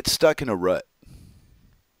don't get stuck in a rut.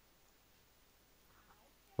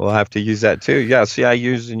 We'll have to use that too. Yeah, see, I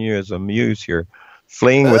using you as a muse here.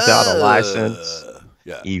 Fleeing without a license,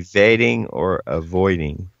 Yeah. evading or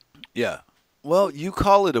avoiding. Yeah. Well, you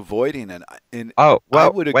call it avoiding, and Oh, I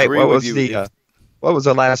well, would wait, agree what with was you. the what was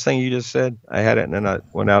the last thing you just said? I had it and then it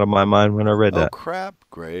went out of my mind when I read Oh that. crap!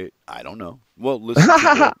 Great. I don't know. Well, listen to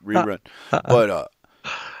the rerun. But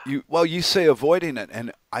you say avoiding it,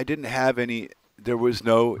 and I didn't have any there was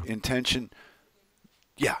no intention.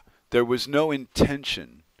 Yeah, there was no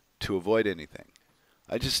intention to avoid anything.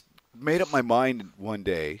 I just made up my mind one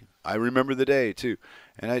day. I remember the day too,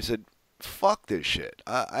 and I said, "Fuck this shit.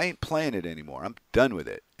 I ain't playing it anymore. I'm done with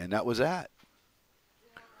it." And that was that.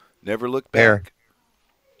 Never looked Here, back.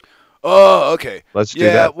 Oh, okay. let's do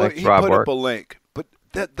Yeah, that. well, Thanks, he Rob put up Work. a link, but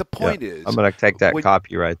the Yeah, point I'm is, gonna take that when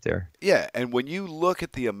copy right there. yeah, and when you look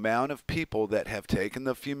at the amount of people that have taken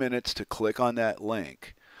the few minutes to click on that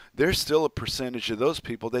link, there's still a percentage of those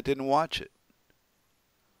people that didn't watch it.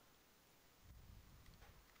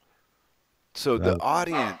 So the Uh,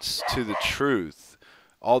 audience to the truth,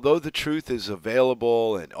 although the truth is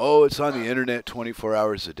available and oh, it's on the internet 24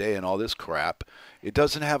 hours a day and all this crap, it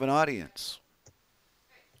doesn't have an audience.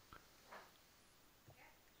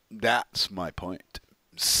 That's my point,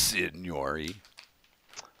 signori.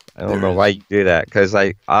 I don't There know why is you do that because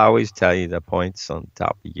I always tell you the points on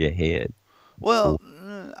top of your head. well,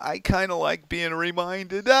 Fool. I kind of like being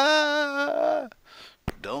reminded. Ah,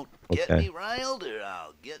 don't get Okay. me riled or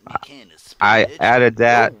I'll get me can of I spinach added and go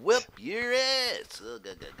that. whip your ass. Oh,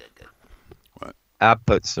 good, good, good, good. What? I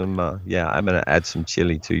put some. Yeah, I'm gonna add some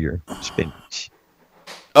chili to your spinach.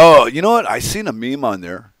 Oh, you know what? I seen a meme on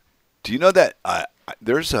there. Do you know that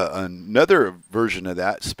there's another version of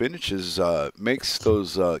that? Spinach makes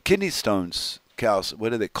those kidney stones what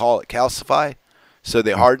do they call it? Calcify, so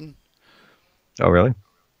they harden. Oh, really?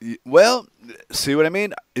 Well, see what I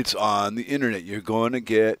mean? It's on the internet. You're going to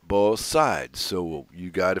get both sides, so you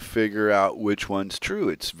got to figure out which one's true.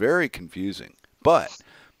 It's very confusing, but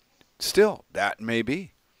still, that may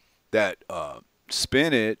be that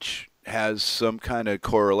spinach has some kind of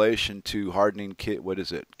correlation to hardening what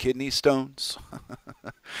is it, kidney stones.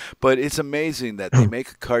 But it's amazing that they make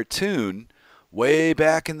a cartoon way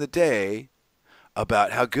back in the day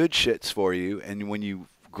about how good shit's for you, and when you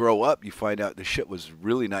grow up you find out the shit was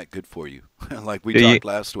really not good for you. Like we Do you talked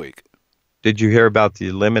last week. did you hear about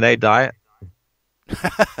the lemonade diet?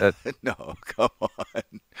 That No, come on.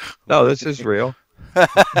 no, this is real.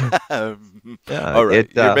 Yeah, All right,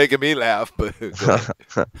 it. you're making me laugh, but go ahead.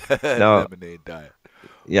 No, Lemonade diet.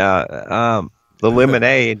 yeah. The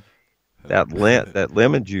lemonade, that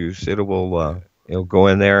lemon juice, it'll go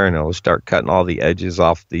in there and it'll start cutting all the edges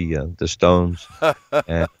off the stones.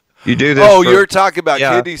 And you do this Oh, for you're talking about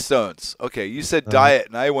yeah. kidney stones. Okay, you said Uh, diet,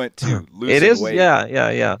 and I went to it losing is, weight. yeah, yeah,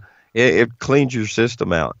 yeah. It cleans your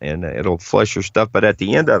system out and it'll flush your stuff. But at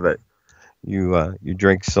the end of it, you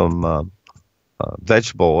drink some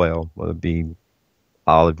vegetable oil, whether it be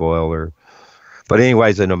olive oil or. But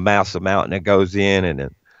anyways, in a mass amount, and it goes in, and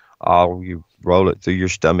then all you roll it through your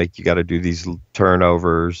stomach. You got to do these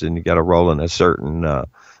turnovers, and you got to roll in a certain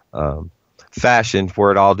um, fashion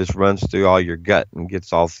where it all just runs through all your gut and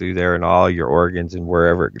gets all through there and all your organs and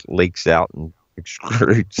wherever it leaks out and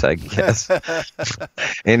excretes, I guess,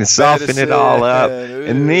 and soften it all up. Medicine.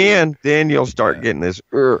 And Ooh. then you'll start Yeah. getting this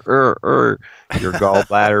your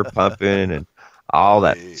gallbladder pumping and all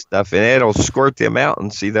that Right. stuff, and it'll squirt them out.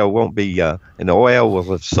 And see, there won't be and the oil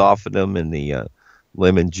will have softened them in the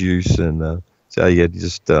lemon juice, and so you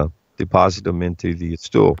just deposit them into the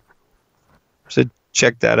stool. So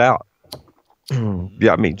check that out.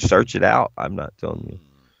 Yeah, I mean, search it out. I'm not telling you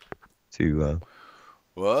to go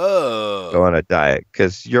Whoa. on a diet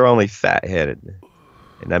because you're only fat headed,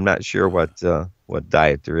 and I'm not sure what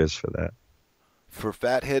diet there is for that. For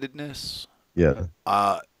fatheadedness, Yeah.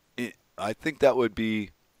 uh, I think that would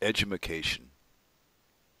be edumacation.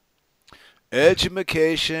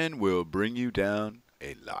 Edumacation will bring you down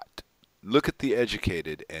a lot. Look at the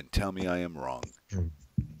educated and tell me I am wrong.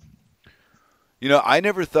 You know, I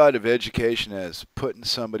never thought of education as putting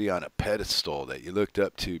somebody on a pedestal that you looked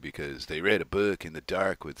up to because they read a book in the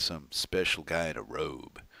dark with some special guy in a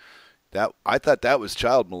robe. That I thought that was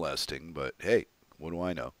child molesting, but hey, what do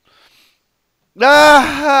I know?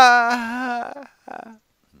 Ah!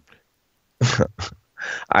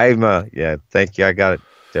 I'm yeah, thank you. I got it.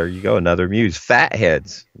 There you go. Another muse.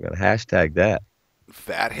 Fatheads. I'm gonna hashtag that.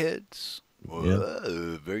 Fatheads? Yeah.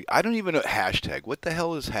 Whoa, very. I don't even know hashtag. What the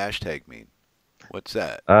hell does hashtag mean? What's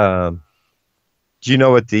that? Um, do you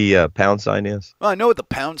know what the pound sign is? Well, I know what the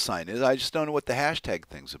pound sign is. I just don't know what the hashtag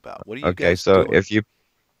thing's about. What are you Okay, guys so doing? if you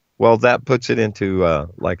well, that puts it into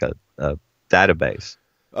like a database.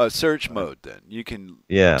 Search mode. Then you can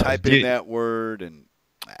Yeah. type in that word and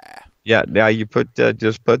Yeah. Now you put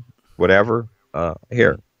just put whatever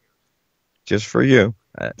here just for you.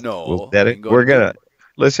 no. You can go to We're gonna Google.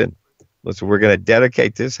 listen. Listen. We're gonna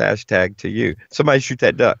dedicate this hashtag to you. Somebody shoot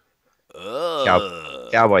that duck. Cow, Uh,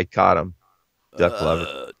 cowboy caught him. Duck lover.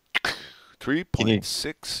 uh, Can you?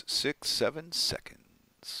 3.667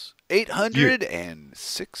 seconds. Do you,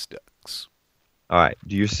 806 ducks. all right.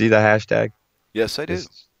 Do you see the hashtag? Yes, I do.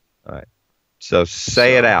 This, all right. So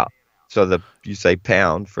say it So out. So you say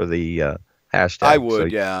pound for the I hashtag. So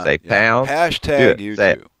would, you yeah, say yeah. pound. Do Hashtag it.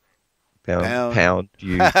 Say it. YouTube. Pound. Pound. Pound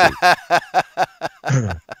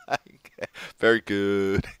YouTube. Very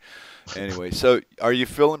good. Anyway, so are you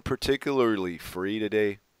feeling particularly free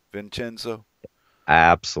today, Vincenzo?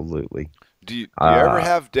 Absolutely. Do you ever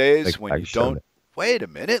have days when I've you shown don't? it. Wait a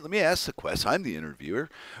minute. Let me ask the question. I'm the interviewer.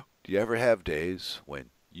 Do you ever have days when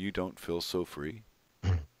you don't feel so free?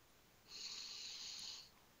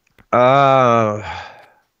 Uh,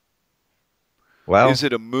 well, Is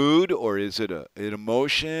it a mood or is it an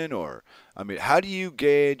emotion or I mean, how do you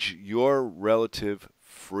gauge your relative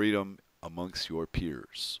freedom amongst your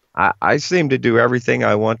peers? I seem to do everything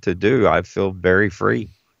I want to do. I feel very free.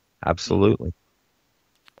 Hmm. Absolutely.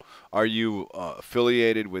 Are you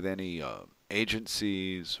affiliated with any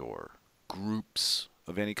agencies or groups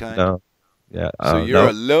of any kind? No. Yeah. So you're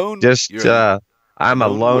No. a lone Just you're a I'm a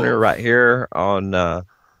lone loner right wolf. here on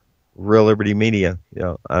Real Liberty Media.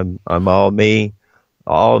 I'm all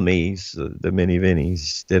me's, the many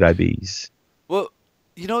vinnies, did I bees. Well,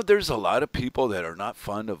 there's a lot of people that are not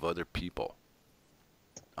fond of other people.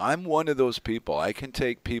 I'm one of those people. I can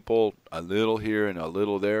take people a little here and a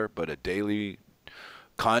little there, but a daily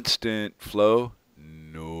constant flow,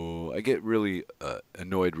 no. I get really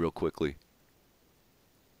annoyed real quickly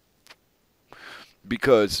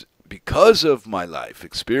because of my life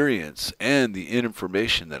experience and the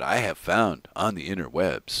information that I have found on the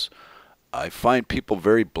interwebs. I find people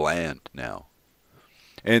very bland now.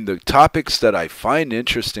 And the topics that I find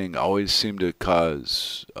interesting always seem to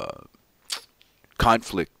cause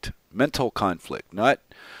conflict, mental conflict, not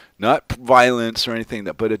violence or anything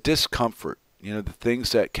that, but a discomfort. The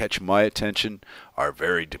things that catch my attention are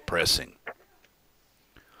very depressing.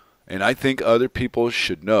 And I think other people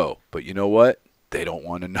should know, but you know what? They don't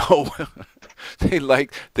want to know. they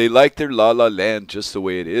like their la la land just the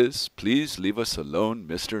way it is. Please leave us alone,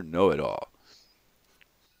 Mr. Know-it-all.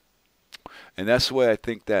 And that's the way I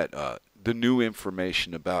think that the new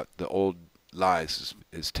information about the old lies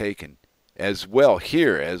is taken as well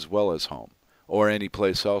here as well as home or any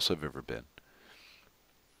place else I've ever been.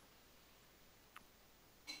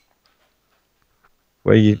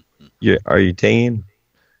 Well, you are you tinging?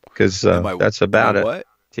 Because Am I that's about it. what?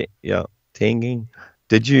 Yeah, tinging.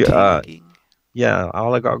 Did you? Tinging. Yeah,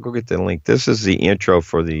 I'll go get the link. This is the intro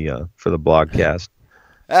for the blogcast,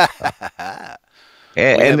 We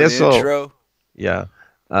and have an this will intro. yeah,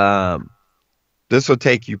 um, this will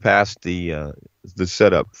take you past the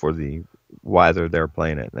setup for the why they're there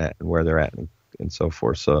playing it and where they're at and so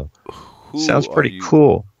forth. So sounds Who are pretty you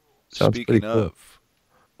cool. Sounds pretty speaking cool.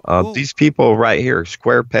 of? Who? These people right here,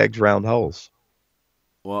 square pegs, round holes.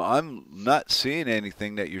 Well, I'm not seeing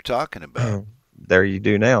anything that you're talking about. There you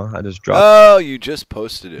do now. I just dropped Oh, you just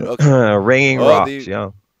posted it. Okay. ringing Oh, rocks. the Yeah,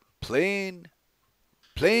 playing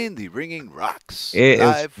playing the ringing rocks it is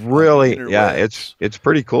live on the really yeah. interwebs. It's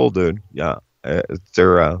pretty cool, dude. Yeah,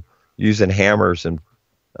 they're using hammers and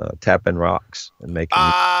tapping rocks and making.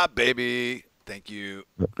 Ah, baby. Thank you.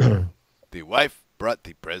 The wife brought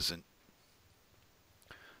the present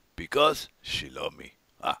because she loved me.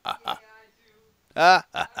 Ah, ah, ah. Ah,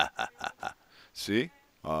 ah, ah, ah, ah, ah. See?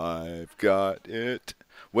 I've got it.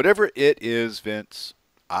 Whatever it is, Vince,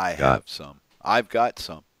 I got have some. I've got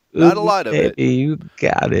some. Not a Ooh, lot of it. baby, you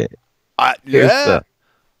got it. Here's Yeah, the not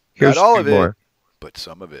here's all two of it, more. but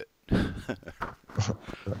some of it.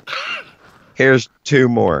 Here's two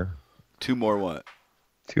more. Two more what?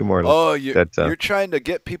 Two more Oh, you're that you're trying to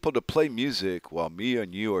get people to play music while me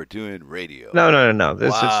and you are doing radio. no.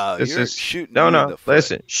 Wow, This you're is shooting no me in no. the foot.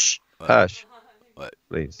 Listen, shh, What? hush, What?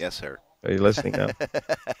 please. Yes, sir. Are you listening now?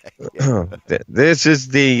 Yeah. This is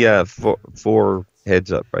the four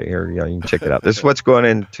heads up right here. Yeah, you can check it out. This is what's going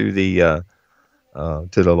into the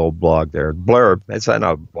little blog there. Blurb. It's not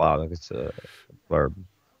a blog. It's a blurb.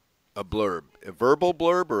 A blurb, a verbal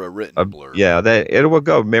blurb or a written blurb? Yeah, that it will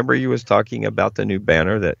go. Remember, you was talking about the new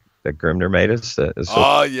banner that Grimner made us. So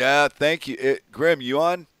Oh yeah, thank you, Grim. You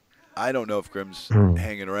on? I don't know if Grim's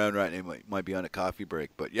hanging around right now. He might be on a coffee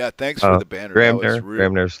break, but yeah, thanks for the banner. That was real.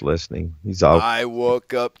 Grimner's listening. He's all I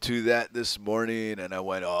woke up to that this morning and I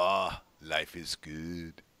went, "Oh, life is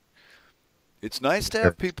good." It's nice to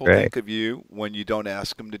have it's people great. think of you when you don't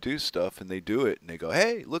ask them to do stuff and they do it and they go,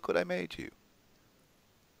 "Hey, look what I made you."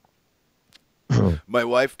 My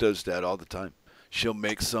wife does that all the time. She'll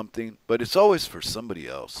make something, but it's always for somebody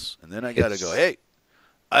else. And then I got to go, It's "Hey,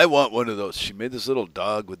 I want one of those." She made this little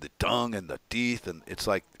dog with the tongue and the teeth, and it's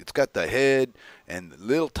like it's got the head and the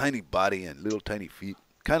little tiny body and little tiny feet.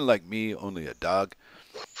 Kind of like me, only a dog.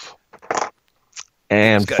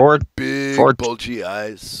 And he's And got four big, bulgy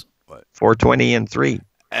eyes. What? 420 and 3.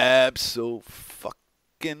 Absolutely,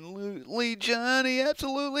 Johnny.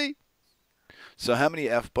 Absolutely. So how many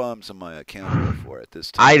F-bombs am I accountable for at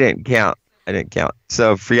this I time? didn't count. I didn't count.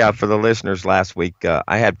 So for the listeners last week,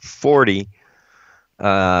 I had 40,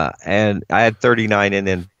 and I had 39, and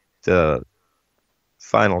then the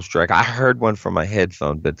final strike. I heard one from my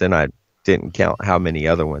headphone, but then I didn't count how many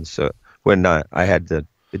other ones. So when I Right. had the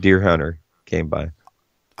deer hunter came by.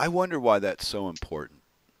 I wonder why that's so important.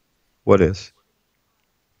 What is?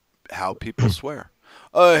 How people swear.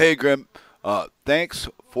 Hey, Grim. Thanks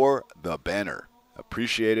for the banner.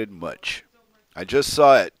 Appreciated much. I just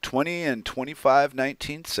saw it. 20 and 25,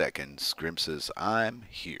 19 seconds. Grim says, I'm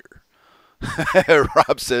here.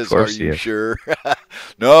 Rob Of says, "Are course, you yes. sure?"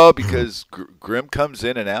 No, because Grim comes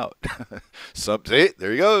in and out. See,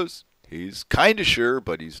 there he goes. He's kind of sure,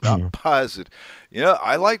 but he's not positive.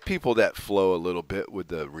 I like people that flow a little bit with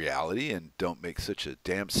the reality and don't make such a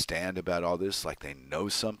damn stand about all this, like they know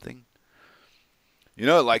something.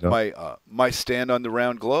 Like No. my stand on the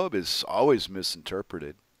round globe is always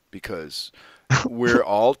misinterpreted because we're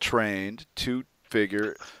all trained to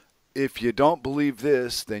figure if you don't believe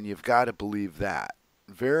this, then you've got to believe that.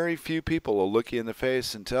 Very few people will look you in the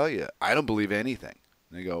face and tell you, I don't believe anything.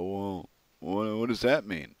 And they go, well, what does that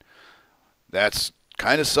mean? That's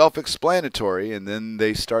kind of self explanatory, and then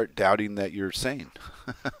they start doubting that you're sane.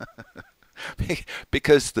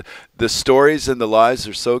 Because the stories and the lies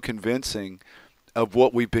are so convincing of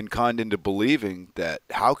what we've been conned into believing that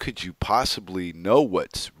how could you possibly know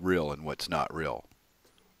what's real and what's not real?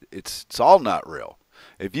 It's all not real.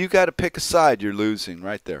 If you got to pick a side, you're losing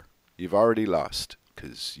right there. You've already lost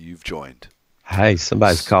because you've joined. Hey,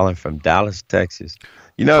 somebody's S- calling from Dallas, Texas.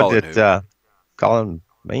 You know Calling that who? calling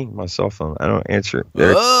me my cell phone. I don't answer it.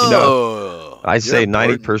 There. Oh, I you're say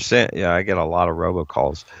important. 90%. Yeah, I get a lot of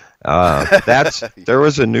robocalls. There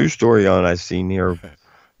was a news story on I seen here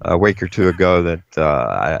a week or two ago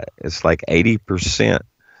that it's like 80%.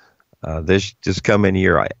 This coming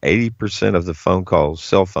year, 80% of the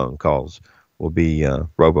cell phone calls, will be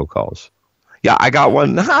robocalls. Yeah, I got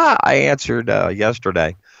one. I answered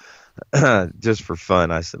yesterday just for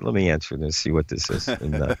fun. I said, "Let me answer this, see what this is."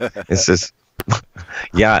 And it says,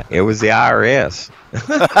 "Yeah, it was the IRS."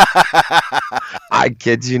 I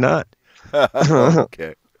kid you not.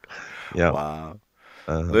 Okay. Yeah. Wow.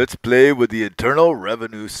 Uh, Let's play with the Internal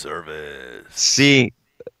Revenue Service. See,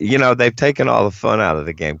 they've taken all the fun out of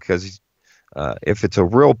the game because if it's a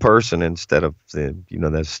real person instead of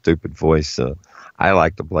that stupid voice, I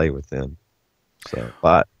like to play with them. So,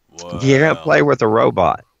 but you can't Well, play with a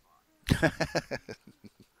robot.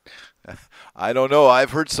 I don't know.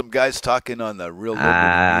 I've heard some guys talking on the Real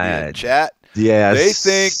Liberty Media Uh, chat. They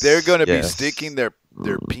think they're yes, going to be yes. sticking their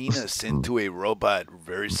Mm, penis mm, into a robot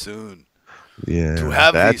very soon to yeah,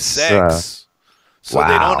 have the that's sex. So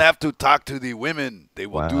they don't wow, have to talk to the women. They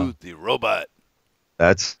will wow. do the robot.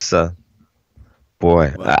 That's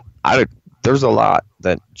boy. Well, There's a lot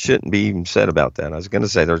that shouldn't be even said about that. I was going to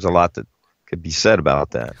say there's a lot that could be said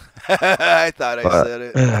about that, I thought I but said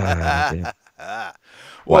yeah. it.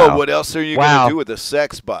 Well, Wow, what else are you going to wow. do with a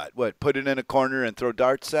sex bot? What, put it in a corner and throw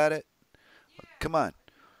darts at it? Come on.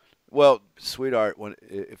 Well, sweetheart,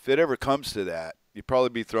 if it ever comes to that, you'd probably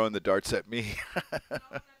be throwing the darts at me.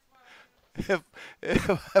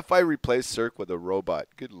 if I replace Cirque with a robot,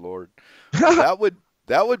 good lord, that would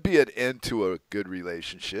that would be an end to a good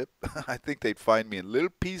relationship. I think they'd find me in little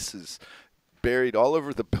pieces, buried all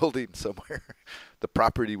over the building somewhere. The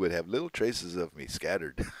property would have little traces of me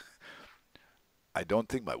scattered. I don't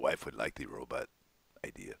think my wife would like the robot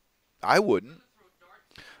idea. I wouldn't.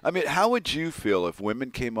 I mean, how would you feel if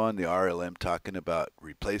women came on the RLM talking about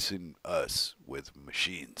replacing us with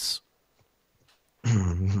machines?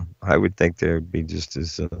 I would think they would be just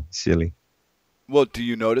as silly. Well, do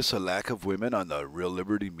you notice a lack of women on the Real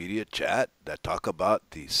Liberty Media chat that talk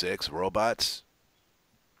about the sex robots?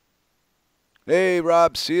 Hey,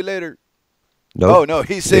 Rob, see you later. Nope. Oh, no,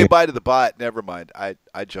 he's See, saying bye to the bot. Never mind. I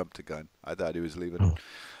jumped the gun. I thought he was leaving.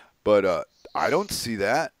 But I don't see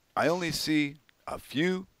that. I only see a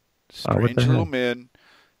few what the strange little heck? men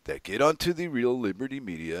that get onto the Real Liberty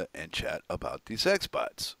Media and chat about these sex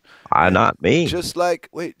bots. And Not me.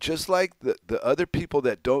 just like the other people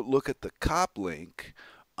that don't look at the cop link,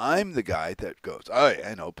 I'm the guy that goes, oh,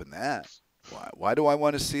 and open that. Why do I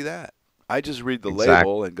want to see that? I just read the Exactly.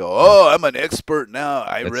 label and go, oh, I'm an expert now.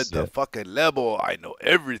 I read That's the it. fucking label. I know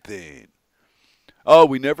everything. Oh,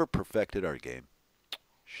 we never perfected our game.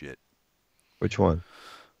 Shit. Which one?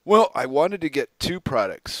 Well, I wanted to get two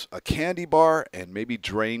products, a candy bar and maybe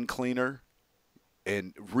drain cleaner,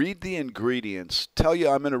 and read the ingredients. Tell you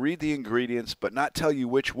I'm going to read the ingredients, but not tell you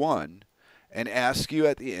which one, and ask you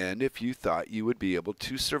at the end if you thought you would be able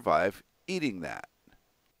to survive eating that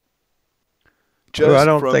Ooh, I just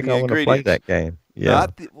don't from think the I want to play ingredients. that game. Yeah,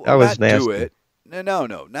 Not the, well, that was not do nasty. it. No, no,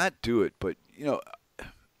 no, not do it. But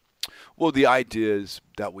well, the ideas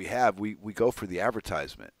that we go for the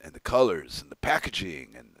advertisement and the colors and the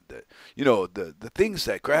packaging and the things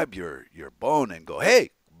that grab your bone and go,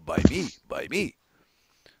 hey, buy me.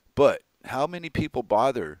 But how many people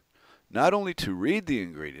bother not only to read the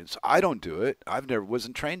ingredients? I don't do it. I've never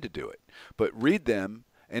wasn't trained to do it, but read them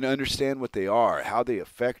and understand what they are, how they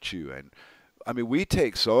affect you, and I mean, we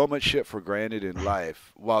take so much shit for granted in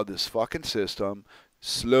life while this fucking system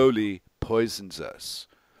slowly poisons us,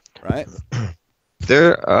 right?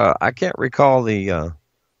 I can't recall the.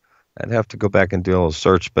 I'd have to go back and do a little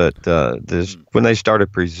search, but this Mm. when they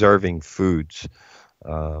started preserving foods,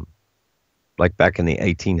 um, like back in the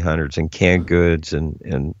 1800s, and canned goods,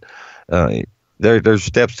 and uh, there's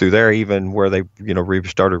steps through there even where they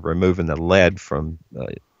started removing the lead from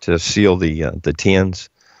to seal the tins.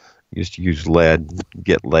 Used to use lead,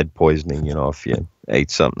 get lead poisoning, if you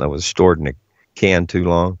ate something that was stored in a can too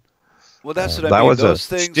long. Well, that's what I That mean. was Those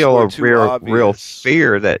things still were a too real obvious.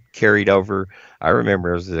 fear that carried over. I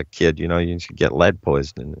remember as a kid, you should get lead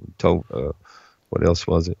poisoning. And what else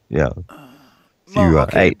was it? Yeah, if Well, you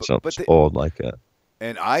okay, ate something but spoiled like that.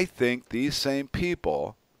 and I think these same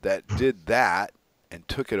people that did that and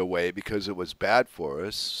took it away because it was bad for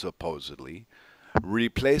us, supposedly,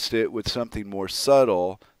 replaced it with something more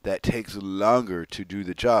subtle that takes longer to do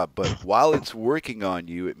the job. But while it's working on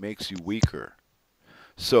you, it makes you weaker.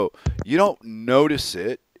 So you don't notice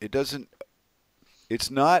it. It doesn't. It's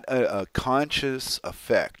not a conscious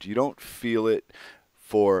effect. You don't feel it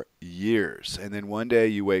for years, and then one day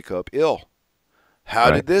you wake up ill. How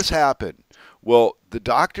Right. did this happen? Well, the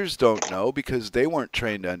doctors don't know because they weren't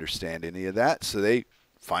trained to understand any of that. So they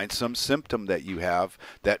find some symptom that you have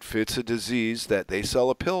that fits a disease that they sell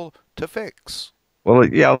a pill to fix. Well,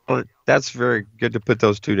 yeah, well, that's very good to put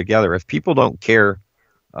those two together. If people don't care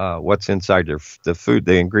what's inside the food,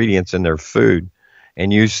 the ingredients in their food,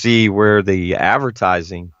 and you see where the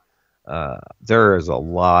advertising, there is a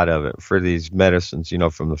lot of it for these medicines,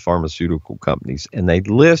 from the pharmaceutical companies, and they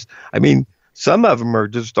list. I mean, some of them are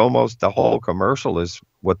just almost the whole commercial is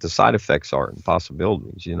what the side effects are and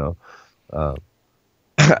possibilities. Uh,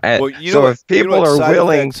 Well, you know so what if you know people what are side willing,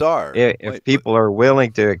 effects are. if people are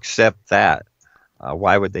willing to accept that,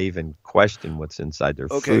 why would they even question what's inside their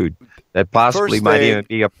Okay, food that possibly first might even thing.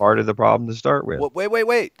 be a part of the problem to start with?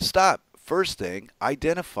 Wait. Stop. First thing,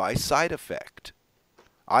 identify side effect.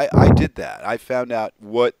 I did that. I found out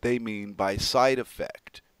what they mean by side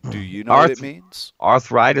effect. Do you know what it Arth- means?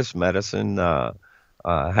 Arthritis medicine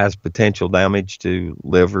has potential damage to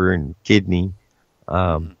liver and kidney.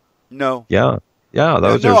 Um, Mm-mm. No. yeah, yeah,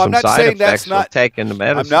 those are No, I'm some not side saying that's effects of not. taking the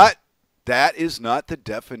I'm medicine. not. That is not the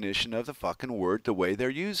definition of the fucking word the way they're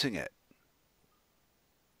using it.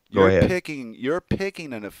 Go ahead. You're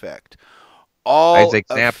picking an effect. As All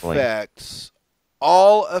exampling. effects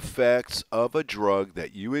all effects of a drug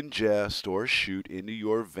that you ingest or shoot into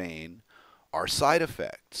your vein are side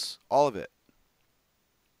effects. All of it.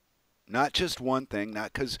 Not just one thing,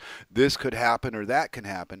 not because this could happen or that can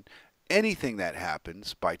happen. Anything that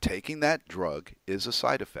happens by taking that drug is a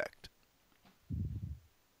side effect.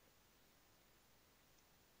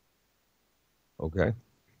 Okay.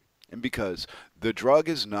 And because the drug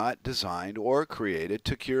is not designed or created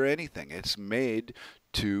to cure anything, it's made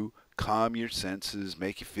to calm your senses,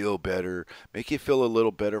 make you feel better, make you feel a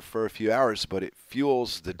little better for a few hours, but it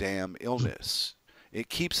fuels the damn illness. It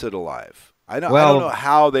keeps it alive. I don't know Well,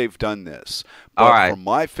 how they've done this, all but right. from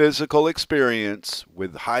my physical experience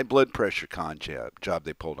with high blood pressure job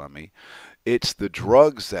they pulled on me, it's the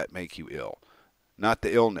drugs that make you ill, not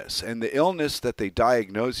the illness. And the illness that they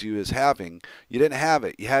diagnose you as having, you didn't have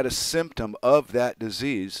it. You had a symptom of that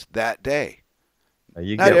disease that day.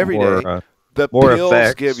 You Not get every day. The more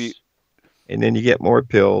pills give you, effects, and then you get more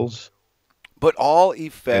pills, but all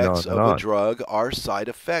and effects on and of a on. drug are side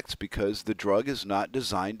effects because the drug is not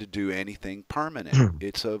designed to do anything permanent.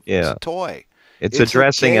 It's Yeah, a toy. it's It's a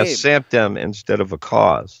addressing a game. symptom instead of a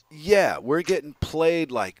cause. Yeah, we're getting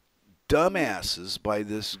played like dumbasses by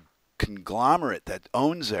this conglomerate that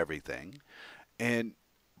owns everything. And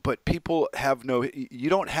but people have no, you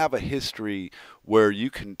don't have a history where you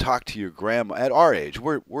can talk to your grandma at our age.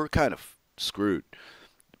 We're kind of screwed.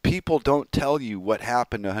 People don't tell you what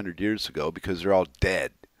happened 100 years ago because they're all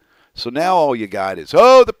dead. So now all you got is,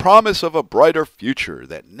 oh, the promise of a brighter future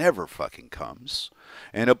that never fucking comes,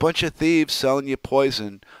 and a bunch of thieves selling you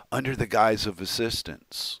poison under the guise of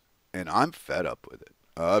assistance. And I'm fed up with it.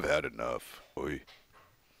 I've had enough. Oy.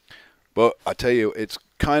 But I tell you, it's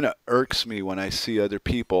kind of irks me when I see other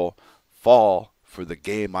people fall for the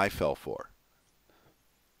game I fell for.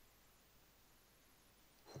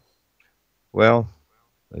 Well,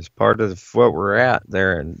 as part of what we're at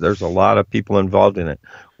there, and there's a lot of people involved in it.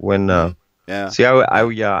 When Hmm. Yeah. see, Yeah.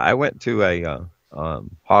 I went to a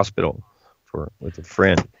hospital for with a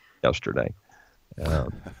friend yesterday.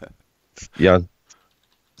 Um, yeah,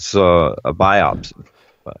 so a biopsy.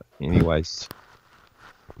 But anyways,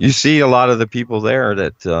 you see a lot of the people there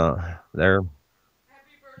that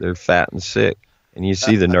they're fat and sick, and you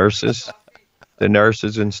see the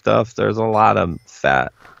nurses and stuff. There's a lot of 'em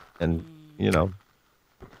fat, and you know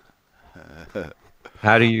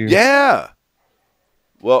how do you Yeah.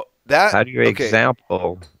 Well, that how do you okay.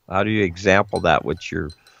 example how do you example that with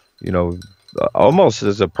your you know almost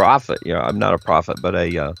as a prophet? I'm not a prophet, but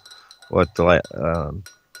a what the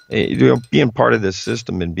being part of this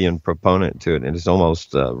system and being proponent to it, and it's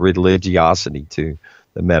almost religiosity to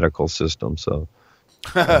the medical system. So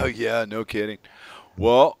uh, Yeah, no kidding.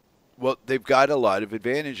 Well, they've got a lot of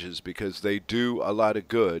advantages because they do a lot of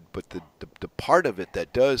good, but the part of it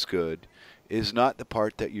that does good is not the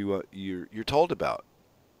part that you're told about.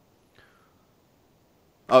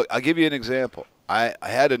 I'll give you an example. I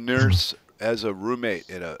had a nurse as a roommate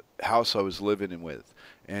in a house I was living in with,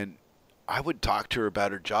 and I would talk to her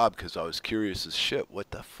about her job because I was curious as shit.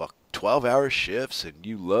 What the fuck? 12-hour shifts and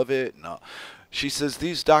you love it? And all. She says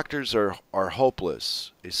these doctors are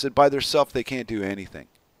hopeless. She said by themselves they can't do anything.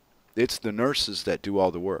 It's the nurses that do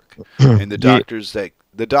all the work, and yeah,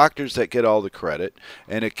 the doctors that get all the credit.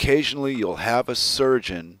 And occasionally you'll have a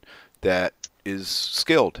surgeon that is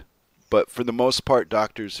skilled, but for the most part,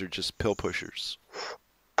 doctors are just pill pushers.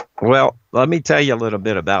 well, let me tell you a little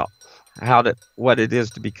bit about what it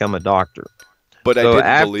is to become a doctor. But I So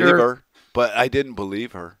didn't believe her. But I didn't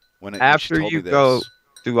believe her when she after told me you go this.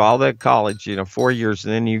 through all that college, 4 years,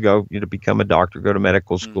 and then you go become a doctor, go to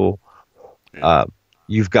medical Mm, school. yeah. Uh,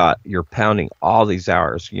 you're pounding all these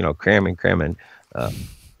hours, cramming, cramming. Uh,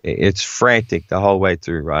 it's frantic the whole way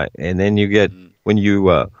through, right? And then you get Mm, when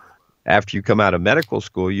you after you come out of medical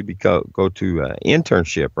school, you go to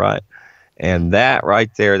internship, right? mm, And that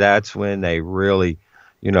right there, that's when they really,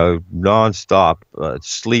 nonstop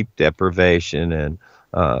sleep deprivation and,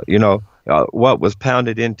 what was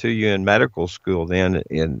pounded into you in medical school then,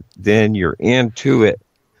 and then you're into it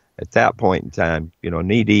at that point in time,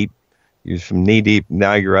 knee deep. You're from knee deep.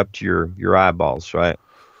 Now you're up to your eyeballs, right?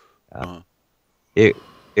 Uh, uh, it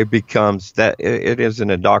it becomes that it is an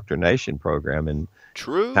indoctrination program, and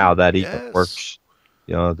how true. that even Yes. works,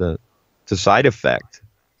 the side effect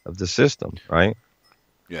of the system, right?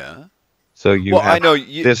 Yeah. So you Well, I have know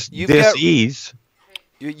this you've got disease.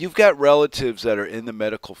 you've got relatives that are in the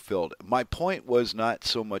medical field. My point was not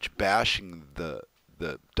so much bashing the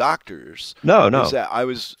doctors, No, is no. that I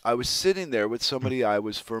was sitting there with somebody I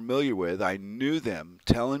was familiar with. I knew them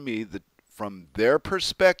telling me that from their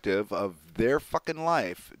perspective of their fucking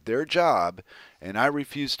life, their job, and I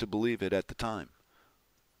refused to believe it at the time.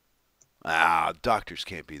 Ah, doctors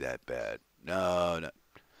can't be that bad. No, no.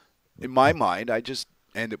 In my mind, I just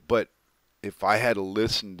but if I had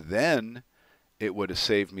listened then, it would have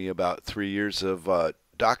saved me about 3 years of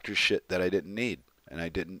doctor shit that I didn't need, and I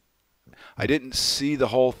didn't see the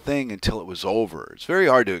whole thing until it was over. It's very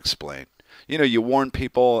hard to explain. You warn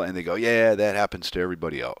people, and they go, "Yeah, that happens to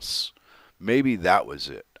everybody else." Maybe that was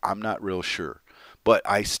it. I'm not real sure, but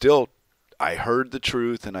I heard the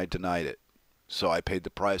truth and I denied it, so I paid the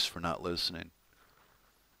price for not listening.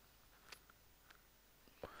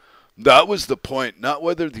 That was the point, not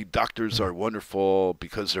whether the doctors are wonderful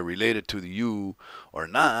because they're related to the you or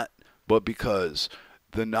not, but because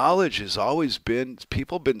the knowledge has always been,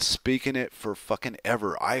 people been speaking it for fucking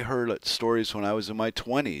ever. I heard stories when I was in my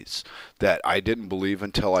 20s that I didn't believe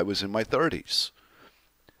until I was in my 30s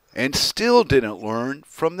and still didn't learn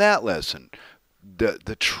from that lesson.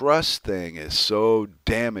 The trust thing is so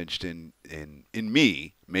damaged in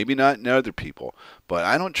me, maybe not in other people, but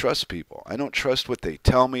I don't trust people. I don't trust what they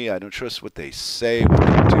tell me. I don't trust what they say, what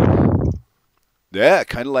they do. Yeah,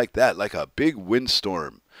 kind of like that, like a big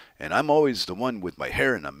windstorm. And I'm always the one with my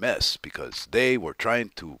hair in a mess because they were trying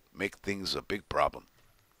to make things a big problem.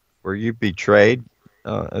 Were you betrayed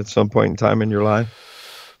at some point in time in your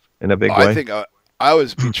life in a big I way, think I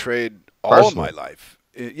was betrayed all of my personally? life.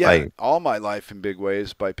 Yeah, Like, all my life in big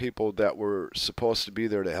ways by people that were supposed to be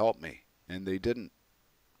there to help me, and they didn't.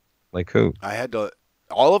 like who? I had to.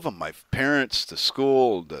 all of them, my parents, the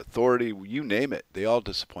school, the authority, you name it, they all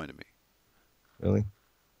disappointed me. Really?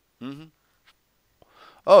 Hmm.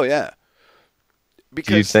 Oh yeah,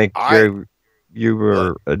 Do you because think you what?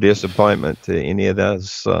 were a disappointment to any of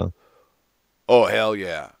those? Oh hell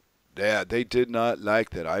yeah, yeah. They did not like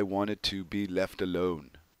that. I wanted to be left alone.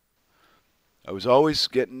 I was always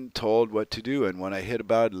getting told what to do, and when I hit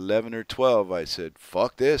about 11 or 12, I said,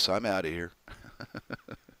 "Fuck this, I'm out of here."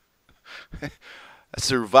 I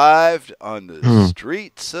survived on the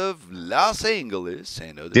streets of Los Angeles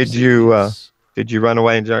and other Did you cities. did you run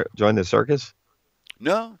away and join the circus?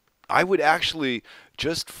 No, I would actually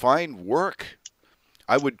just find work.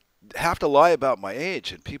 I would have to lie about my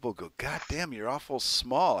age, and people go, "God damn, you're awful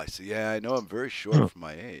small." I say, "Yeah, I know I'm very short for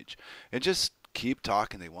my age," and just keep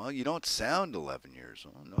talking. They, well, you don't sound 11 years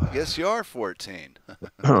old. No, I guess you are 14.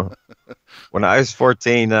 When I was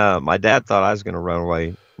 14, my dad thought I was going to run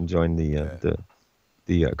away and join Yeah.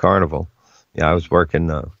 the carnival. Yeah, I was working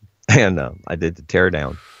and I did the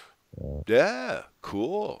teardown. Yeah,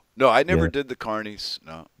 cool. No, I never Yeah, did the carnies.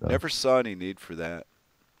 No, no. never saw any need for that.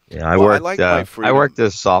 Yeah, Well, I like my I worked freedom.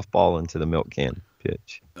 this softball into the milk can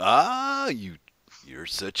pitch. Ah, you're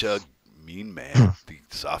such a mean man. The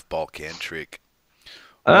softball can trick.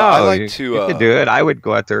 Well, I Oh, like to. you could do it. I would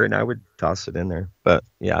go out there and I would toss it in there. But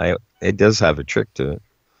yeah, it does have a trick to it.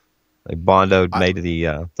 Like Bondo I, made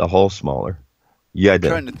the hole smaller. You I'm had to.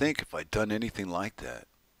 trying to think if I'd done anything like that.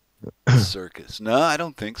 A circus? No, I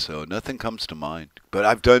don't think so. Nothing comes to mind. But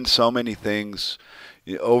I've done so many things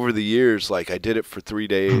over the years. Like I did it for 3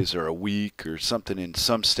 days or a week or something in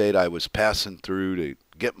some state I was passing through to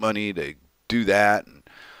get money to do that. And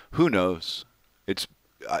who knows? It's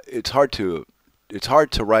it's hard to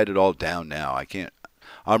write it all down now. I can't.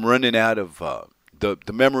 I'm running out of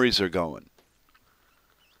the memories are going.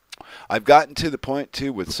 I've gotten to the point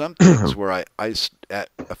too with some things where at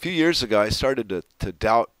a few years ago I started to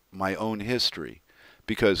doubt my own history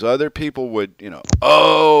because other people would,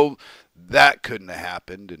 oh, that couldn't have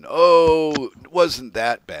happened and oh, it wasn't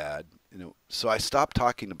that bad. So I stopped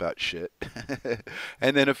talking about shit.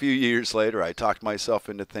 And then a few years later I talked myself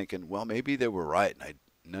into thinking, well, maybe they were right and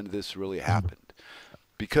none of this really happened.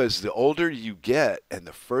 Because the older you get and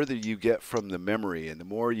the further you get from the memory and the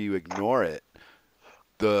more you ignore it,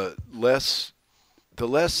 the less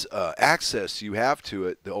access you have to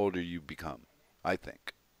it, the older you become, I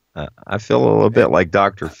think. I feel a little bit And like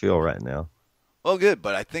Dr. Phil right now. well, good,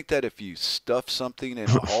 but I think that if you stuff something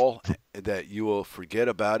in a hole, that you will forget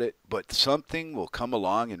about it, but something will come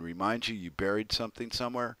along and remind you you buried something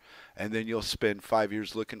somewhere, and then you'll spend 5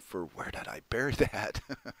 years looking for where did I bury that?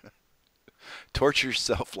 Torture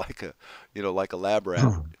yourself like a lab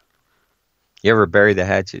rat. You ever bury the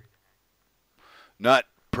hatchet? Not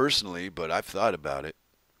personally, but I've thought about it.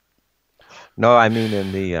 No, I mean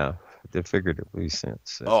in the figuratively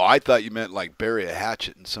sense. Oh, I thought you meant like bury a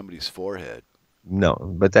hatchet in somebody's forehead. No,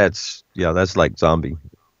 but that's like zombie.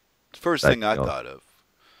 First That, thing I thought of.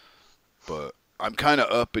 But I'm kind of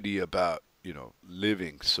uppity about,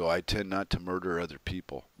 living, so I tend not to murder other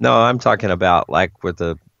people. no, I'm talking about like with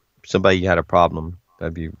somebody you had a problem.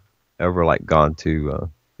 Have you ever like gone to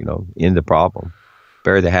end the problem?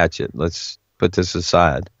 Bury the hatchet. Let's put this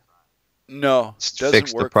aside. No, Let's doesn't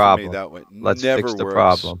fix the work for me problem. that way. Let's Never fix the works.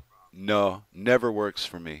 problem. No, never works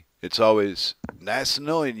for me. It's always nice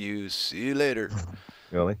knowing you. See you later.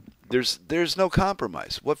 Really? There's no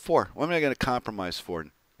compromise. What for? What am I going to compromise for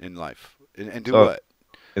in life? And do So what?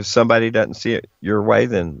 if somebody doesn't see it your way,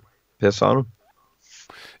 then piss on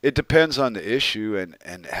It depends on the issue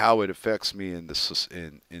and how it affects me in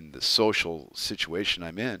in the social situation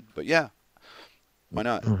I'm in. But yeah, why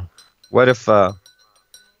not? them. What if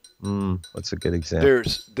what's a good example?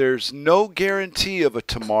 There's no guarantee of a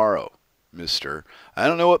tomorrow, mister. I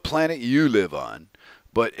don't know what planet you live on,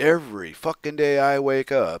 but every fucking day I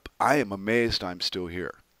wake up, I am amazed I'm still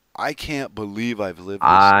here. I can't believe I've lived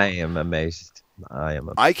this I long. am amazed. I am.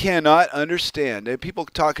 I cannot understand. And people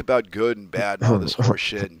talk about good and bad and all this horse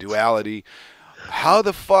shit and duality. How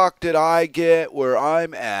the fuck did I get where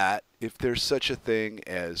I'm at if there's such a thing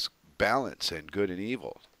as balance and good and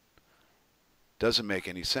evil? Doesn't make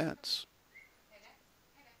any sense.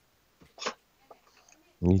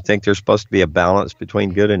 You think there's supposed to be a balance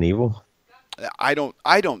between good and evil? I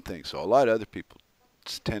don't think so. A lot of other people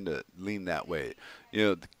tend to lean that way.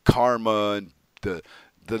 The karma and the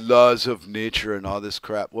the laws of nature and all this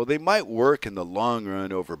crap. Well, they might work in the long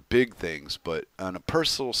run over big things, but on a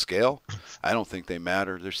personal scale, I don't think they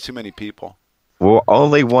matter. There's too many people. Well,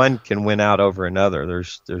 only one can win out over another.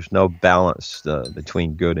 There's no balance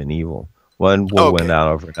between good and evil. One will win Okay,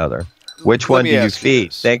 out over another. Which let one do me you ask you feed?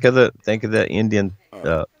 this. Think of the Indian All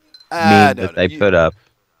uh, Ah, meme no, that no. they put up.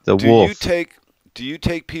 The Do you wolf. take do you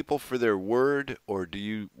take people for their word, or do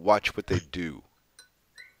you watch what they do?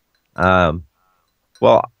 Um,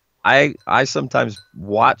 well, I sometimes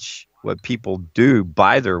watch what people do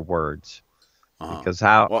by their words Uh-huh. because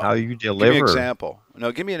how Well, you give me an deliver. example.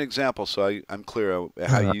 No, give me an example so I'm clear on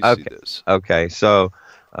how you see Okay, this. okay. So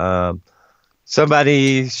um,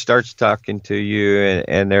 somebody starts talking to you,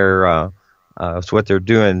 and they're so what they're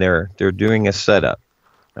doing. They're doing a setup,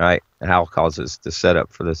 right? Hal calls this the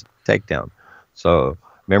setup for this takedown. So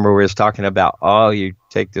remember we was talking about, oh, you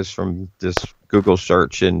take this from this Google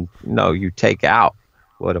search, and no, you take out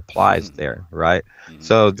what applies there, right?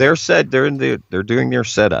 So Yep. they're doing their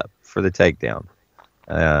setup for the takedown,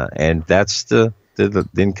 and that's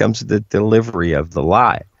then comes the delivery of the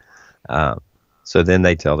lie. Uh, so then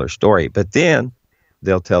they tell their story, but then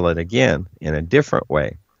they'll tell it again in a different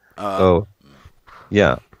way. Uh, So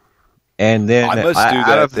yeah, and then I must do out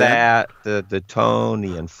that of then. that, the tone,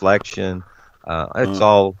 the inflection, it's Uh,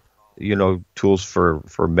 all tools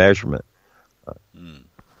for measurement. mm.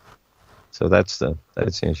 So that's the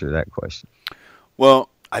answer to that question. Well,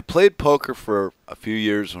 I played poker for a few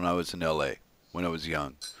years when I was in LA, when I was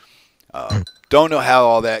young. Don't know how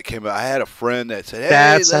all that came about. I had a friend that said,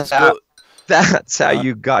 "Hey, That's let's how go." that's how Huh?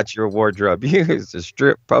 you got your wardrobe. You was a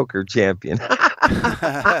strip poker champion,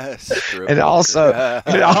 Strip and also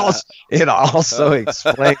it poker. also it also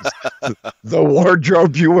explains the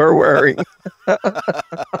wardrobe you were wearing.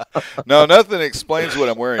 No, nothing explains what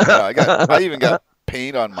I'm wearing now. I even got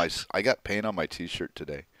paint on I got paint on my t-shirt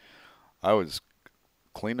today. I was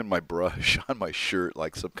cleaning my brush on my shirt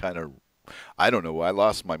like some kind of, I don't know. I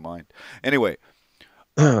lost my mind. Anyway,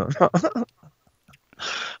 uh,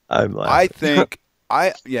 I'm I laughing. think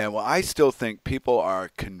yeah. Well, I still think people are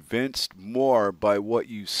convinced more by what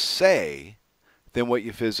you say than what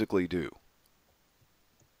you physically do.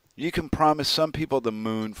 You can promise some people the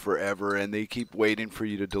moon forever, and they keep waiting for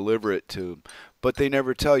you to deliver it to them, but they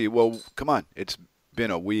never tell you. Well, come on, it's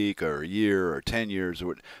been a week or a year or 10 years,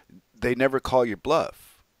 or they never call your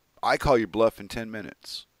bluff. I call your bluff in 10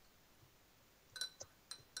 minutes.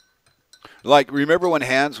 Like, remember when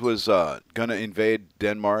Hans was gonna invade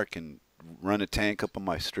Denmark and run a tank up on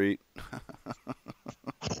my street?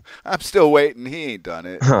 I'm still waiting. He ain't done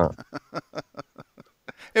it.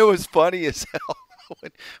 It was funny as hell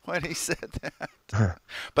when he said that.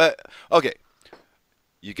 But okay,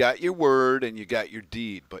 you got your word and you got your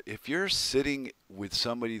deed. But if you're sitting with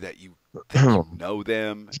somebody that you think you know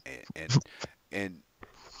them, and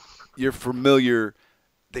you're familiar,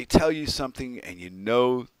 they tell you something and you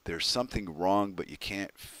know there's something wrong, but you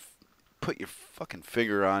can't put your fucking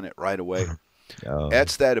finger on it right away. Oh,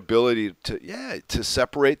 That's that ability to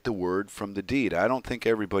separate the word from the deed. I don't think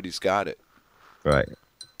everybody's got it. right.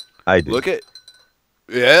 I do. Look at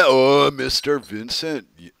Yeah, oh, Mr. Vincent,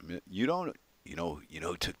 you don't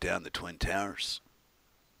who took down the Twin Towers.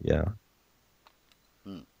 Yeah.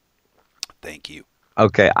 Hmm. Thank you.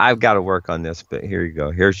 Okay, I've got to work on this, but here you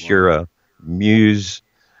go. Here's What? your Muse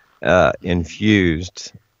Mm-hmm.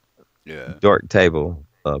 infused Yeah. Dork table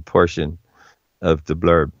portion of the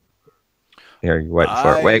blurb. Here, you wait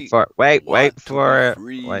for it. Wait I for it. Wait want to be for it.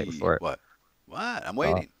 Wait free. for it. What? What? I'm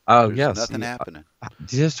waiting. Oh, There's yes. nothing happening.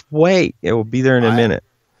 Just wait. It will be there in a I minute.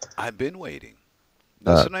 I've been waiting.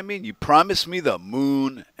 That's Uh, what I mean. You promised me the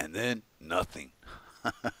moon and then nothing.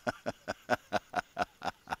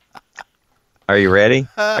 are you ready?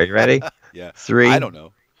 Are you ready? Yeah. I Three, don't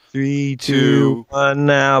know. three, two, Two, one.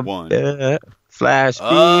 Now, one. flash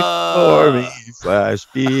before me, Ah. flash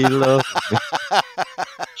below.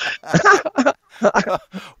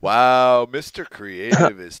 Wow, Mr.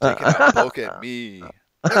 Creative is taking a poke at me.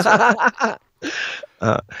 That's okay.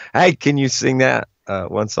 uh, hey, can you sing that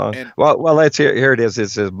one song? And Well, let's hear. Here it is. It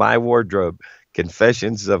says, "My wardrobe: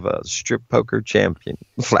 Confessions of a Strip Poker Champion."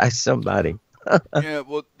 Flash somebody. yeah,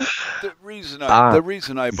 well, Ah, the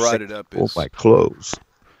reason I you say, brought it up "Oh, is my clothes."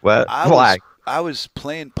 What? I was Why? I was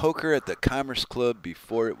playing poker at the Commerce Club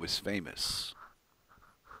before it was famous.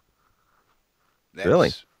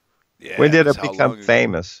 Really? That's When yeah, did that's it how become long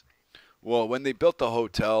ago. famous? Well, when they built the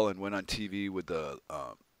hotel and went on TV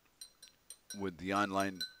with the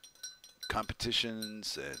online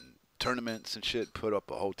competitions and tournaments and shit, put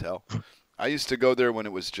up a hotel. I used to go there when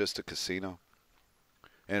it was just a casino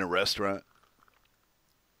and a restaurant.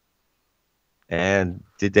 And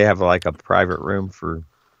did they have like a private room for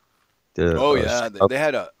the Oh yeah, strip poker?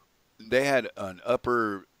 they had an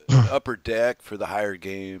upper deck for the higher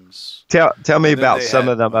games, Tell me and then about they some had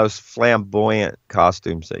of the most flamboyant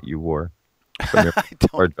costumes that you wore from your I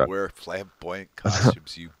don't wardrobe. wear flamboyant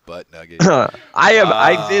costumes, you butt nugget.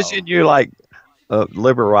 I Wow. envision you like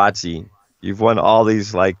Liberace. You've won all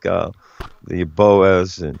these like the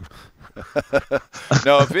boas and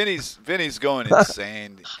No, Vinny's going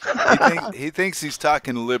insane. He thinks he's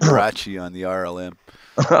talking Liberace on the RLM.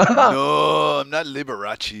 No, I'm not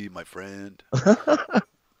Liberace, my friend. But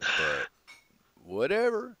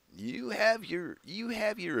whatever. You have your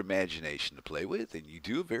imagination to play with, and you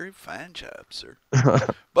do a very fine job, sir.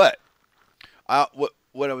 But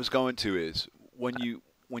what I was going to is when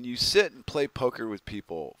you sit and play poker with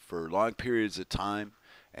people for long periods of time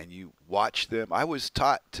and you watch them. I was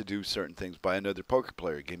taught to do certain things by another poker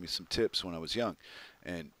player. He gave me some tips when I was young,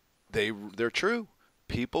 and they're true.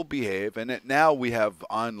 People behave, and now we have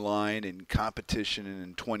online and competition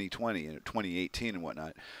in 2020 and 2018 and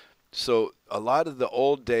whatnot. So a lot of the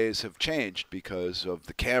old days have changed because of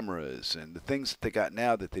the cameras and the things that they got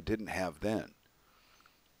now that they didn't have then.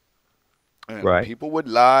 And right. people would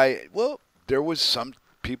lie. Well, there was some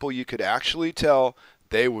people you could actually tell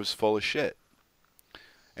they was full of shit.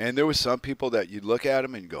 And there was some people that you'd look at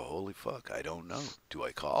them and go, "Holy fuck, I don't know. Do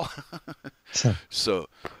I call?" So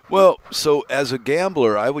as a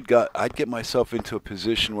gambler, I'd get myself into a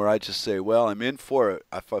position where I just say, "Well, I'm in for it.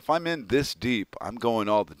 If I'm in this deep, I'm going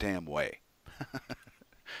all the damn way."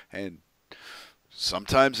 And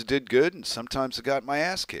sometimes it did good, and sometimes I got my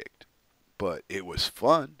ass kicked. But it was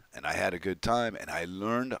fun, and I had a good time, and I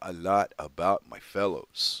learned a lot about my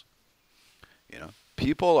fellows.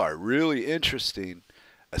 People are really interesting,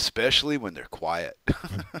 especially when they're quiet.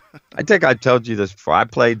 I think I told you this before. I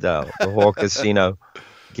played the whole casino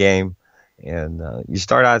game, and you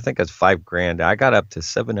start out, I think it's $5,000. I got up to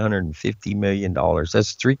 $750 million.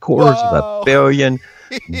 That's three-quarters of a Wow. billion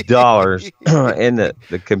dollars, and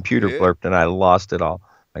the computer Yeah. blurped, and I lost it all.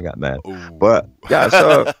 I got mad, but Ooh. yeah.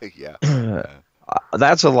 So Yeah.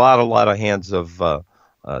 that's a lot of hands of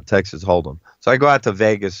Texas Hold'em. So I go out to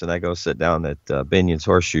Vegas and I go sit down at Binion's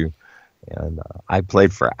Horseshoe, and I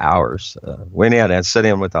played for hours. Went in and sat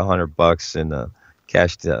in with $100 and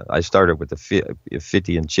cashed. I started with the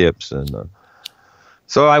 50 in chips, and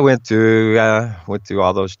so I went through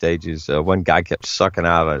all those stages. One guy kept sucking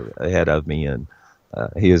out ahead of me, and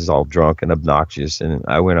he was all drunk and obnoxious, and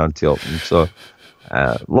I went on tilt, and so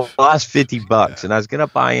lost $50, and I was gonna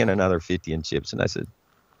buy in another 50 in chips, and I said,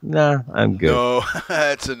 "Nah, I'm good. No,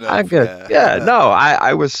 that's enough. I'm good." Yeah, no,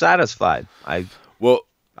 I was satisfied. Well,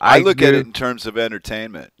 I I look at knew. it in terms of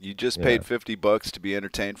entertainment. You just Yeah. paid $50 to be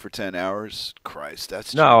entertained for 10 hours. Christ,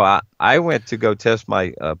 that's No, cheap. I went to go test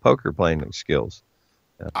my poker playing skills.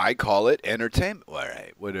 Yeah. I call it entertainment. All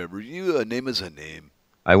right, whatever. A name is a name.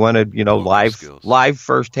 I wanted, Poker skills. live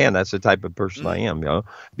firsthand. That's the type of person I Mm-hmm. am.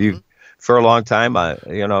 Mm-hmm. For a long time,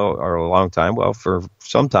 or a long time. Well, for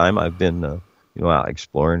some time, I've been, out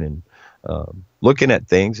exploring and looking at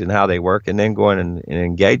things and how they work, and then going and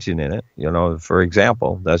engaging in it. For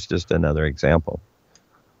example, that's just another example.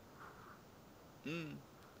 Mm.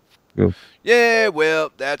 You- Yeah, well,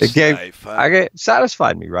 It that's gave, life, huh? I get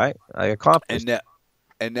satisfied me, right? I And accomplished. now,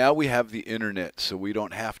 and now we have the internet, so we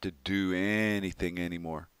don't have to do anything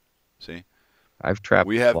anymore. See? I've trapped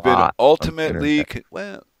We a have been lot on the ultimately, internet.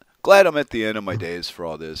 well, glad I'm at the end of my days for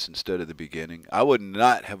all this instead of the beginning. I would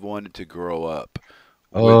not have wanted to grow up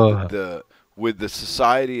with Oh, the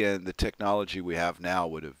society and the technology we have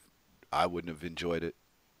now. I wouldn't have enjoyed it.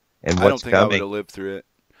 and I don't what's think I would coming? have lived through it.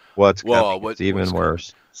 What's Well, coming is what's even coming?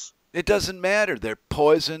 worse. It doesn't matter. They're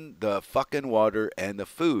poison the fucking water and the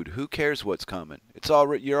food. Who cares what's coming?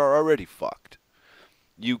 You're already fucked.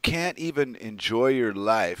 You can't even enjoy your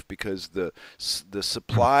life because the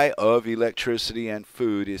supply of electricity and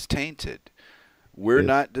food is tainted. We're Yes.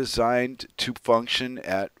 not designed to function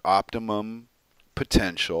at optimum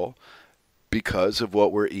potential because of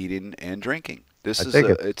what we're eating and drinking. I think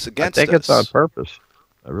it's It's I against think it's on us. purpose.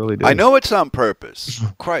 I really I do. know it's on purpose.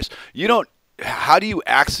 Christ, you don't. How do you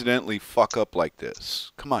accidentally fuck up like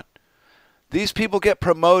this? Come on. These people get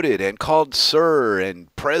promoted and called sir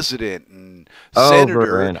and president and Over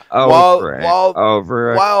senator and while over and while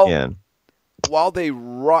over while again. while they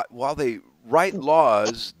write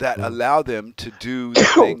laws that Mm. allow them to do the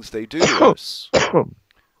things they do to us. That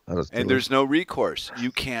was And delicious. there's no recourse.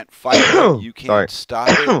 You can't fight it. You Sorry. can't stop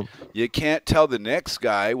it. You can't tell the next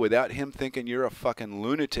guy without him thinking you're a fucking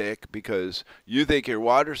lunatic because you think your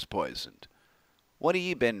water's poisoned. What have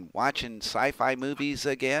you been watching sci-fi movies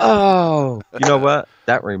again? Oh, you know what?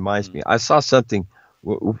 That reminds me. I saw something.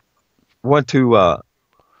 Want to? Where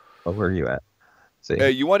are you at? See.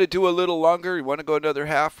 Hey, you want to do a little longer? You want to go another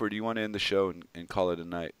half, or do you want to end the show and call it a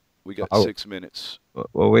night? We got Oh, 6 minutes.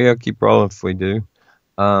 well, we'll keep rolling if we do.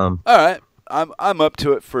 Um, All right, I'm up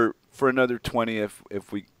to it for another 20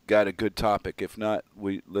 if we got a good topic. If not,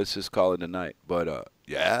 let's just call it a night. But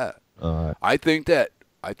yeah, All right. I think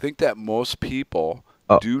that most people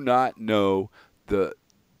Oh, do not know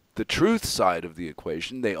the truth side of the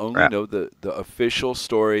equation. They only crap. know the official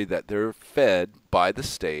story that they're fed by the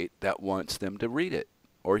state that wants them to read it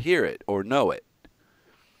or hear it or know it.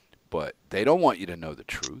 But they don't want you to know the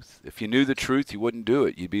truth. If you knew the truth, you wouldn't do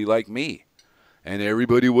it. You'd be like me. And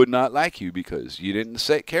everybody would not like you because you didn't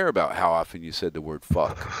care about how often you said the word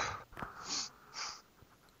fuck.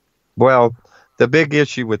 Well, the big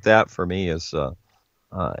issue with that for me is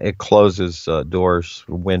it closes doors,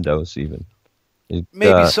 windows, even. It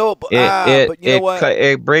Maybe so, but, but you know what?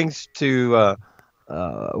 it brings to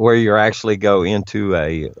where you actually go into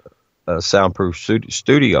a soundproof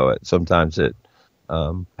studio. It sometimes it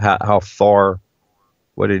how far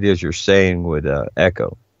what it is you're saying would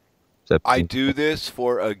echo. So, I do this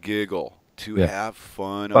for a giggle, to yeah. have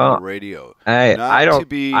fun on the Well, radio, hey, not to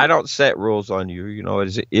I be. don't set rules on you. You know,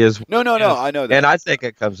 it is No, no, no. is, I know and that. I think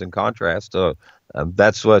it comes in contrast. So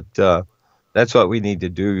that's what we need to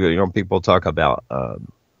do. You know, people talk about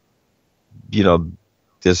you know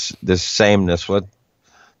this sameness, what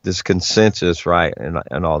this consensus, right,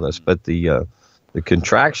 and all this, but the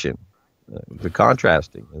contraction, the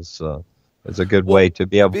contrasting is a good way Well, to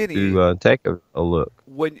be able Vinny, to take a look.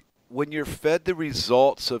 when you're fed the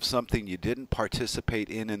results of something you didn't participate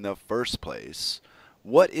in the first place,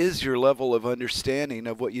 what is your level of understanding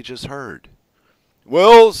of what you just heard?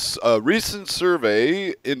 Well, a recent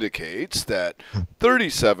survey indicates that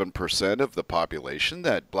 37% of the population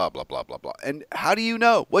that blah, blah, blah, blah, blah. And how do you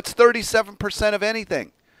know? What's 37% of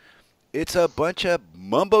anything? It's a bunch of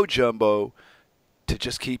mumbo jumbo to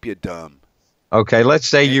just keep you dumb. Okay, let's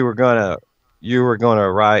say And you were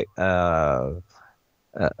gonna write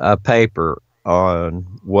a paper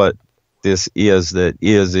on what this is that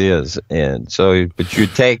is, and so but you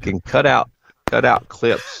take and cut out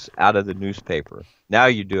clips out of the newspaper. Now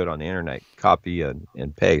you do it on the internet, copy and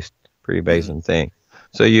paste, pretty mhm, amazing thing.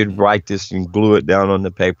 So you'd mhm. write this and glue it down on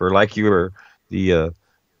the paper like you were the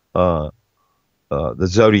uh, the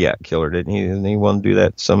Zodiac killer, didn't he? Didn't he want to do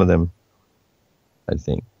that? Some of them, I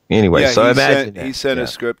think. Anyway, Yeah, so imagine he that. sent a Yeah,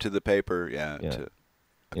 script to the paper, yeah, yeah. to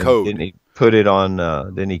a And didn't code. he put it on?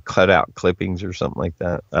 Didn't he cut out clippings or something like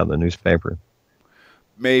that out of the newspaper?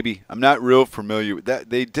 Maybe. I'm not real familiar with that.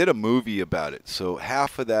 They did a movie about it. So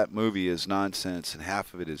half of that movie is nonsense and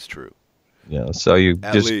half of it is true. Yeah. So you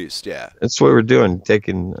At just least, yeah. that's what we're doing,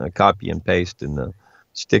 taking a copy and paste and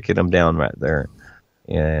sticking them down right there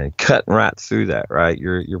and cutting right through that. Right.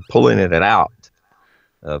 You're pulling it out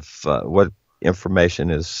of what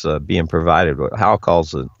information is being provided. What Hal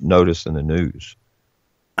calls a notice in the news.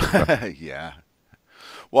 Right. Yeah.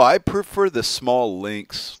 Well, I prefer the small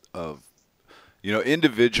links of,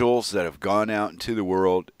 individuals that have gone out into the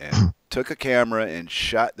world and took a camera and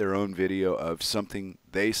shot their own video of something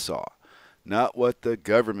they saw, not what the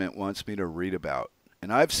government wants me to read about.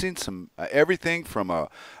 And I've seen some everything from a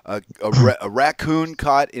raccoon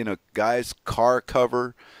caught in a guy's car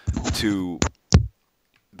cover to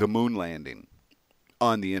the moon landing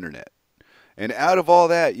on the internet. And out of all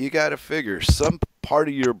that, you got to figure some part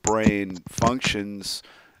of your brain functions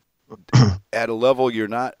at a level you're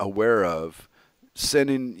not aware of,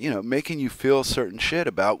 sending, making you feel certain shit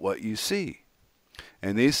about what you see.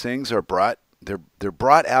 And these things are they're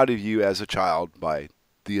brought out of you as a child by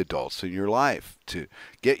the adults in your life to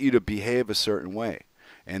get you to behave a certain way.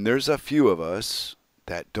 And there's a few of us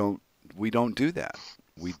that we don't do that.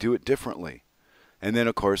 We do it differently. And then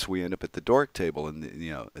of course we end up at the dork table and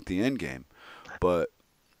at the end game. But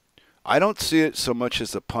I don't see it so much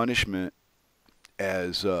as a punishment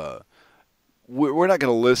as we're not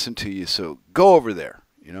going to listen to you, so go over there.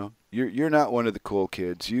 You're not one of the cool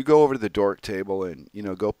kids. You go over to the dork table and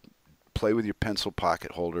go play with your pencil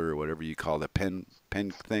pocket holder or whatever you call that pen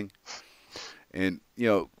thing, and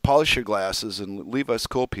polish your glasses and leave us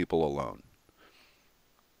cool people alone.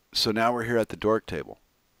 So now we're here at the dork table.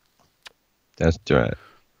 That's right.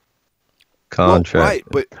 Well, Contract. right,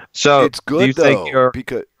 but So it's good though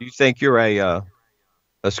because do you think you're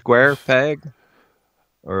a square peg,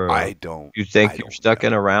 or you I think you're don't stuck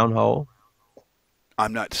in know. a round hole?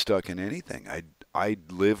 I'm not stuck in anything. I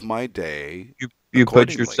live my day You put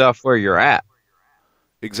accordingly. yourself where you're at.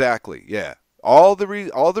 Exactly. Yeah. All the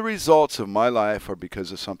results of my life are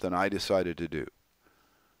because of something I decided to do.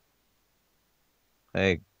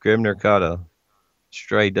 Hey, Grimner caught a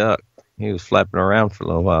stray duck. He was flapping around for a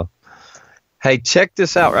little while. Hey, check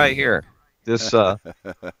this out right here. This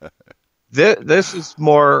this is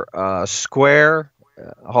more square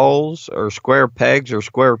holes or square pegs or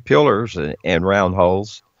square pillars and round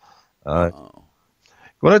holes. Uh, Oh.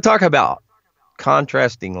 want to talk about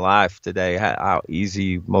contrasting life today, how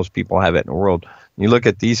easy most people have it in the world. You look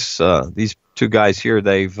at these two guys here.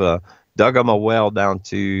 They've dug them a well down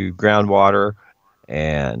to groundwater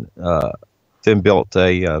and then built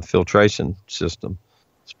a filtration system.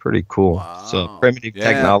 It's pretty cool. So Wow. primitive Yeah.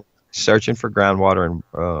 technology, searching for groundwater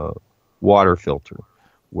and water filter,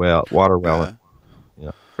 water well. Yeah.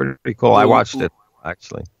 Yeah, pretty cool. I L- watched l- it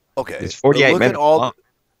actually. okay. It's 48 Look at minutes all long.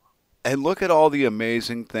 and look at all the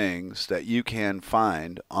amazing things that you can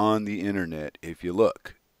find on the internet if you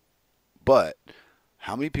look. But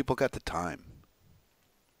how many people got the time?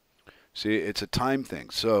 See, it's a time thing.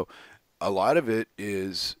 So a lot of it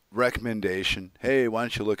is recommendation. Hey, why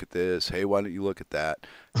don't you look at this? Hey, why don't you look at that?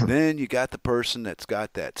 Then you got the person that's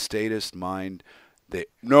got that statist mind. They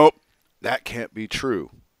nope, that can't be true.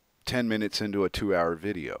 10 minutes into a 2 hour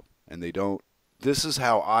video, and they don't. This is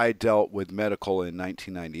how I dealt with medical in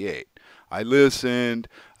 1998. I listened.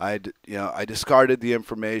 I discarded the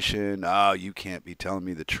information. Oh, you can't be telling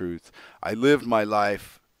me the truth. I lived my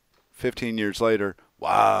life. 15 years later,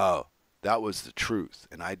 wow, that was the truth,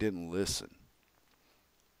 and I didn't listen.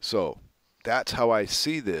 So that's how I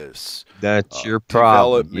see this That's your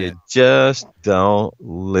problem. You development. just don't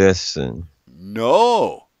listen.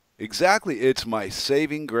 No, exactly. It's my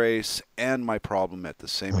saving grace and my problem at the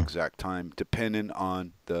same exact time, depending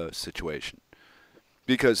on the situation.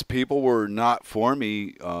 Because people were not for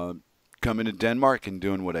me coming to Denmark and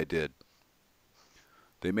doing what I did.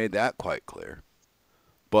 They made that quite clear.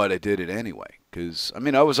 But I did it anyway. Because, I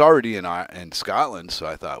mean, I was already in Scotland, so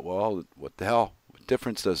I thought, well, what the hell? What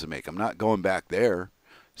difference does it make? I'm not going back there.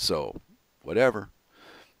 So, whatever.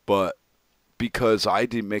 But because I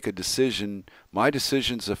didn't make a decision, my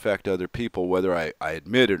decisions affect other people, whether I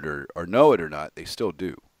admit it or know it or not, they still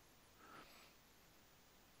do.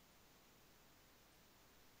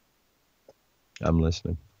 I'm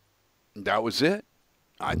listening. That was it.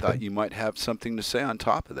 I Okay. thought you might have something to say on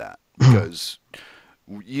top of that because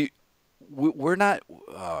you, we're not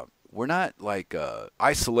we're not like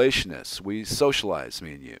isolationists. We socialize,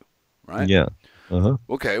 me and you, right? Yeah. Uh-huh.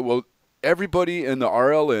 Okay. Well, everybody in the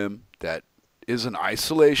RLM that is an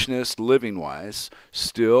isolationist living wise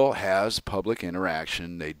still has public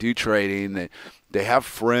interaction. They do trading. They have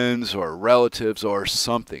friends or relatives or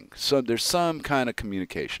something. So there's some kind of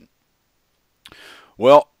communication.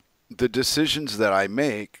 Well, the decisions that I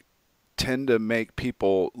make tend to make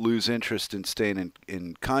people lose interest in staying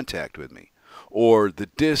in contact with me. Or the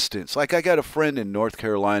distance. Like I got a friend in North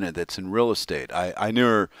Carolina that's in real estate. I knew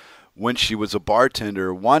her when she was a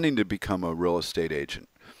bartender wanting to become a real estate agent.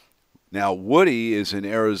 Now Woody is in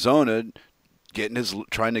Arizona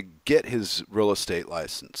trying to get his real estate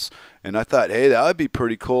license. And I thought, hey, that would be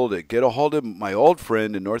pretty cool to get a hold of my old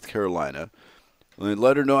friend in North Carolina and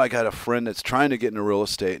let her know I got a friend that's trying to get into real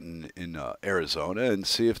estate in Arizona and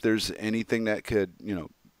see if there's anything that could,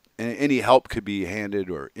 any help could be handed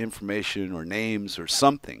or information or names or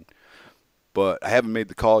something. But I haven't made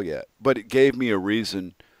the call yet. But it gave me a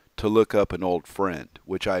reason to look up an old friend,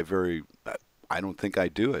 which I don't think I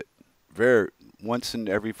do it very once in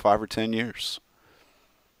every 5 or 10 years.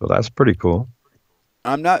 Well, that's pretty cool.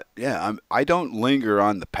 I'm not, yeah, I don't linger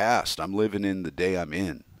on the past. I'm living in the day I'm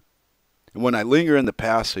in. And when I linger in the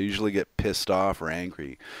past, I usually get pissed off or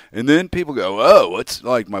angry. And then people go, oh, what's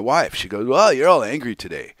like my wife? She goes, well, you're all angry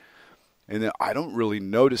today. And then I don't really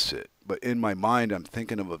notice it. But in my mind, I'm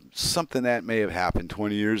thinking of something that may have happened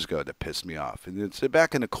 20 years ago that pissed me off. And it's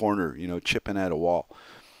back in the corner, chipping at a wall.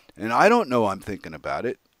 And I don't know I'm thinking about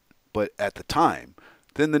it, but at the time,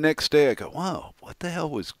 then the next day I go, wow, what the hell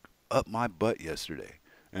was up my butt yesterday?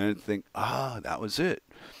 And I think, that was it.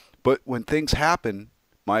 But when things happen,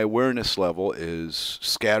 my awareness level is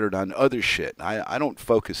scattered on other shit. I don't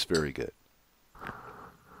focus very good.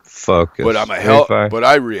 But Focus. I'm a hell. Verify. But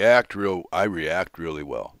I react really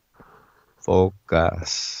well.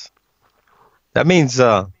 Focus. That means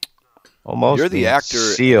You're almost the means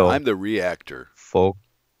actor, and seal. I'm the reactor. Focus.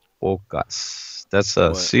 That's a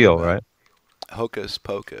What seal, about right? Hocus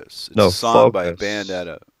Pocus? It's a No, song by a band focus. at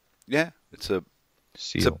a. Yeah, it's a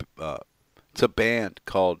Seal. it's a band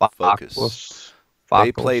called Focus. Focus.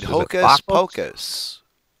 They played Focus. Is it Hocus focus? Pocus.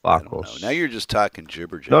 I don't know. Now Focus. you're just talking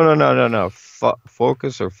jibber No, no, jabber. no, no, no.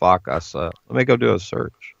 Focus or focus. Let me go do a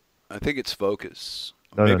search. I think it's Focus.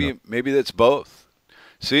 No, no, no. Maybe that's both.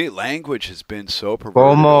 See, language has been so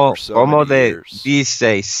perverted over so Cómo many de years.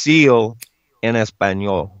 dice seal en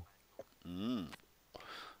español? Mm.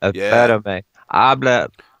 Yeah. Espérame. Hable.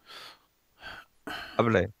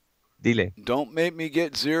 Dile. Don't make me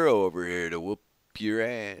get zero over here to whoop your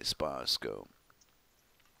ass, Bosco.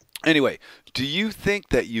 Anyway, do you think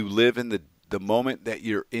that you live in the moment that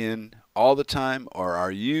you're in all the time, or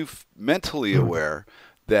are you mentally aware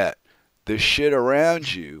that the shit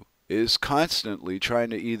around you is constantly trying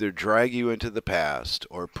to either drag you into the past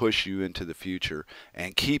or push you into the future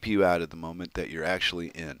and keep you out of the moment that you're actually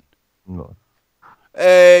in? No.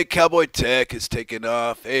 Hey, Cowboy Tech is taking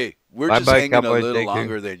off. Hey, we're Bye just bye, hanging a Cowboy little Daku.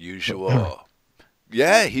 longer than usual.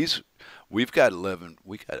 Yeah, we've got 11.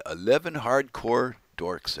 We got 11 hardcore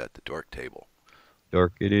dorks at the dork table.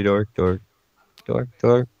 Dorkity dork, dork, dork,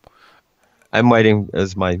 dork. I'm waiting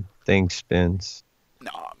as my thing spins.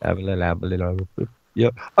 No,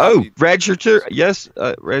 Yep. I Oh, mean, register. Yes,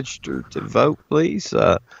 register to vote, please.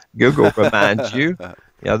 Google reminds you.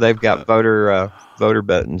 Yeah, they've got voter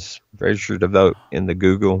buttons. Register to vote in the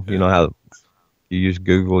Google. You yeah. know how you use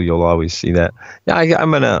Google, you'll always see that. Yeah,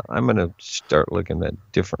 I'm gonna start looking at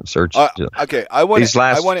different searches. Okay, These I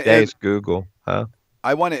last want to end days, Google, huh?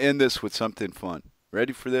 I want to end this with something fun.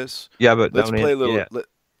 Ready for this? Yeah, but Let's don't play end. a little. Yeah.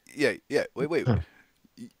 Yeah, yeah. Wait.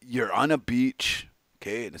 You're on a beach,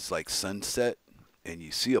 okay, and it's like sunset, and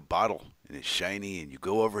you see a bottle, and it's shiny, and you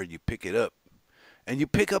go over and you pick it up. And you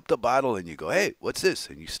pick up the bottle and you go, hey, what's this?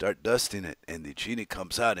 And you start dusting it, and the genie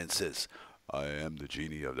comes out and says, I am the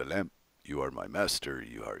genie of the lamp. You are my master.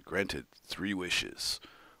 You are granted 3 wishes.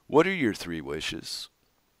 What are your 3 wishes?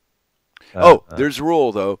 Uh, Oh, uh, there's a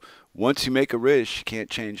rule, though. Once you make a wish, you can't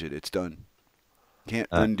change it. It's done. Can't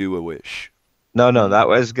uh, undo a wish. no, Mm. that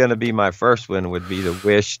was going to be my first one. Would be the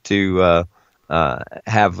wish to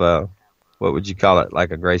have what would you call it?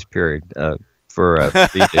 Like a grace period for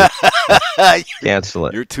me to cancel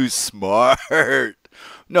it. You're too smart.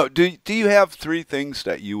 No, do you have 3 things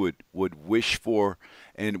that you would wish for,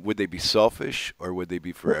 and would they be selfish or would they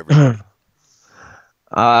be for everybody?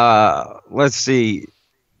 Let's see.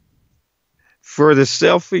 For the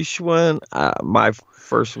selfish one, my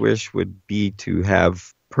first wish would be to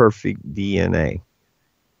have perfect DNA.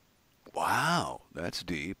 Wow, that's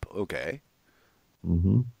deep. Okay.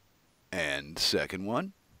 Hmm. And second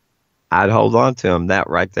one? I'd hold on to them. That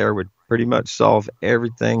right there would pretty much solve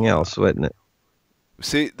everything else, wouldn't it?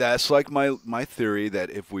 See, that's like my theory that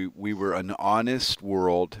if we were an honest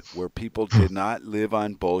world where people did not live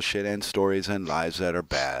on bullshit and stories and lies that are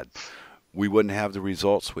bad, we wouldn't have the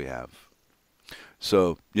results we have.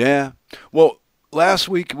 So, yeah. Well, last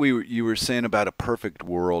week you were saying about a perfect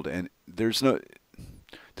world, and there's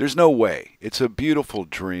no way. It's a beautiful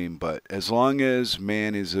dream, but as long as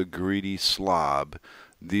man is a greedy slob,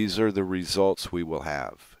 these are the results we will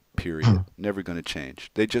have. Period. Never going to change.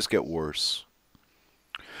 They just get worse.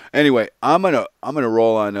 Anyway, I'm gonna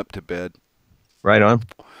roll on up to bed. Right on.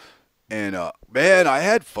 And man, I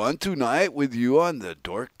had fun tonight with you on the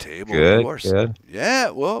dork table. You Good, are, good. yeah.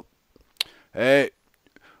 Well, hey,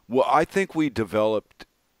 well, I think we developed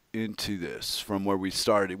into this from where we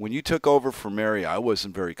started. When you took over for Mary, I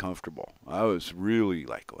wasn't very comfortable. I was really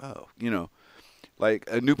like, wow, like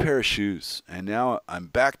a new pair of shoes. And now I'm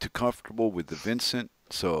back to comfortable with the Vincent.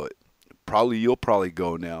 So probably you'll probably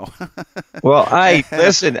go now. Well, hey,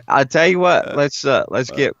 listen, I'll tell you what, let's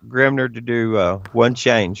get Grimner to do one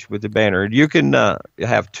change with the banner. You can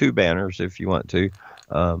have 2 banners if you want to.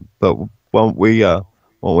 But when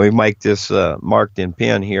we make this marked in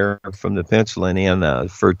pen here from the penciling in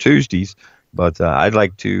for Tuesdays, but I'd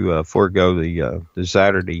like to forego the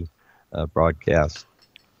Saturday broadcast.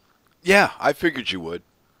 Yeah, I figured you would.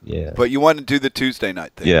 Yeah. But you want to do the Tuesday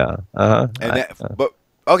night thing. Yeah. Uh-huh. And but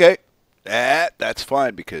okay. That's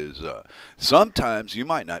fine because sometimes you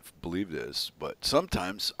might not believe this, but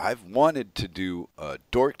sometimes I've wanted to do a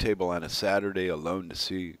dork table on a Saturday alone to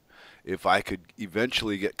see if I could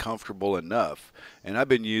eventually get comfortable enough. And I've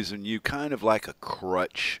been using you kind of like a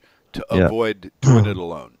crutch to Yeah. avoid doing it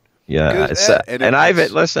alone. Yeah. Because,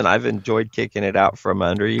 I've enjoyed kicking it out from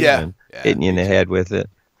under you yeah, and yeah, hitting you in me the too. head with it.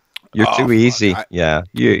 You're Oh too fuck! easy. Yeah.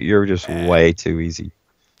 You're just Eh, way too easy.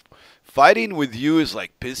 Fighting with you is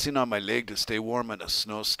like pissing on my leg to stay warm in a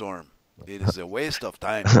snowstorm. It is a waste of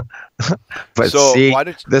time. But So see, why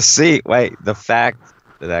don't the fact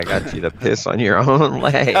that I got you to piss on your own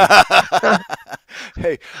leg.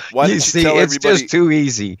 hey, why You don't you see, tell it's everybody? just too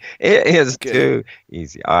easy. It is Okay, too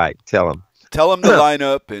easy. All right, tell them. tell them to line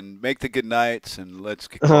up and make the good nights, and let's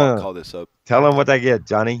call this up. Tell them what they get,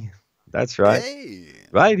 Johnny. That's right. Hey,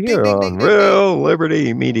 Right ding here ding on ding ding ding. Real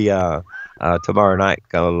Liberty Media. Tomorrow night,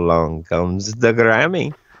 along comes the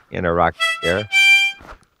Grammy in a rocket chair.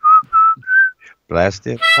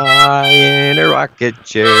 Blasted high in a rocket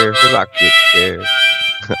chair. Rocket chair.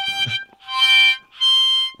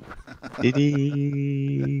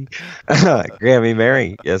 Dee-dee. Grammy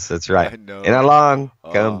Mary. Yes, that's right. I And know. along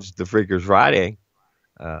Uh, comes the Freakers Friday.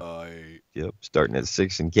 Uh, I yep, starting at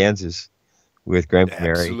 6 in Kansas. with Grim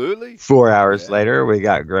Canary. Absolutely. 4 hours Yeah. later, we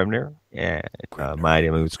got Grimner and Grimner Mighty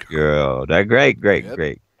and Moose his crew. Girl. That great, great, Yep.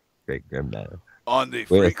 great, great Grimner. On the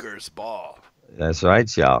With Freakers Ball. that's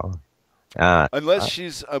right, y'all. Uh, Unless uh,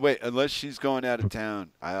 she's unless she's going out of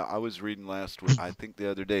town. I was reading last week. I think the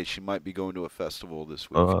other day she might be going to a festival this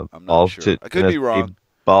week. I'm not balls sure. to I could be Tennessee, wrong.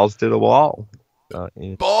 balls to the wall.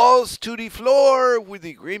 Yeah. Balls to the floor with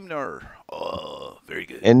the Grimner. Oh, very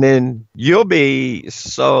good. And then you'll be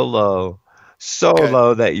so Okay.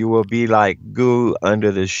 low that you will be like goo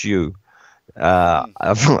under the shoe. Mm,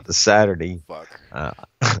 On Saturday, fuck. uh,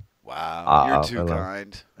 Wow, you're all too alone,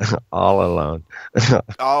 kind. all alone.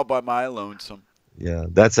 All by my lonesome. Yeah,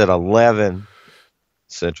 that's at 11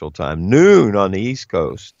 Central Time, noon on the East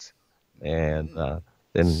Coast, and Mm.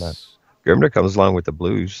 then Grimner comes along with the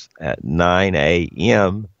blues at 9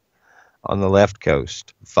 a.m. on the left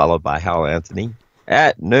coast, followed by Hal Anthony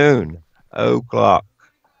at noon o'clock.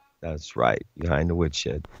 That's right, behind the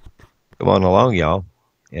woodshed. Come on along, y'all,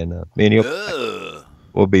 and me and you Ugh.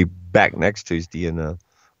 we'll be back next Tuesday, and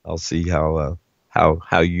I'll see how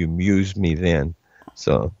you amuse me then.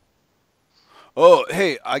 So Oh,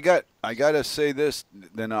 hey, I gotta say this.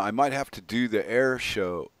 Then I might have to do the air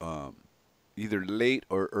show either late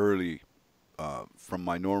or early from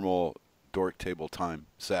my normal dork table time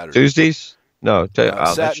Saturday. Tuesdays, no,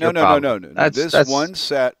 that's No, your no, no, problem. no, no, no. This That's. one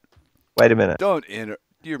sat. Wait a minute. Don't enter.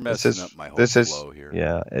 You're This messing up is my whole this is flow here.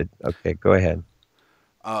 yeah. Okay, go ahead.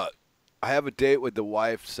 Uh, I have a date with the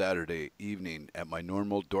wife Saturday evening at my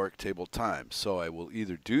normal dork table time, so I will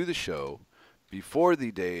either do the show before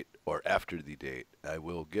the date or after the date. I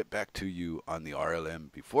will get back to you on the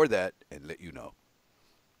RLM before that and let you know.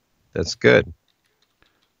 That's good.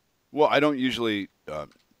 Well, I don't usually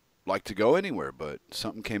like to go anywhere, but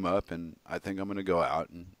something came up, and I think I'm going to go out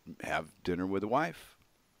and have dinner with the wife.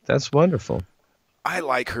 That's wonderful. I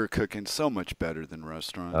like her cooking so much better than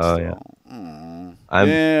restaurants. Oh yeah. So, I'm.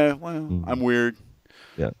 yeah, well, I'm mm, weird.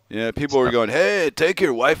 Yeah. Yeah, people were going, "Hey, take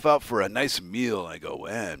your wife out for a nice meal." I go,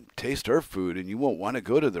 "Man, taste her food, and you won't want to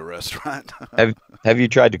go to the restaurant." Have Have you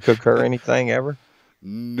tried to cook her anything ever?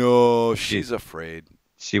 No, She she's afraid.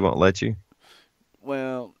 she won't let you.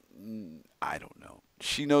 Well, I don't know.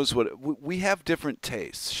 She knows what we have different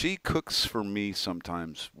tastes. She cooks for me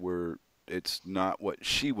sometimes where it's not what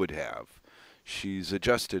she would have. She's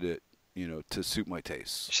adjusted it, to suit my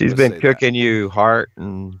tastes. She's Let's been say that. cooking you heart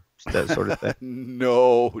and that sort of thing.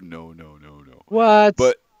 No, no, no, no, no. What?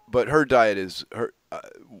 But her diet is her.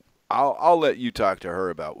 I'll let you talk to her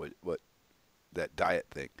about what that diet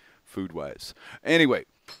thing, food wise. Anyway,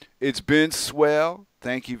 it's been swell.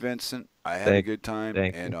 Thank you, Vincent. I had a Thank good time.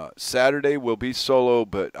 Thank And you. Saturday will be solo,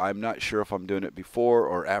 but I'm not sure if I'm doing it before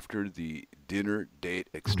or after the dinner date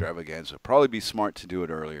extravaganza. Probably be smart to do it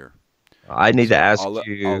earlier. I need to So ask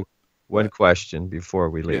you one what? question before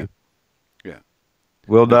we Yeah, leave. yeah.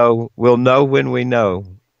 We'll know. We'll know when we know.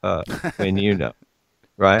 When you know,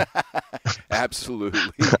 right?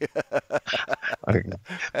 Absolutely. Okay.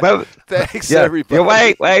 But Thanks, yeah, yeah.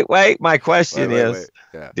 everybody. Wait. My question Wait. is,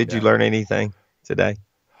 Yeah, did you yeah. learn anything today?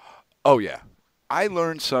 Oh, yeah. I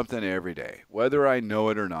learn something every day, whether I know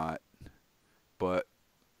it or not. But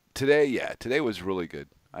today was really good.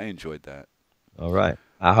 I enjoyed that. All right.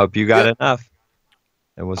 I hope you got Yep. enough,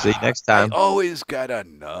 and we'll see you next I time. always got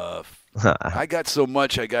enough. Bye I got so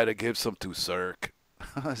much I got to give some to Cirque.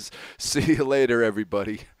 See you later,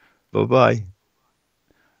 everybody. bye.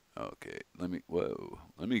 Okay, let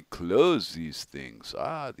me close these things.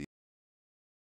 The